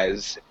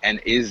as, and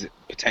is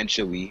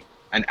potentially,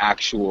 an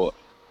actual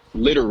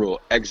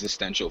literal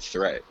existential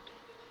threat.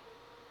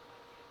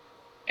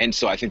 And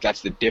so I think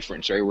that's the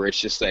difference, right? Where it's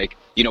just like,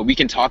 you know, we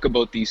can talk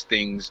about these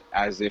things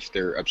as if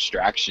they're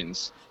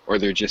abstractions or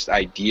they're just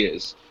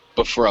ideas,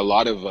 but for a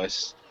lot of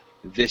us,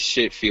 this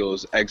shit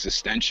feels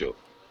existential.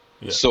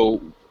 Yeah.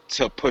 So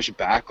to push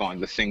back on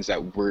the things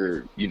that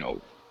we're, you know,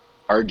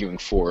 arguing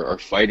for or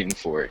fighting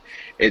for,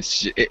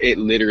 it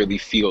literally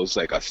feels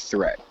like a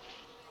threat.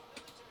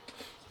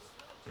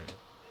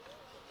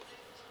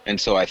 And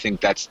so I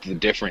think that's the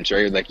difference,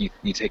 right? Like you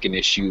take an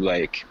issue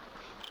like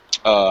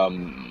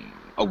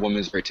a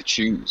woman's right to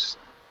choose,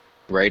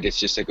 right? It's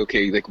just like,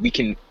 okay, like we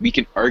can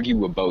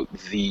argue about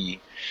the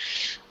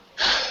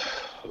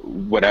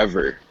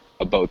whatever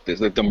about this,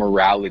 like the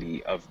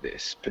morality of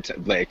this,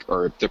 like,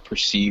 or the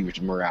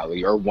perceived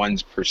morality, or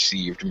one's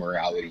perceived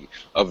morality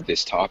of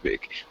this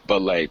topic.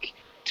 But like,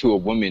 to a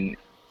woman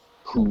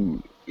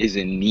who is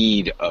in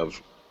need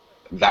of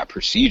that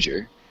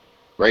procedure,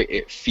 right,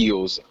 it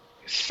feels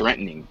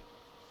threatening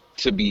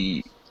to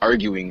be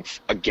arguing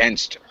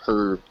against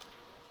her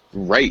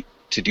right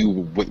to do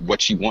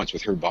what she wants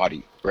with her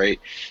body,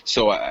 right?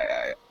 So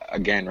I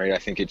again, right, I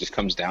think it just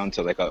comes down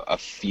to like a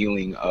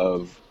feeling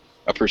of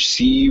a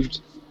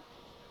perceived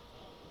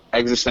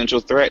existential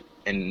threat,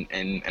 and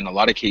in a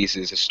lot of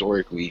cases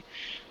historically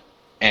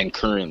and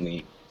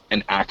currently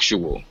an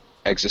actual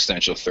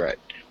existential threat,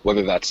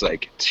 whether that's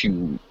like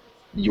to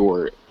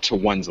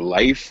one's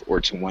life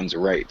or to one's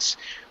rights,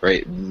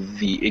 right?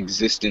 The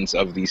existence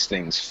of these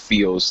things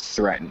feels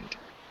threatened,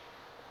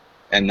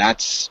 and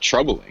that's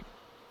troubling,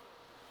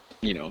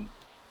 you know,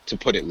 to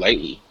put it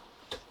lightly.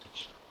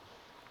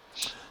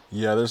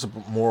 Yeah, there's a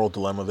moral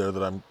dilemma there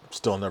that I'm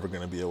still never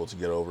going to be able to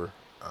get over.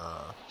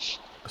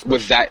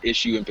 With that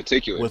issue in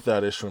particular? With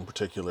that issue in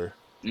particular.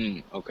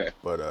 Okay.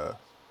 But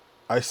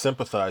I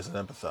sympathize and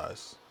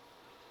empathize.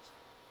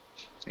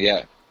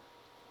 Yeah.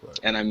 But.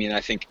 And I mean, I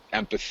think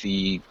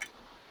empathy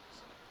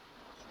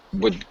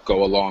would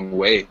go a long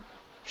way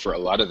for a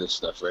lot of this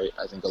stuff, right?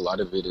 I think a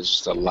lot of it is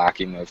just a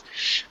lacking of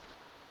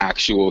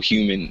actual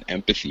human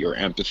empathy or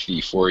empathy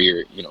for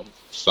your,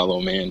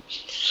 fellow man.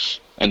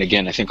 And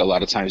again, I think a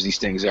lot of times these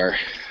things are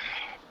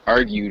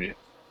argued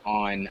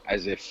on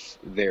as if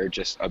they're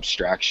just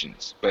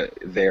abstractions, but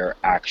they're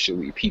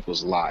actually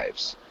people's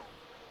lives.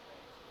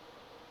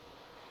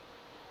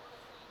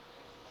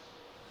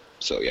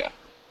 So yeah.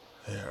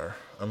 They are.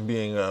 I'm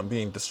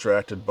being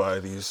distracted by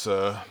these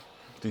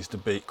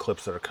debate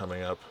clips that are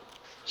coming up.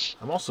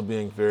 I'm also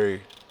being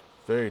very,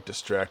 very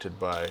distracted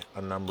by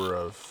a number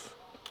of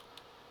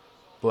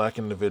black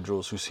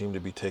individuals who seem to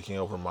be taking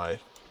over my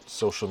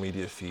social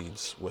media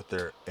feeds with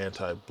their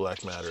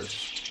anti-Black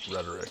Matters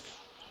rhetoric.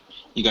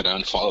 You gotta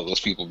unfollow those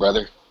people,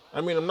 brother.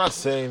 I mean, I'm not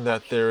saying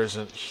that there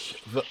isn't.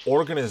 The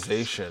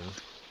organization,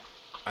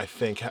 I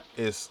think,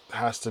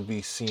 has to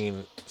be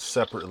seen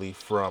separately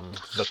from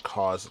the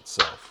cause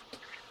itself.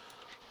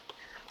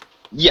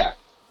 Yeah,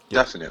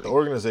 definitely. The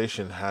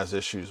organization has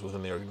issues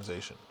within the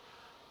organization,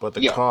 but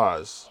the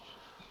cause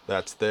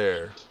that's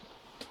there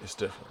is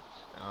different.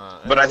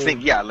 But I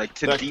think,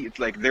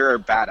 there are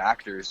bad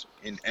actors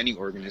in any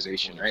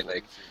organization, right?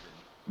 Like,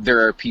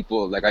 there are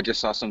people, like, I just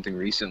saw something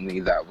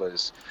recently that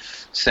was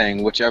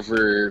saying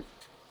whichever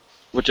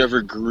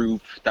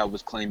group that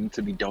was claiming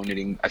to be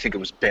donating, I think it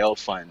was bail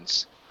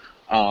funds,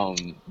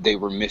 they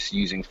were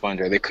misusing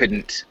funds, or they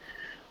couldn't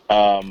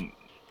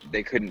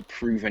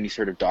prove any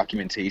sort of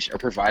documentation or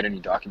provide any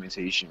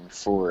documentation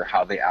for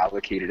how they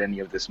allocated any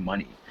of this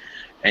money.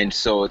 And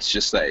so it's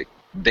just like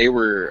they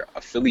were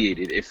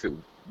affiliated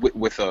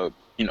with a,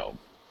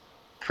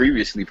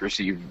 previously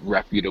perceived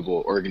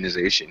reputable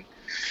organization.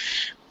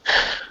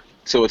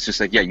 So it's just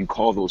like, you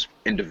call those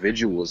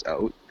individuals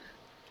out.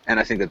 And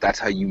I think that that's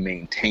how you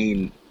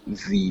maintain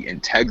the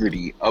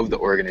integrity of the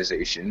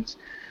organizations.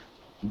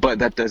 But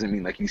that doesn't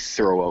mean like you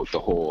throw out the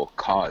whole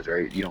cause,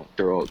 right? You don't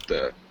throw out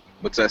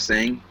what's that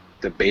saying?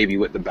 The baby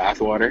with the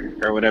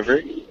bathwater or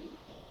whatever.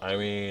 I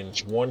mean,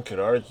 one could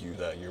argue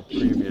that your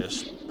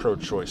previous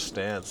pro-choice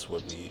stance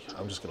would be,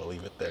 I'm just going to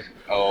leave it there.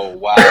 Oh,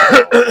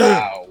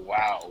 wow.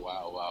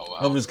 Wow.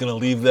 I'm just going to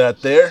leave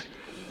that there.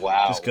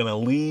 Wow. Just going to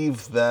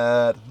leave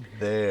that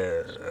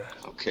there.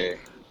 Okay.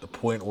 The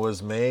point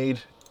was made,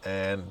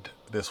 and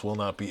this will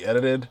not be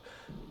edited.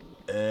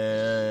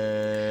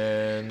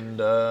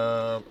 And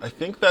I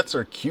think that's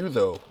our cue,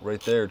 though,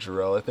 right there,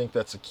 Jarrell. I think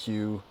that's a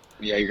cue.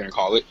 Yeah, you're going to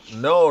call it?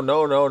 No.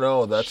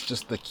 That's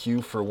just the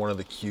cue for one of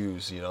the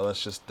cues,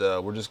 That's just,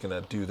 we're just going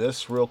to do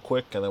this real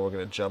quick, and then we're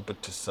going to jump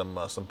into some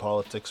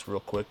politics real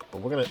quick.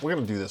 But we're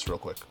gonna do this real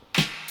quick.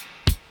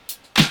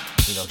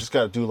 Just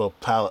got to do a little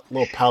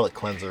palate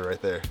cleanser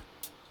right there.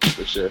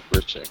 For sure.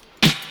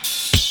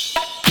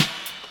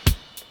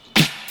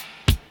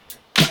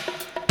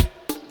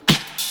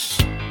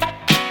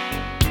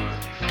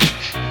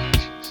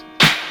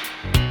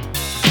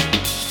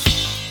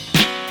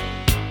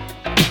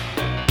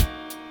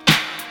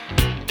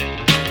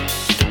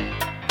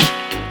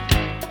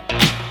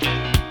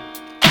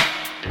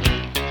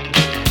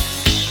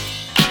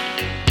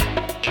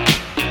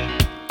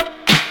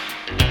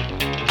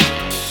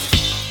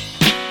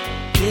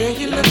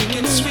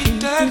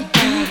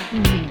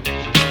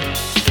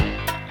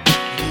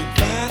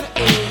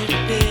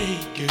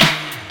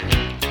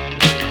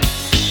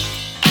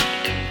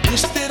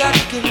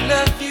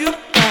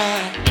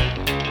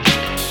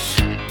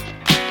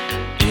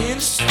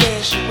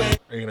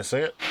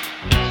 Sing it?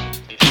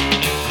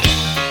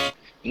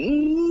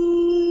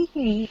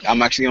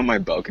 I'm actually on my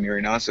balcony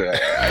right now, so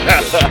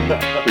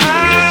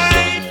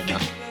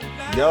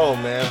Yo,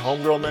 man,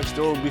 homegirl next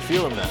door will be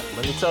feeling that.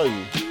 Let me tell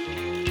you.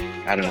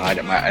 I don't know. I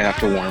have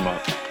to warm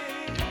up.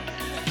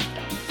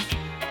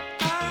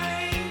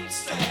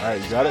 All right,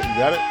 you got it?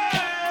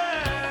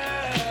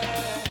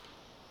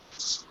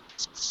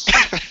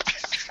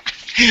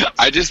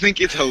 I just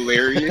think it's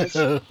hilarious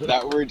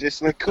that we're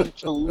just like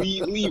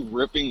completely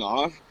ripping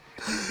off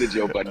the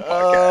Joe Budden podcast.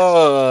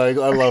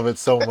 Oh, I love it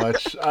so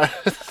much.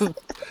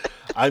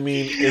 I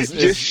mean,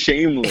 just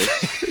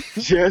shameless.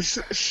 Just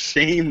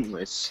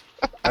shameless.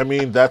 I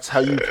mean, that's how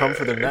you come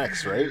for their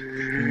necks, right?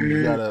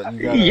 You gotta.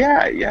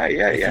 Yeah.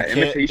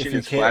 Imitation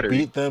is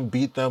flattery.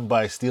 Beat them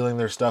by stealing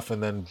their stuff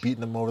and then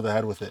beating them over the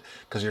head with it,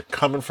 because you're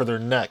coming for their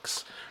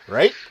necks,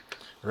 right?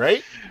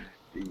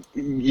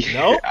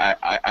 No?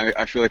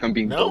 I feel like I'm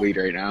being bullied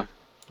right now.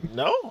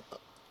 No.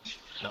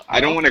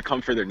 I don't want to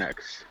come for their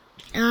necks.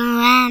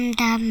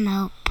 Random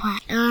milk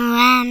pot.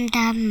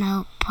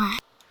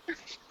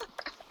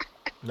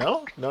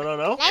 No.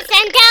 Listen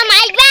to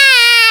my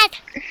bath.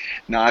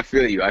 No, I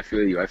feel you.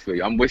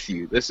 I'm with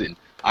you. Listen,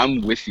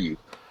 I'm with you.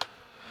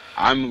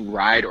 I'm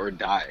ride or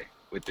die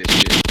with this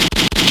shit.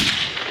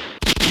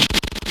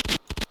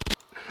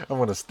 I'm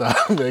gonna stop.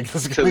 To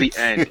the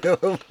end.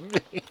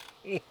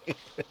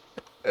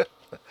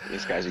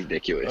 This guy's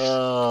ridiculous.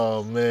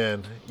 Oh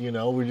man,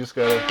 we just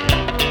gotta.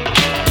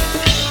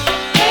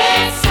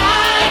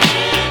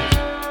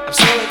 I'm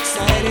so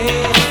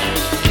excited.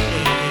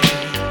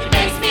 It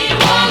makes me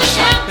wanna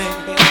shout, baby.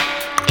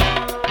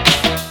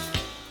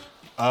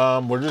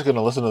 We're just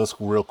gonna listen to this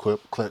real quick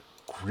clip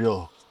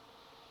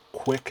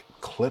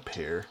clip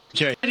here.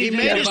 He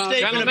made a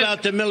statement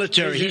about the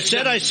military. He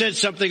said I said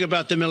something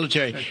about the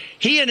military.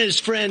 He and his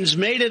friends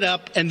made it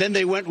up, and then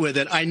they went with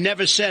it. I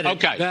never said it.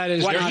 Okay. That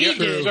is what he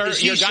did. Sir,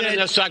 you're done in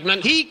this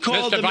segment. He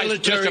called the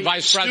military Mr.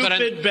 Vice President,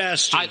 stupid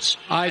bastards.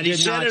 I and he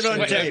said it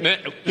on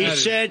tape. He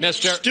said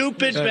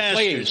stupid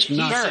bastards. He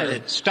said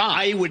it. Stop.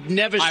 I would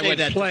never say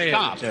that.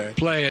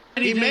 Play it.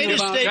 He made a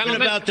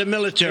statement about the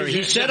military.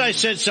 He said I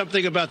said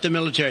something about the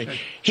military.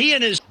 He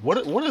and his...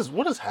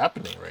 What is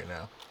happening right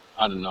now?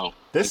 I don't know.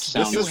 This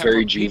is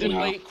very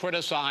juvenile. You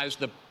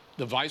criticized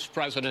the vice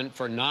president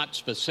for not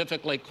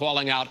specifically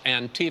calling out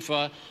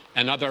Antifa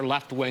and other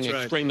left-wing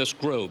extremist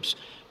groups.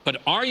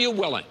 But are you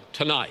willing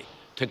tonight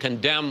to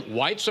condemn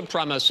white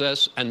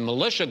supremacists and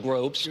militia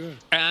groups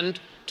and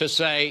to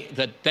say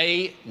that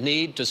they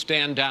need to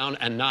stand down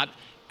and not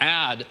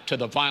add to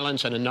the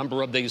violence in a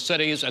number of these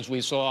cities, as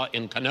we saw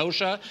in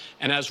Kenosha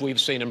and as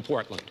we've seen in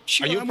Portland?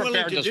 Sure, are you I'm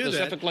prepared to do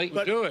specifically that,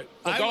 but do it?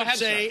 Well, go ahead,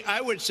 sir.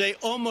 I would say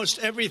almost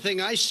everything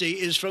I see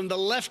is from the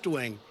left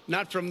wing,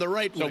 not from the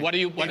right wing. So what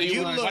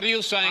are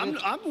you saying?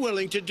 I'm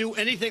willing to do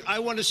anything. I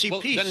want to see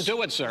peace. Then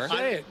do it, sir.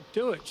 Say it.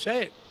 Do it.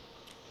 Say it.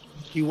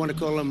 Do you want to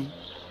call him?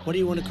 What do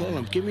you want to call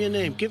him? Give me a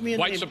name. Give me a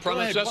white name.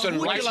 Supremacists and who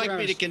would white you like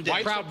me to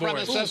condemn? White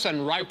supremacists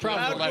and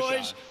right-wing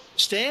militia.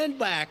 Stand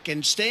back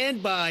and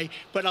stand by.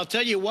 But I'll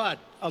tell you what.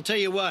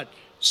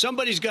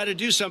 Somebody's got to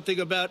do something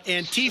about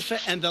Antifa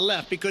and the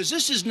left, because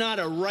this is not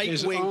a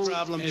right-wing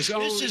problem. This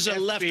is a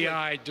left-wing.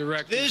 FBI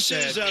director This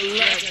is a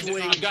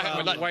left-wing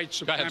problem. White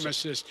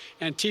supremacist.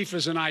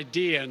 Antifa's an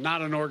idea,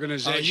 not an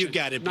organization. Oh, you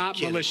got it.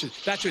 Not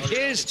malicious. That's what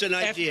his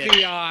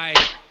FBI.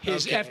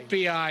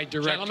 FBI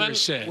director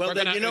said. Well,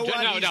 then you know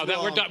what? No,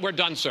 we're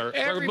done, sir.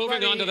 We're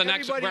moving on to the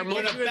next. We're moving.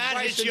 When a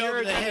bat hits you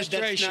over the head,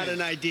 that's not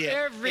an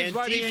idea.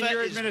 Everybody in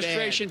your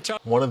administration.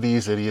 One of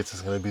these idiots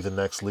is going to be the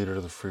next leader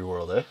of the free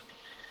world, eh?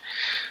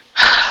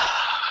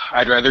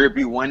 I'd rather it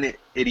be one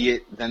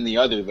idiot than the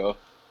other, though.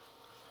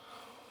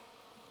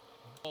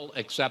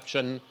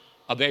 Exception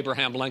of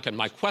Abraham Lincoln.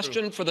 My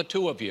question for the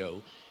two of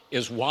you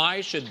is,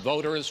 why should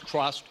voters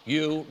trust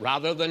you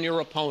rather than your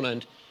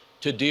opponent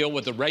to deal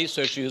with the race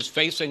issues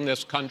facing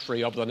this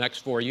country over the next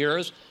 4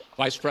 years?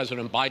 Vice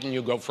President Biden,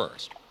 you go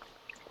first.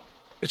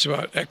 It's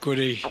about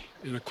equity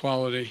and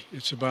equality.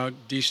 It's about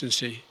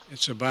decency.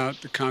 It's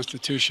about the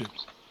Constitution.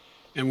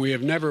 And we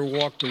have never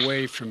walked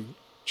away from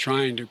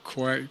trying to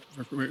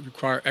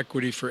require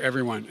equity for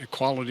everyone,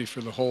 equality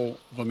for the whole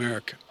of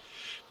America.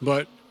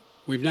 But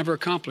we've never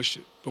accomplished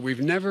it. But we've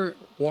never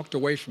walked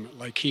away from it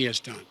like he has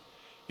done.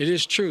 It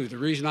is true. The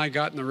reason I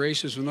got in the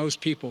race is when those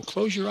people,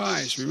 close your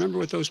eyes, remember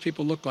what those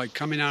people looked like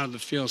coming out of the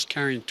fields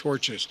carrying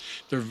torches,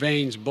 their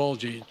veins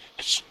bulging,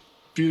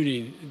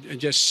 spewing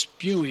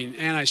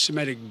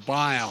anti-Semitic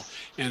bile,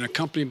 and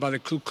accompanied by the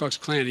Ku Klux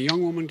Klan. A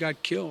young woman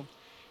got killed.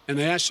 And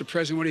they asked the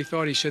president what he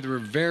thought. He said there were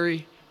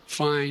very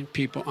fine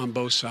people on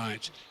both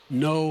sides.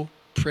 No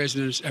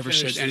president's ever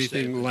said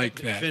anything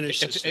like that.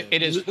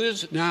 It is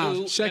who's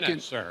now,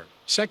 sir.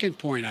 Second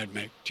point I'd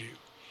make to you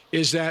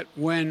is that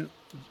when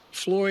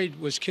Floyd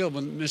was killed,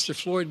 when Mr.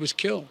 Floyd was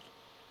killed,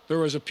 there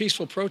was a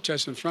peaceful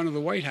protest in front of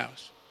the White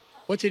House.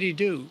 What did he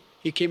do?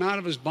 He came out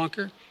of his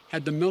bunker,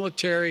 had the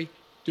military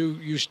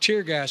use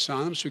tear gas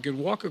on him so he could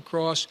walk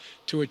across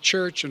to a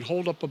church and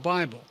hold up a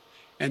Bible.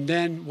 And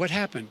then what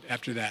happened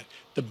after that?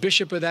 The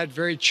bishop of that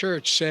very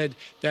church said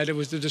that it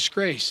was a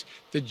disgrace.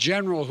 The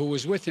general who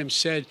was with him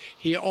said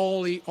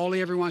all he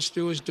ever wants to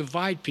do is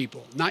divide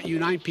people, not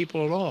unite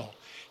people at all.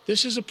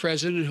 This is a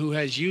president who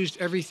has used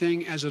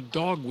everything as a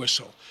dog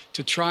whistle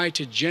to try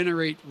to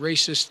generate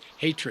racist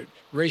hatred,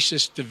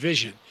 racist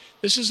division.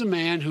 This is a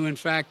man who, in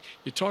fact,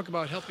 you talk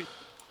about helping.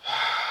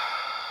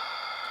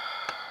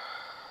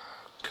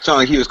 Sounded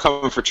like he was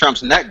coming for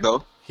Trump's neck,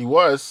 though. He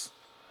was.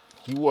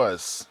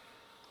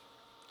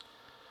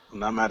 I'm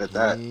not mad at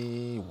that.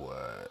 He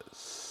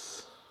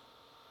was.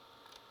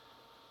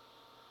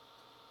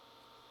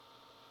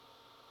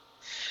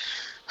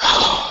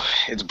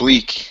 It's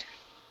bleak.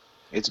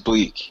 It's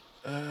bleak.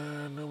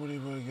 Nobody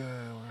but a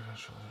guy.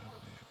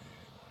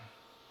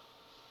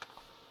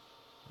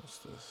 What's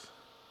this?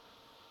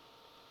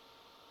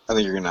 I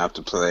think you're gonna have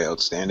to play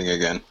Outstanding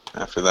again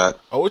after that.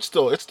 Oh, it's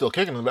still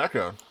kicking in the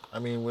background. I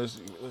mean, let's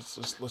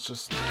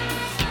just.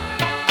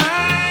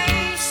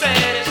 I'm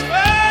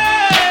satisfied.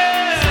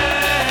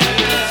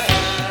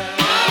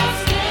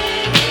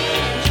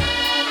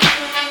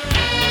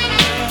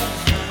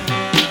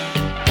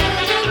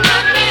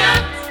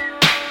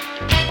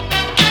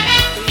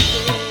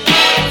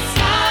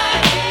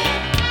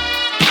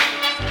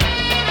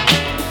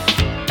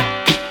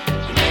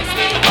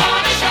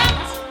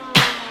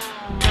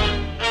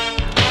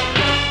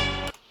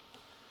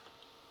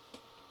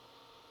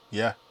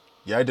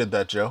 Yeah, I did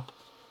that, Joe.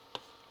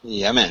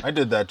 Yeah, man. I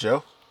did that,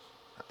 Joe.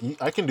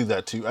 I can do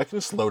that too. I can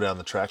slow down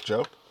the track,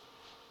 Joe.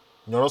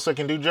 You know what else I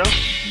can do, Joe?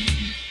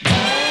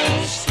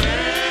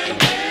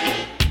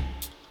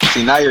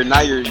 See, now you're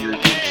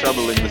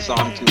troubling the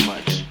song too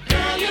much.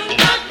 Girl, you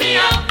knock me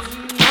out.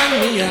 Turn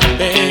me up,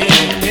 baby.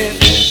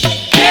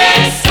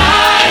 Yes,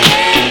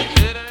 I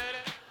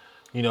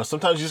You know,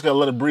 sometimes you just gotta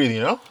let it breathe.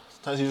 You know,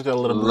 sometimes you just gotta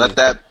let it breathe.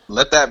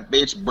 Let that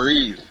bitch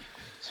breathe.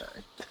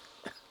 Sorry,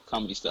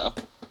 comedy style.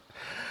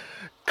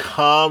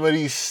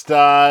 Comedy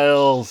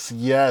styles,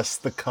 yes,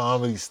 the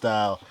comedy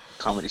style.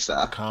 Comedy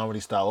style. Comedy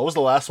style. What was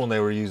the last one they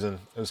were using?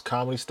 It was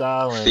comedy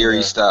style and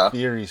theory style.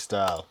 Theory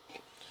style.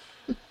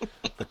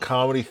 The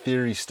comedy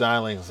theory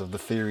stylings of the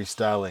theory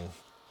styling.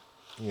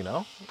 You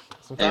know,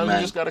 sometimes you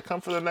just gotta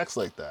come for the next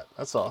like that.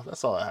 That's all.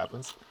 That's all that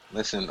happens.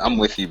 Listen, I'm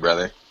with you,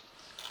 brother.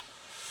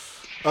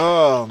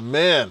 Oh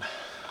man,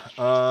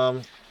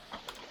 I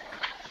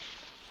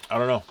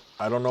don't know.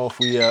 I don't know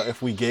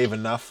if we gave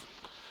enough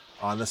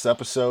on this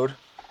episode.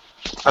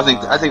 I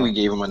think we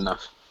gave him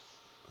enough.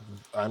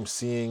 I'm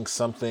seeing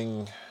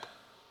something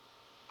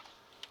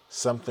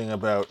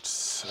about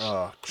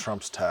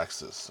Trump's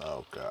taxes.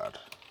 Oh God.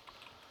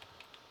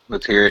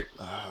 Let's hear it.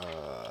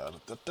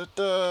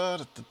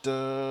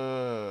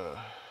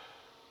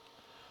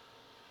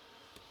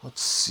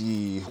 Let's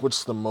see.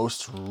 What's the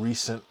most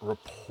recent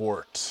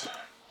report?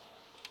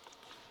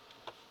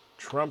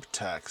 Trump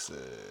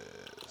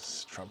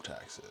taxes.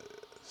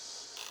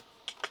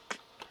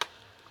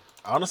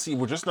 Honestly,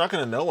 we're just not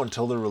going to know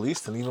until they're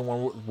released, and even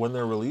when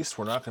they're released,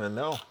 we're not going to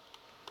know.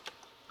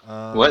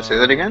 What? Say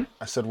that again?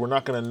 I said we're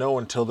not going to know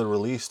until they're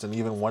released, and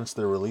even once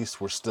they're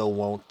released, we still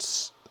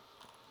won't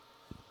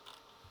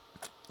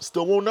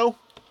know.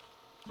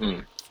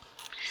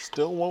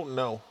 Still won't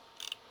know.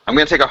 I'm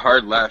going to take a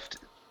hard left.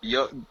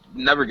 You'll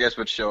never guess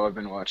what show I've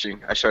been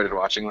watching. I started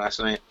watching last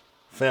night.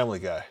 Family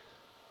Guy.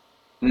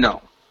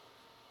 No.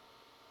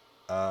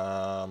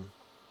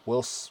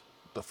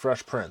 The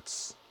Fresh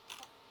Prince.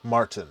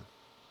 Martin.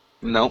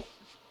 No.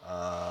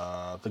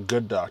 The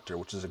Good Doctor,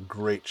 which is a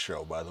great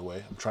show, by the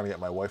way. I'm trying to get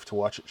my wife to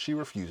watch it. She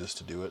refuses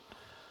to do it.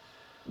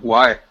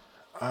 Why?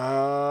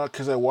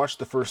 Because I watched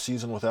the first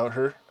season without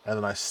her, and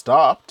then I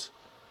stopped,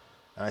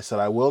 and I said,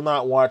 I will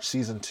not watch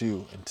season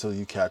 2 until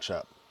you catch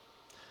up.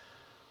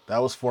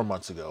 That was 4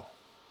 months ago,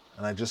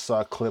 and I just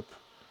saw a clip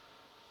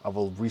of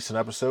a recent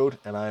episode,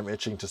 and I am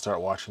itching to start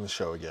watching the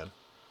show again.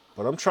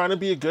 But I'm trying to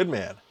be a good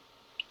man,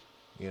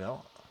 you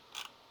know?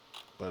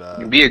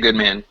 But be a good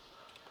man.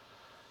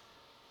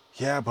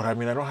 Yeah, but I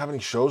mean, I don't have any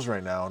shows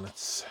right now, and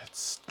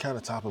it's kind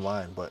of top of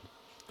mind. But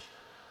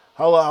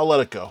I'll let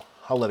it go.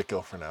 I'll let it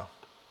go for now.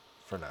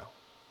 For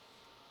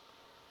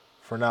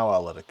now,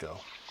 I'll let it go.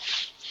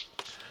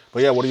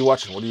 But yeah, what are you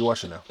watching? What are you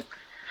watching now?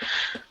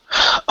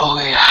 Oh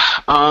yeah,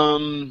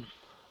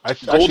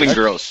 Golden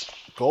Girls.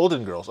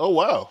 Golden Girls. Oh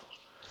wow.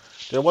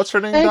 Then what's her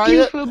name? Thank die you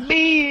yet? for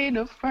being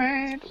a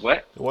friend.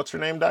 What? What's her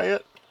name? Die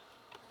yet?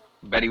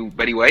 Betty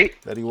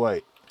White. Betty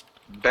White.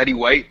 Betty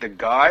White, the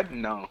God?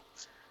 No.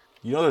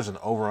 You know, there's an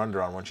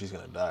over/under on when she's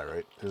gonna die,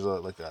 right? There's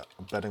a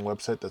betting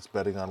website that's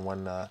betting on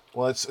when.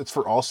 Well, it's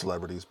for all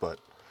celebrities, but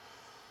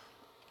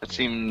it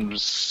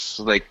seems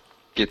like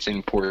it's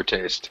in poor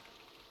taste.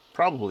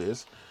 Probably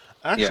is.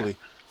 Actually,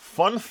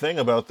 fun thing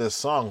about this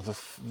song: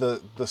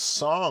 the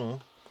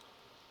song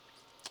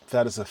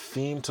that is a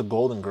theme to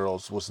Golden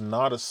Girls was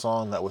not a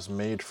song that was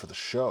made for the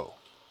show.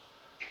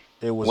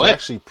 It was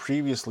actually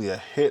previously a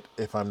hit,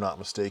 if I'm not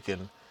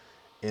mistaken,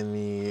 in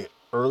the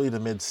early to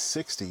mid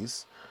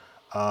 60s.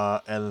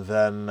 And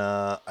then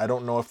I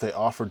don't know if they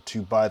offered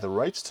to buy the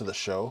rights to the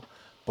show,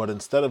 but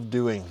instead of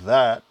doing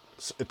that,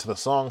 to the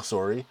song,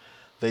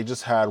 they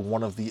just had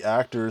one of the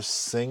actors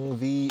sing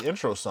the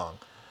intro song.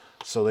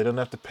 So they didn't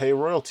have to pay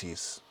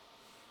royalties.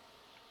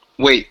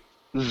 Wait,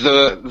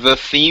 the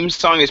theme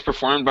song is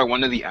performed by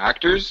one of the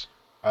actors?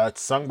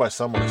 It's sung by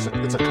someone. It's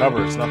a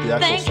cover. It's not the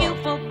actual song. Thank you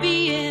for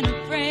being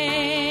a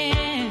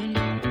friend.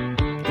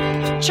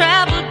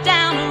 Travel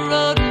down the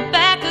road and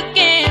back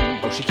again.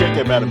 Oh, she can't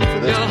get mad at me for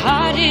this. Your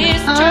heart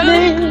is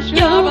true.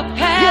 You're a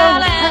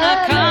pal and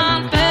a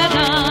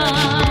confidant.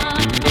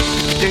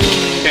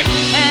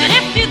 And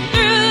if you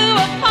threw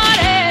a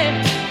party,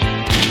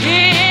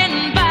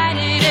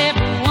 invited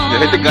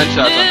everyone. Hit the gunshots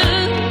on that.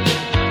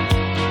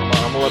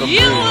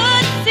 You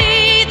would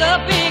see the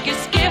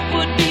biggest gift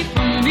would be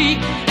from me,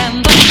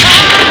 and the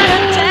card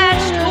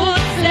attached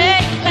would say,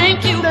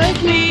 thank you for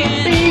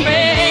being a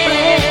friend.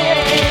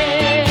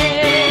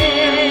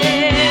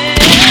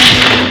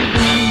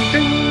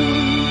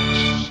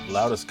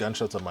 Loudest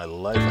gunshots of my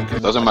life.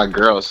 Those are my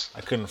girls.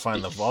 I couldn't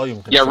find the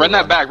volume control. Yeah, run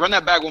that back. Run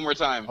that back one more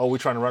time. Oh, we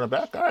trying to run it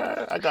back? All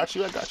right, I got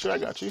you.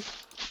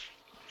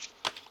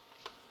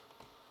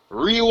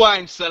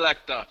 Rewind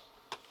selector.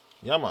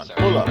 Yeah, man.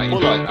 Sorry.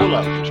 Pull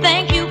up.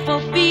 Thank you for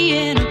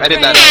being a Edit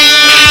friend.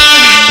 that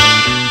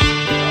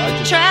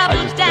Travel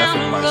I just down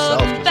the deafened road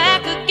myself and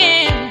back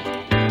again.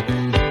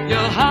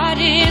 Your heart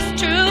is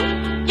true.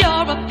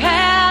 You're a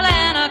pal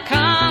and a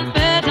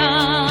confidant.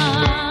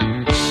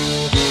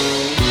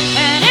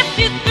 And if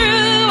you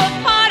threw a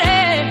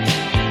party,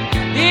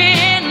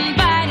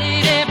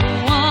 invited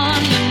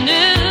everyone you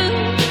knew,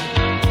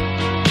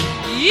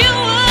 you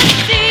would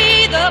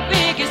see the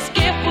biggest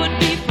gift would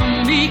be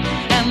from me,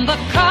 and the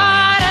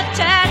card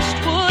attached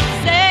would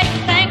say,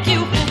 thank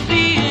you for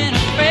being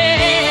a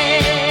friend.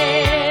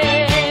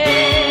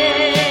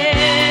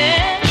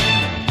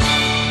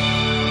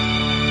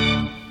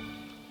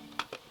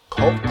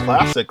 Cult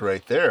classic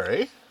right there,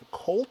 eh?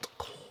 Cult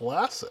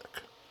classic.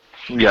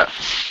 Yeah.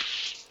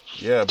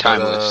 Yeah,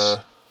 Timeless.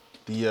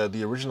 but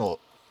the original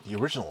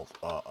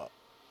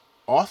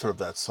author of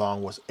that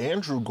song was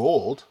Andrew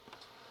Gold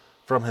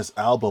from his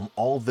album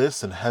All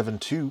This and Heaven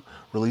 2,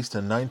 released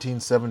in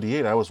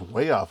 1978. I was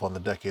way off on the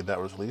decade that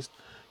was released.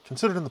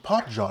 Considered in the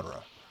pop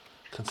genre.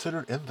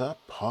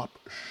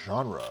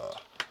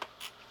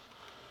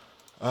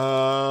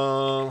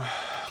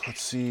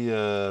 Let's see.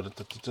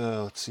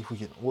 Let's see if we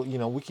can.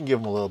 Well, we can give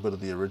him a little bit of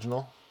the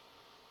original,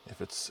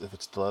 if it's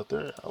still out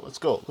there. Let's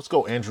go,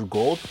 Andrew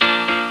Gold.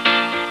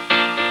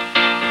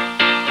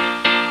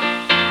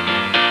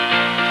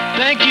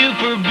 Thank you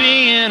for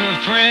being a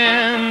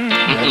friend.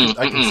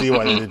 I can see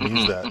why they didn't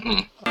use that.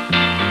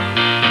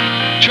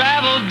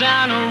 Travel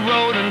down a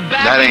road and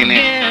back That ain't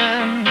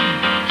again.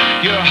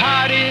 Your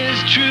heart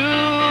is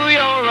true.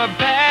 You're a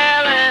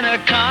pal and a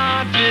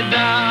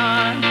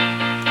confidant.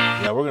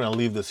 Yeah, we're gonna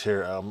leave this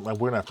here. We're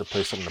gonna have to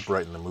play something to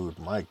brighten the mood.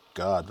 My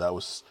God, that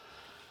was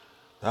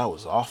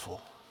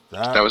awful.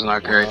 That was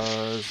not great.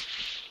 Was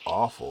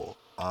awful.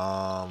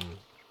 Wow.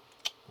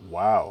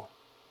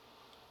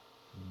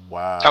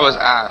 That was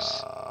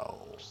ass.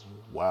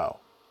 Wow.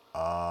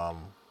 I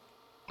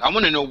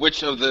want to know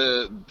which of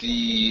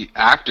the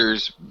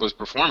actors was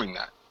performing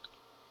that.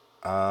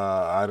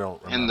 I don't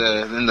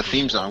remember. In the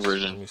theme song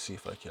version. Let me see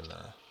if I can.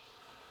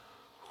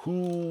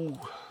 Who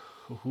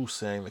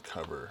sang the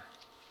cover?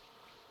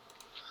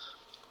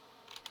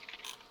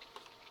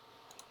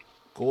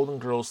 Golden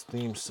Girls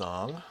theme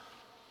song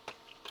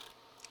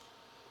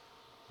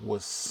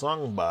was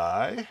sung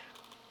by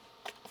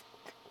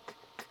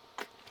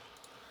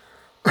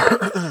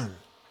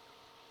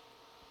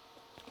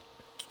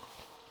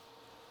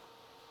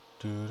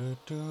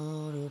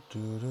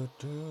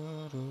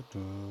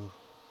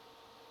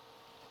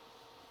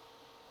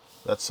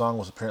That song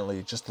was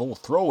apparently just a little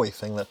throwaway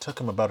thing that took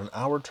him about an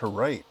hour to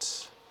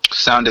write.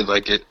 Sounded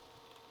like it.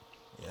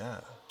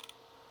 Yeah.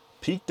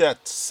 Peaked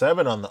at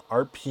 7 on the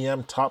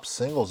RPM top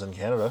singles in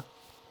Canada.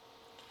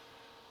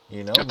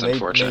 That's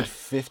unfortunate.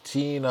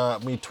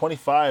 Made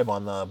 25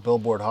 on the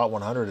Billboard Hot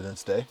 100 in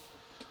its day.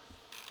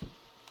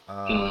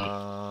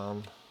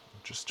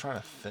 Just trying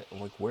to think,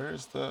 like,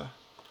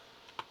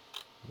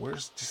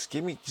 just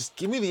give me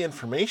the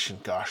information,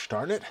 gosh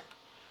darn it.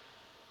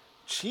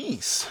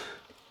 Jeez.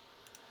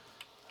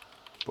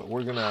 But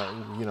we're gonna,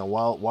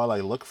 while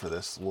I look for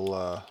this,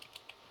 we'll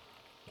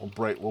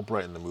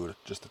brighten the mood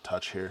just a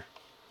touch here.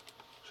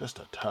 Just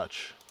a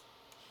touch.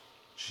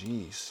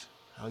 Jeez.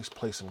 At least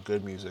play some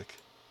good music.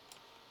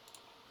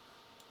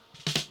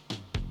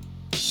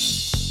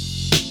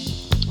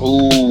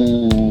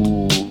 Ooh.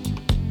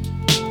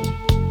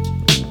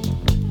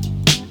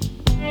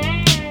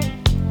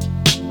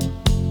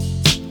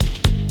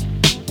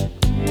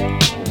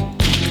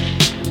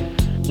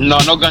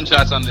 No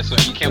gunshots on this one.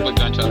 You can't put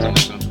gunshots on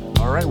this one.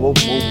 All right, we'll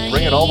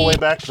bring it all the way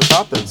back to the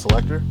top then,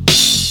 Selector.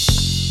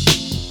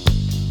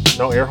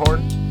 No air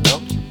horn? No?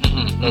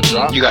 Mm-hmm. No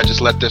drop? You gotta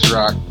just let this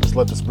rock. Just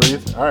let this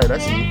breathe? All right, I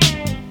see.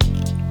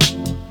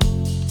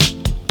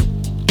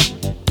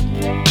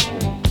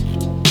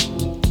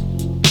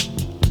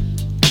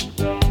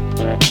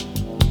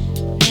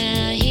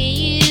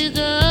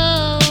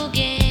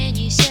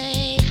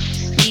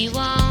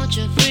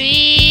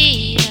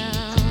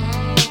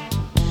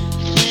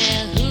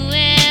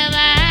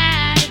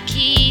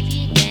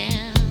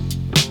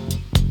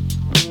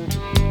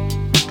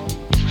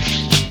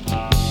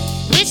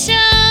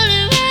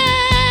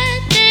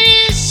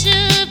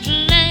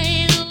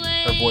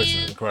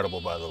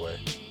 Incredible, by the way.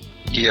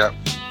 Yeah.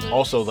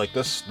 Also, like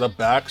the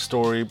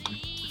backstory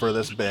for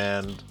this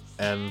band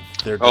and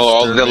their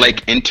all the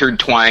like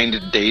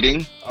intertwined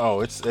dating. Oh,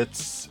 it's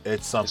something.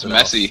 It's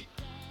messy. Else.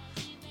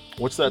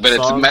 What's that but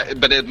song?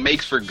 But it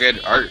makes for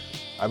good art.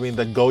 I mean,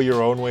 the "Go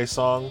Your Own Way"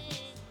 song.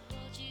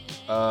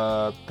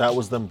 That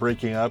was them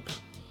breaking up.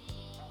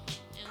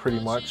 Pretty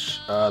much.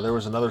 There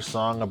was another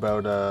song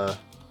about.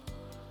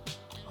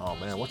 Oh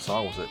man, what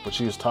song was it? But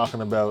she was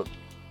talking about.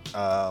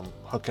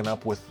 Hooking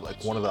up with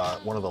like one of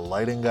the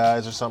lighting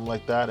guys or something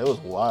like that. It was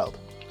wild.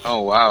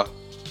 Oh wow.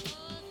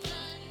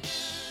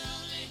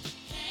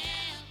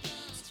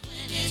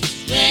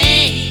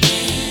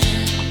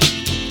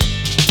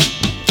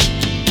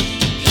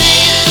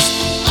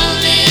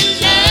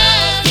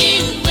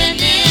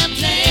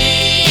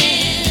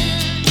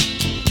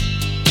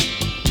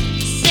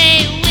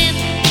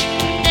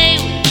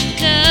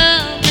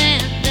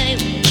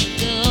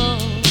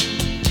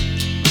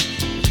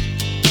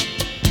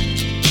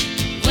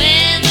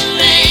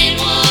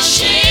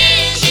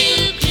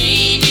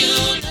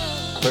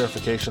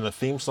 The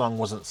theme song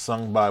wasn't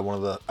sung by one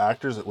of the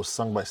actors. It was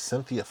sung by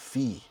Cynthia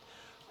Fee,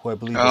 who I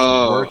believe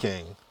was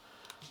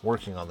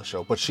working on the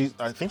show. But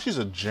I think she's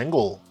a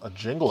jingle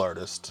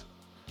artist.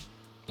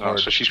 Oh,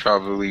 so she's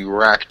probably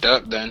racked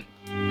up then.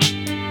 Now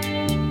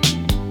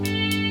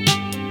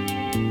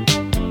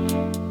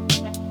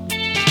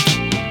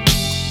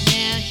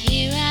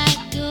here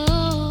I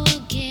go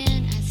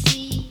again. I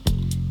see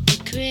the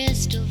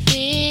crystal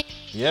fish.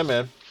 Yeah,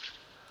 man.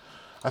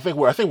 I think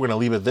we're gonna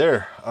leave it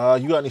there.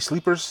 You got any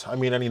sleepers? I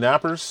mean, any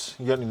nappers?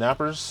 You got any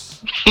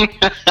nappers?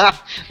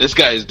 This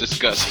guy is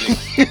disgusting.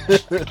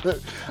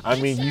 I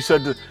mean, you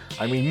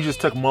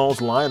just took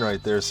Maul's line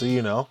right there, so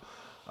you know.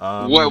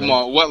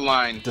 What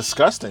line?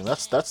 Disgusting.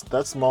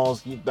 That's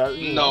Maul's.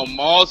 No,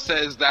 Maul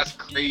says that's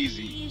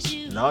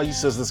crazy. No, he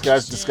says this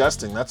guy's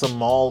disgusting. That's a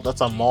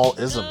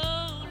Maul-ism,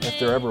 if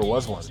there ever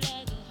was one.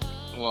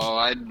 Well,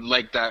 I'd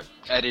like that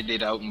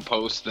edited out in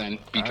post then,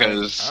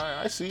 because. All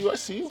right, I see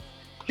you.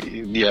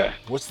 Yeah.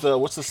 What's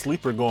the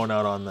sleeper going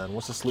out on then?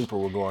 What's the sleeper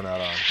we're going out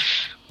on?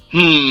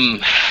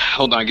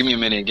 Hold on, give me a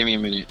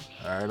minute.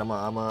 All right, I'm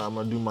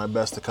gonna do my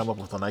best to come up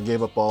with one. I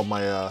gave up all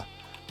my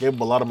gave up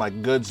a lot of my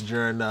goods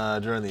during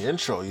the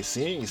intro. You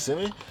see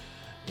me?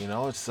 You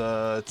know, it's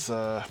let's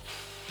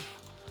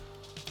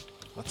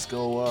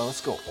go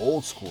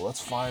old school.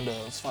 Let's find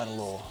a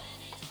little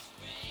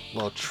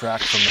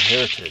track from the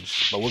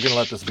heritage. But we're gonna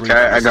let this breathe.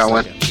 Okay, I got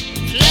one.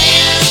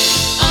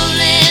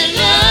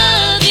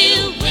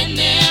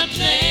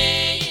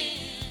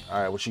 All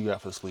right, what you got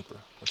for the sleeper?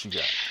 What you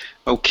got?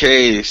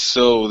 Okay,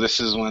 so this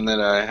is one that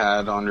I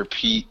had on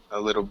repeat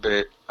a little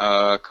bit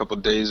a couple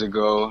days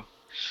ago.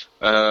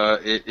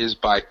 It is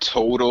by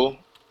Total,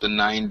 the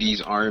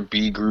 90s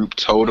R&B group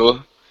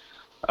Total.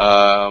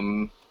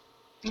 I'm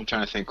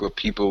trying to think what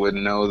people would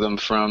know them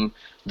from.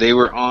 They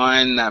were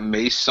on that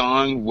Mace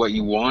song, What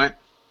You Want.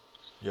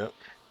 Yep.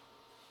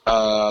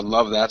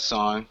 Love that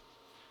song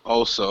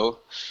also.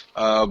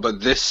 But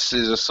this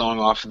is a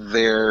song off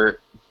their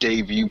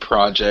debut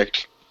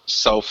project,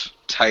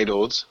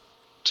 self-titled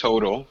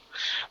Total.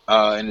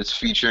 And it's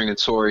featuring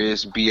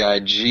Notorious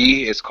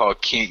B.I.G. It's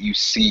called Can't You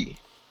See.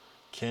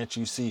 Can't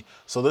You See?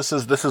 So this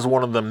is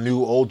one of them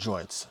new old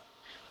joints.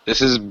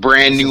 This is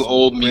brand new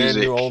old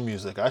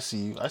music. I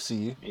see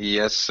you.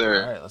 Yes,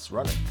 sir. All right, let's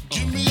run it.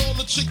 Give me all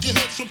the chicken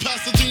heads from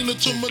Pasadena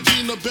to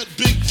Medina. Bet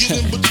big, get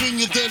in between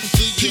you then.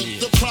 See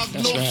the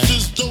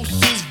prognosis,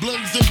 doses,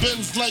 blends and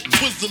bends like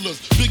Twizzlers.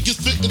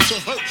 Biggest fitting to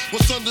hurt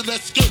what's under that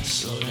skirt.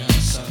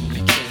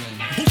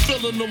 Who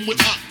filling them with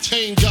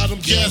octane? Got them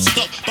gassed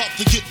up, about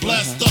to get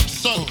blasted up,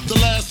 son. The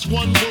last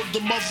one word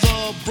the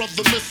mother,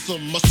 brother miss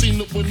him. I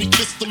seen it when he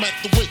kissed him at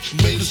the wake,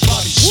 made his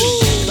body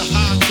shake. The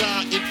high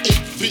guy in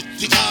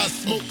 850 eyes,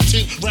 smoke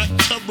tint, rap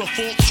terror,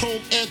 full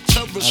chrome and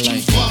terror.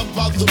 Street five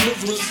by the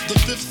rivers, the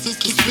fifth is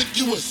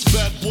conspicuous.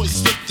 Bad boy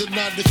slipped in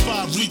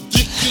 95,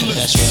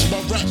 ridiculous. My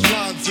rap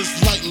lines is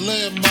like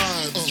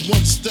landmines.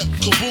 One step,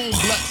 kaboom,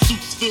 black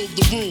suits fill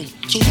the room.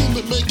 To whom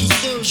it may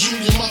concern,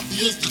 Junior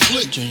Mafia is the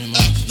clique.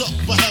 Act up,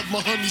 I have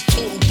my honey's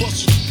total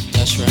busted.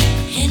 That's right.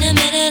 In the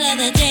middle of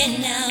the day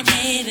now,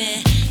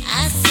 baby,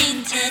 I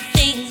seem to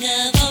think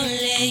of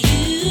only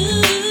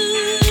you.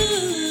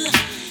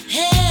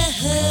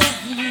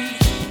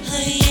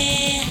 Oh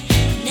yeah,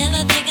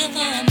 never thinking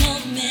for a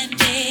moment,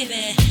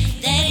 baby,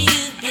 that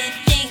you've been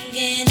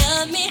thinking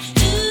of me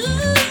too.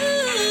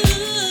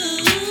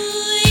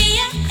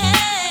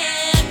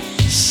 Yeah,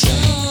 so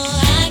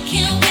I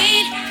can't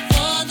wait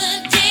for the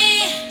day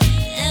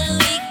that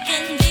we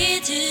can be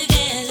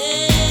together.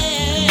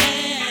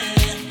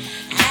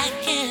 I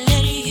can't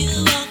let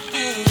you walk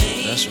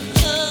away. That's right.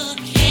 Oh,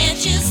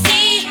 can't you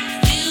see,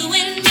 you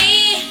and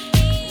me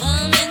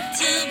were meant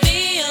to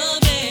be your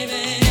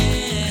baby,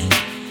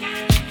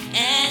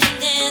 and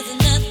there's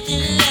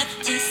nothing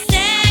left to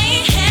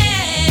say.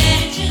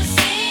 Can't you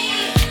see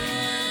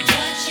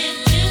what you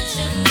do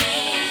to me?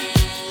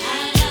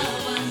 Our love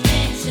was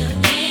meant to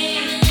be.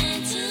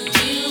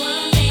 You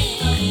were made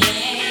for me.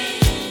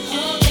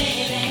 Oh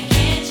baby,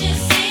 can't you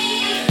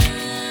see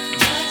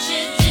what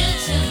you do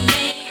to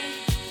me?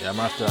 Yeah, I'm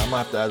gonna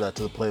have to add that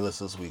to the playlist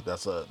this week.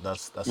 That's a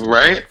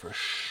Right? for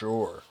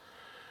sure.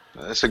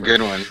 That's a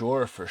good one.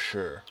 For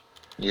sure.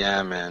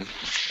 Yeah, man.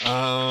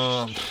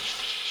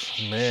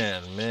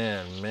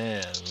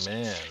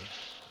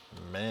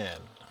 Man.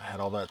 I had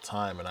all that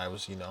time, and I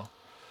was, I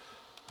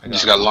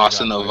just got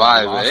lost in the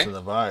vibe, lost in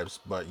the vibes.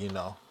 But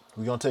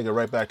we're gonna take it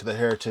right back to the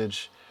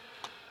heritage.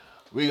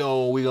 We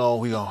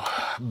gonna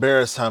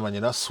Barris time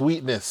on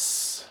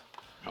sweetness.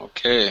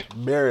 Okay.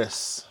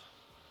 Barris.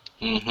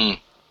 Mm-hmm.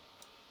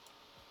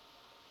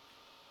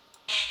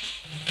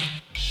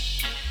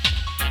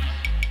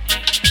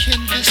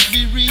 Can this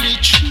be really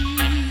true?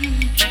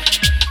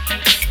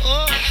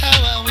 Oh,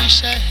 how I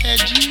wish I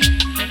had you.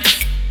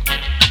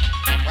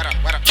 What up?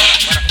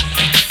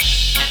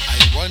 I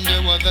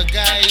wonder what the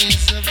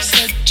guys have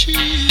said to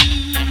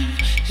you.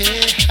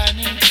 Hey,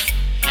 honey,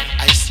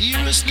 I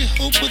seriously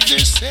hope what they're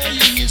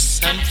saying is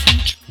something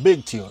true.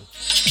 Big tune.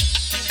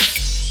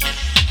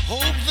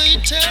 Hope they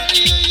tell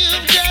you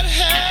you've got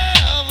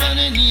heaven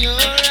in your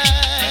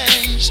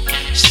eyes.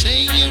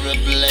 Saying you're a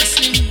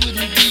blessing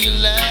wouldn't be a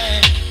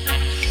lie.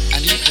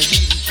 And if they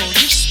didn't call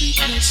you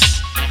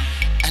sweetness,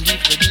 and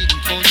if they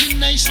didn't call you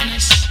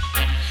niceness,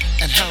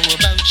 and how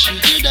about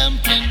sugar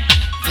dumpling,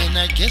 then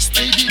I guess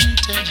they didn't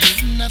tell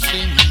you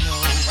nothing,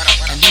 no.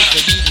 And if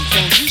they didn't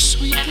call you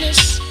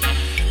sweetness,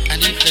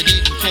 and if they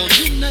didn't call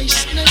you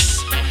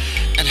niceness,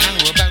 and how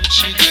about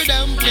sugar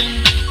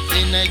dumpling,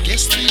 then I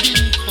guess they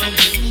didn't call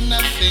you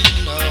nothing,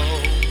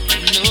 no.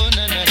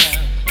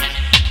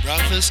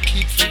 just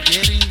keep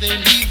forgetting they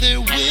leave their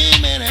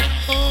women at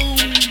home.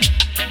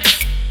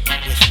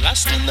 With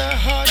lust in their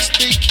hearts,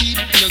 they keep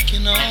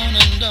looking on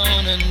and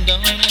on and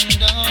on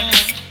and on.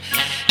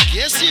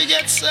 Guess you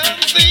get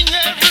something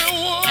every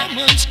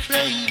woman's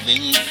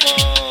craving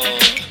for.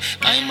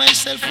 I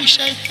myself wish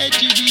I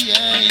had you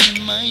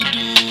behind my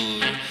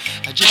door.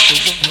 I just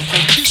don't wanna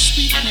call you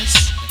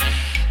sweetness.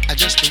 I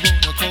just don't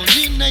wanna call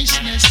you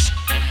niceness.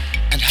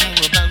 And how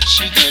about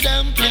sugar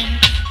dumpling?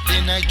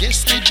 Then I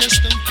guess I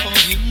just don't call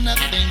you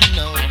nothing,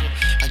 no.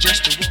 I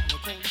just don't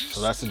wanna call you.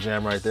 So that's the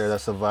jam right there.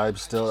 That's a vibe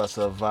still. That's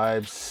a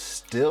vibe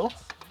still.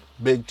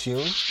 Big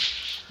tune.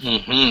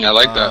 I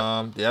like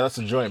that. Yeah, that's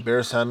a joint.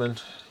 Beres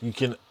Hammond. You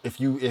can if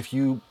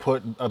you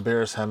put a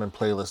Beres Hammond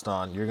playlist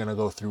on, you're gonna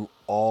go through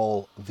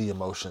all the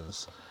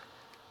emotions,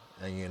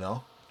 and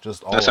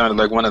just all. That sounded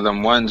like one of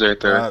them ones right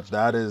there.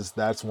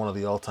 That's one of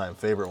the all-time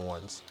favorite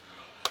ones.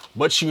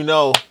 But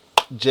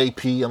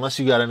JP, unless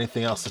you got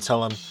anything else to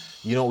tell him,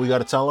 you know what we got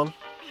to tell him?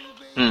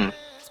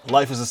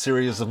 Life is a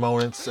series of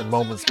moments and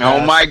moments pass.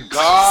 Oh my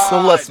God!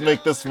 So let's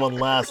make this one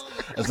last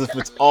as if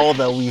it's all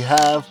that we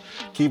have.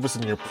 Keep us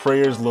in your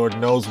prayers. Lord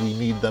knows we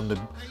need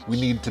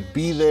to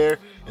be there.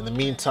 In the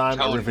meantime,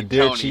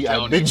 arrivederci.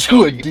 I bid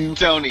you adieu.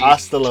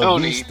 Hasta la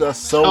vista.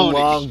 So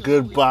long.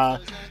 Goodbye.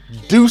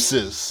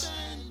 Deuces.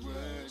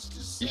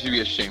 You should be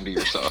ashamed of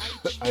yourself.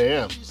 I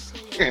am.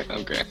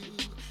 Okay.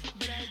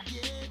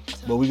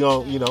 But we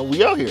out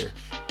here.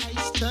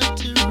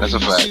 That's a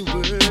fact.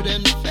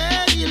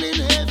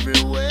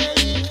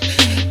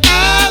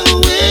 I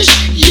wish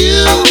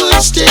you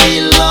would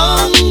stay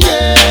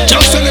longer.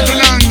 Just a little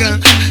longer.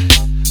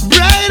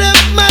 Bright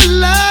up my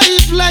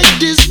life like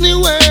Disney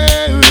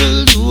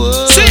World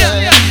would.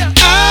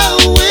 I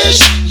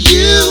wish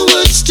you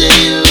would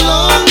stay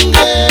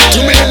longer. To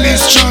make me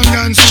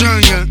stronger and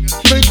stronger.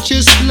 But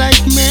just like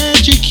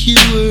magic you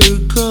were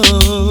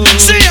gone.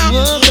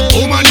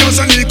 Woman, just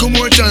a little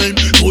more time.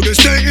 Put the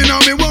stay in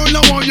on me world.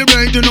 I want you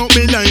brighten up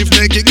me life.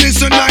 Make it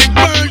glisten like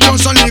pearl.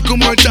 Just a little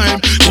more time.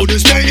 Put the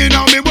stay in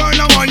on me world.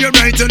 I want you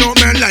brighten up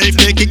my life.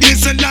 Make it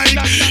glisten like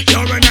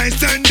you're a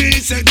nice and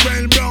decent,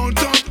 well brown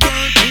top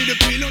girl. Be the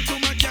pillow to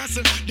my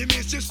castle, the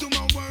mistress to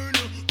my world.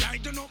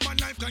 Brighten up my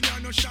life, can you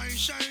no shine,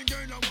 shine,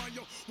 girl? I want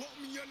you walk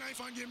me your life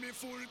and give me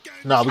full care.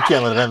 No, we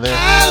can't let it end there.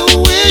 I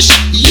wish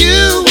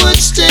you would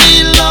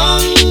stay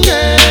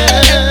longer.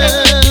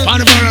 On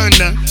the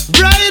veranda.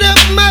 Bright up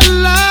my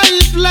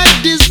life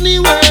like Disney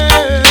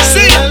World.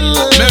 See,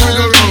 merry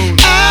go round.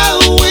 I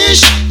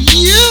wish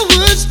you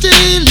would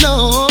stay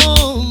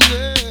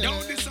longer.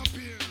 Don't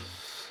disappear.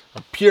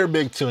 A pure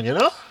big tune,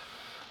 But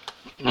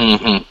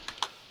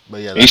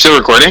yeah. Are you still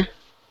recording?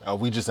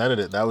 We just ended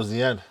it. That was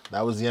the end.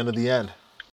 That was the end of the end.